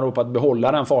alltid träna då på att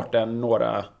behålla den farten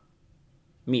några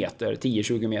meter,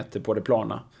 10-20 meter på det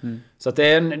plana. Så att det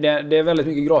är väldigt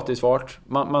mycket gratisfart.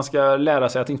 Man ska lära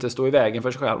sig att inte stå i vägen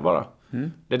för sig själv bara.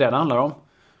 Det är det handlar om.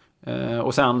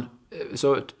 Och sen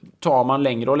så tar man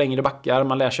längre och längre backar.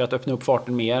 Man lär sig att öppna upp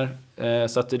farten mer.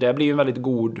 Så att det blir ju en väldigt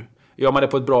god... Gör man det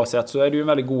på ett bra sätt så är det ju en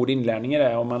väldigt god inlärning i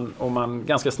det. Om man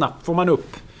ganska snabbt får man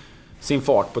upp sin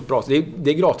fart på ett bra sätt.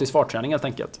 Det är gratis fartträning helt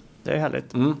enkelt. Det är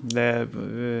härligt.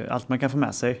 Allt man kan få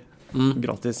med sig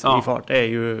gratis i fart är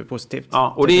ju positivt.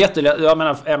 Ja, och det är jättelätt. Jag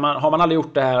menar, har man aldrig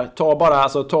gjort det här,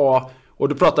 och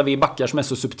då pratar vi backar som är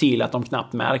så subtila att de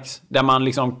knappt märks. Där man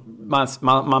liksom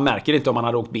man märker inte om man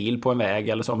hade åkt bil på en väg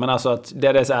eller så, men alltså att det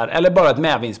är så här, eller bara ett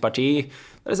medvindsparti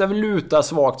där det så här luta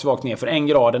svagt ner för 1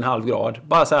 grad, 1,5 grad.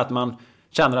 Bara så att man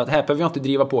känner att här behöver jag inte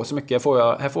driva på så mycket,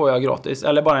 här får jag gratis.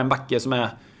 Eller bara en backe som är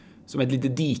som ett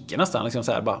litet dike nästan liksom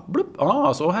så här bara blupp,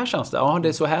 så här känns det. Ja, det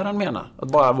är så här han menar.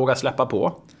 Att bara våga släppa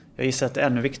på. Jag gissar att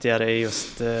ännu viktigare är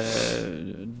just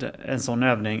en sån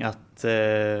övning att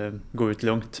gå ut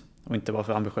lugnt och inte vara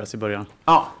för ambitiös i början.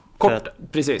 Ja,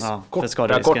 precis. Ja,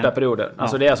 korta perioder.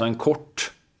 Alltså det är alltså en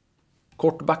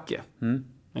kort backe.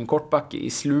 En kort backe i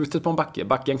slutet på en backe.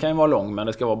 Backen kan ju vara lång, men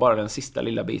det ska vara bara den sista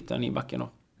lilla biten i backen då.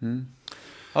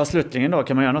 Ja, slutligen då,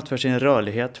 kan man göra något för sin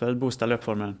rörlighet för att boosta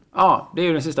löpformen? Ja, det är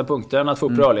ju den sista punkten, att få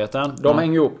upp rörligheten. De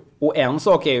hänger ihop. Och en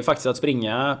sak är ju faktiskt att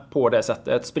springa på det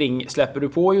sättet. Släpper du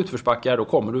på i utförsbackar, då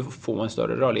kommer du få en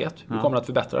större rörlighet. Du kommer att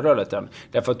förbättra rörligheten.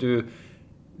 Därför att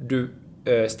du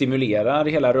stimulerar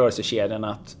hela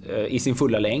rörelsekedjan i sin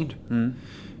fulla längd.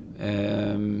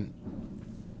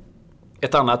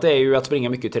 Ett annat är ju att springa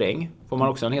mycket terräng. Får man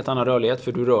också en helt annan rörlighet,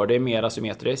 för du rör dig mer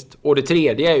asymmetriskt. Och det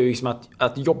tredje är ju liksom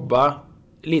att jobba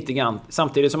lite grann.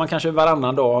 Samtidigt som man kanske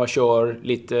varannan dag kör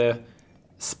lite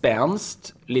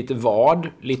spänst, lite vad,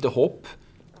 lite hopp.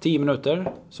 10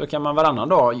 minuter. Så kan man varannan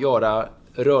dag göra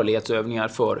rörlighetsövningar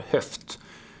för höft.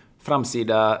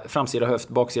 Framsida höft,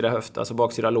 baksida höft, alltså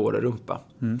baksida lår och rumpa.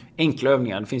 Enkla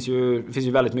övningar. Det finns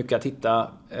ju väldigt mycket att hitta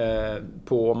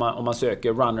på om man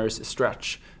söker runners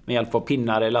stretch med hjälp av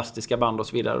pinnar, elastiska band och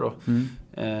så vidare då.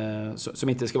 Som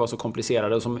inte ska vara så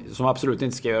komplicerade och som absolut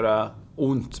inte ska göra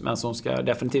ont, men som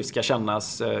definitivt ska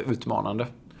kännas utmanande.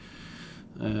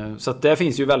 Så att det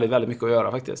finns ju väldigt, väldigt mycket att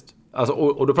göra faktiskt. Alltså,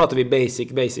 och då pratar vi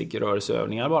basic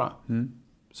rörelseövningar bara.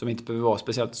 Som inte behöver vara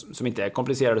speciellt, som inte är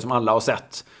komplicerade, som alla har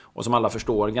sett och som alla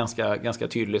förstår ganska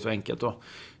tydligt och enkelt då.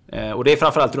 Och det är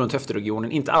framförallt runt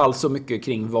höftregionen, inte alls så mycket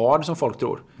kring vad som folk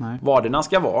tror. Nej. Vaderna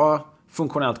ska vara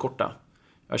funktionellt korta.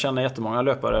 Jag känner jättemånga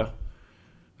löpare,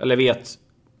 eller vet,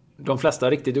 de flesta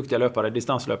riktigt duktiga löpare,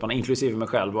 distanslöparna, inklusive mig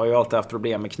själv, har ju alltid haft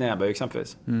problem med knäböj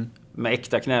exempelvis. Med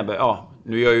äkta knäböj,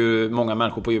 nu gör ju många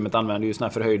människor på gymmet använder ju såna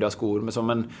här förhöjda skor, men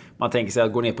som man tänker sig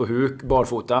att gå ner på huk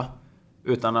barfota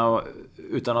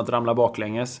utan att ramla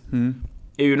baklänges.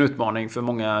 Är ju en utmaning för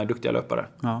många duktiga löpare.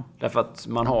 Ja. Därför att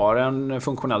man har en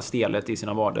funktionell stelhet i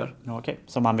sina vader. Okej,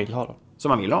 som man vill ha då. Som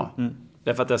man vill ha.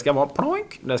 Därför att det ska vara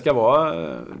ploink. Det ska vara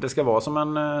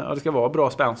som det ska vara bra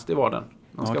spänst i vaden.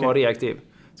 Man ska vara reaktiv.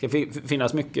 Det ska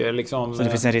finnas mycket liksom. Så det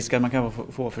finns en risk att man kan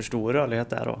få för stor rörlighet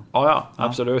där då? Ja,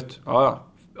 absolut. Ja.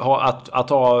 Att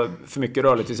ha för mycket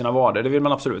rörlighet i sina vader, det vill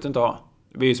man absolut inte ha.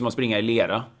 Det blir ju som att springa i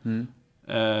lera.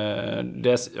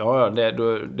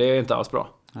 Det är inte alls bra.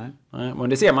 Nej. Men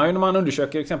det ser man ju när man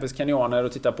undersöker exempelvis kenyaner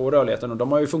och tittar på rörligheten. Och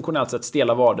de har ju funktionellt sett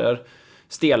stela vader.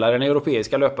 Stelare än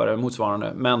europeiska löpare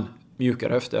motsvarande, men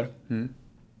mjukare höfter.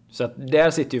 Så att där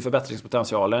sitter ju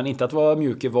förbättringspotentialen. Inte att vara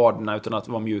mjuk i vaderna utan att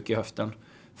vara mjuk i höften.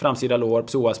 Framsida lår,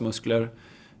 psoasmuskler.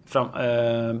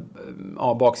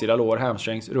 Baksida lår,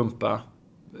 hamstrings, rumpa.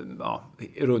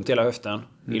 Runt hela höften.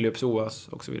 Iliopsoas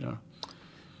och så vidare.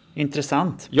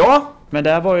 Intressant. Ja! Men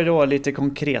där var ju då lite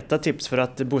konkreta tips för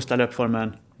att boosta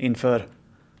löpformen inför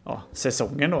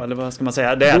säsongen då, eller vad ska man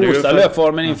säga? Boosta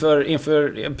löpformen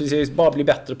inför precis, bara bli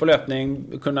bättre på löpning,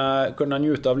 kunna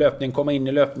njuta av löpning, komma in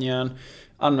i löpningen,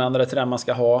 använda det till det man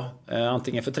ska ha,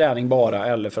 antingen för träning bara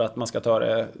eller för att man ska ta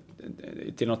det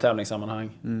till något tävlingssammanhang.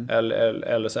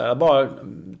 Eller så här, bara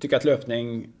tycka att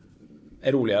löpning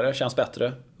är roligare, känns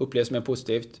bättre, upplevs mer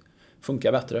positivt,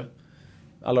 funkar bättre.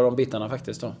 Alla de bitarna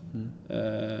faktiskt då.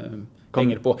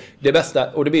 Hänger på. Det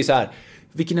bästa, och det blir så här,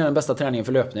 vilken är den bästa träningen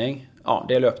för löpning? Ja,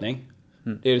 det är löpning.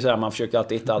 Det är ju så här, man försöker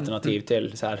alltid hitta alternativ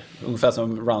till så här, ungefär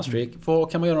som runstreak.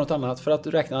 Kan man göra något annat för att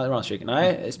räkna runstreak?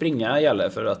 Nej, springa gäller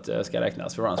för att det ska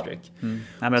räknas för runstreak. Nej,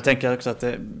 men jag tänker också att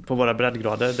på våra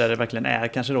breddgrader där det verkligen är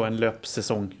kanske då en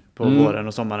löpsäsong på våren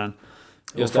och sommaren.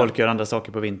 Och folk gör andra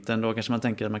saker på vintern. Då kanske man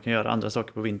tänker att man kan göra andra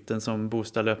saker på vintern som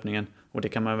boostar löpningen. Och det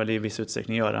kan man väl i viss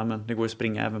utsträckning göra, men det går ju att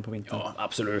springa även på vintern. Ja,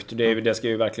 absolut. Det ska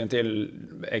ju verkligen till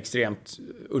extremt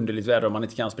underligt väder om man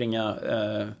inte kan springa.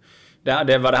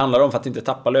 Det vad det handlar om för att inte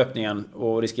tappa löpningen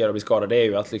och riskera att bli skadad, det är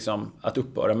ju att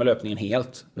upphöra med löpningen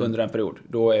helt under en period.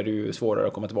 Då är det ju svårare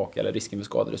att komma tillbaka, eller risken för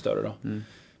skador är större då.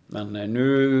 Men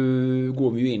nu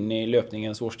går vi ju in i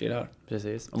löpningens årstid här.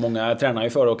 Precis. Och många tränar ju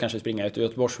för att kanske springa ett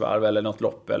Göteborgsvarv eller något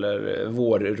lopp eller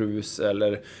vårrus.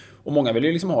 Och många vill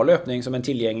ju liksom ha löpning som en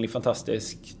tillgänglig,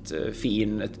 fantastiskt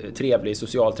fin, trevlig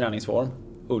social träningsform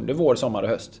under vår, sommar och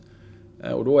höst.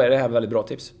 Och då är det här väldigt bra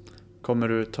tips. Kommer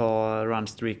du ta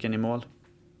runstreaken i mål?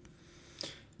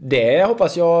 Det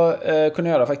hoppas jag kunna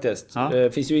göra faktiskt. Ja.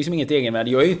 Det finns ju liksom inget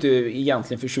egenvärde. Jag är ju inte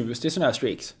egentligen förtjust i såna här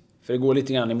streaks. För det går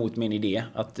lite grann emot min idé.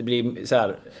 Att det blir så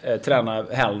här, träna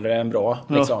hellre än bra.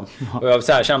 Liksom. Ja. Och jag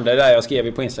så här, kände där, jag skrev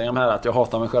ju på Instagram här att jag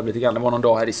hatar mig själv lite grann. Det var någon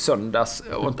dag här i söndags.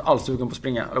 Jag var inte alls sugen på att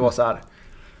springa. Det var så här,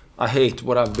 I hate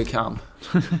what I've become.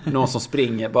 Någon som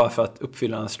springer bara för att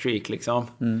uppfylla en streak liksom.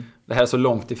 Det här är så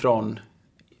långt ifrån.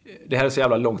 Det här är så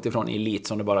jävla långt ifrån elit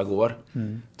som det bara går.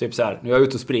 Typ så här, nu är jag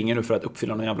ute och springer nu för att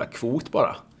uppfylla någon jävla kvot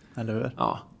bara. Eller hur?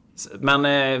 Ja.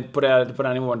 Men på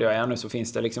den nivån där jag är nu så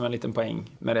finns det liksom en liten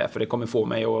poäng med det. För det kommer få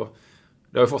mig och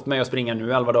det har fått mig att springa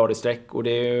nu 11 dagar i sträck. Och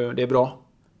det är bra.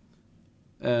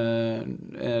 Det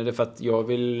är för att jag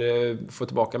vill få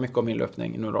tillbaka mycket av min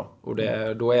löpning nu då. Och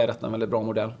då är detta en väldigt bra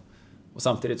modell. Och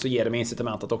samtidigt så ger det mig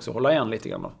incitament att också hålla igen lite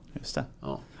grann då. Just det.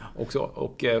 Ja.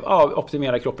 Och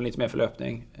optimera kroppen lite mer för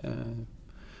löpning.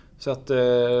 Så att,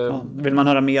 vill man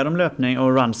höra mer om löpning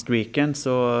och runstreaken så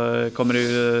kommer det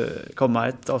ju komma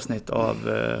ett avsnitt av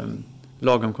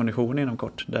Lagom kondition inom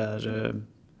kort. Där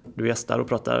du gästar och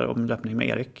pratar om löpning med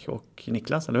Erik och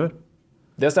Niklas, eller hur?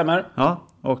 Det stämmer. Ja,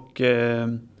 och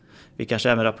vi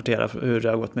kanske även rapporterar hur det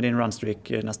har gått med din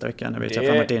runstreak nästa vecka när vi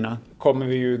träffar Martina. Kommer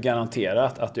vi ju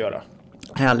garanterat att göra.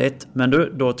 Härligt, men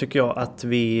då tycker jag att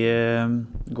vi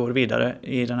går vidare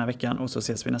i den här veckan och så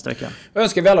ses vi nästa vecka. Jag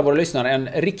önskar vi alla våra lyssnare en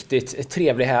riktigt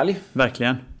trevlig helg.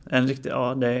 Verkligen.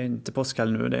 Det är inte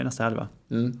påskhelg nu, det är nästa helg va?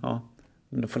 Ja,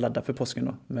 men du får ladda för påsken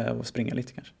då med att springa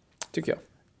lite kanske. Tycker jag.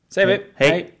 Säger vi.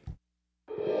 Hej.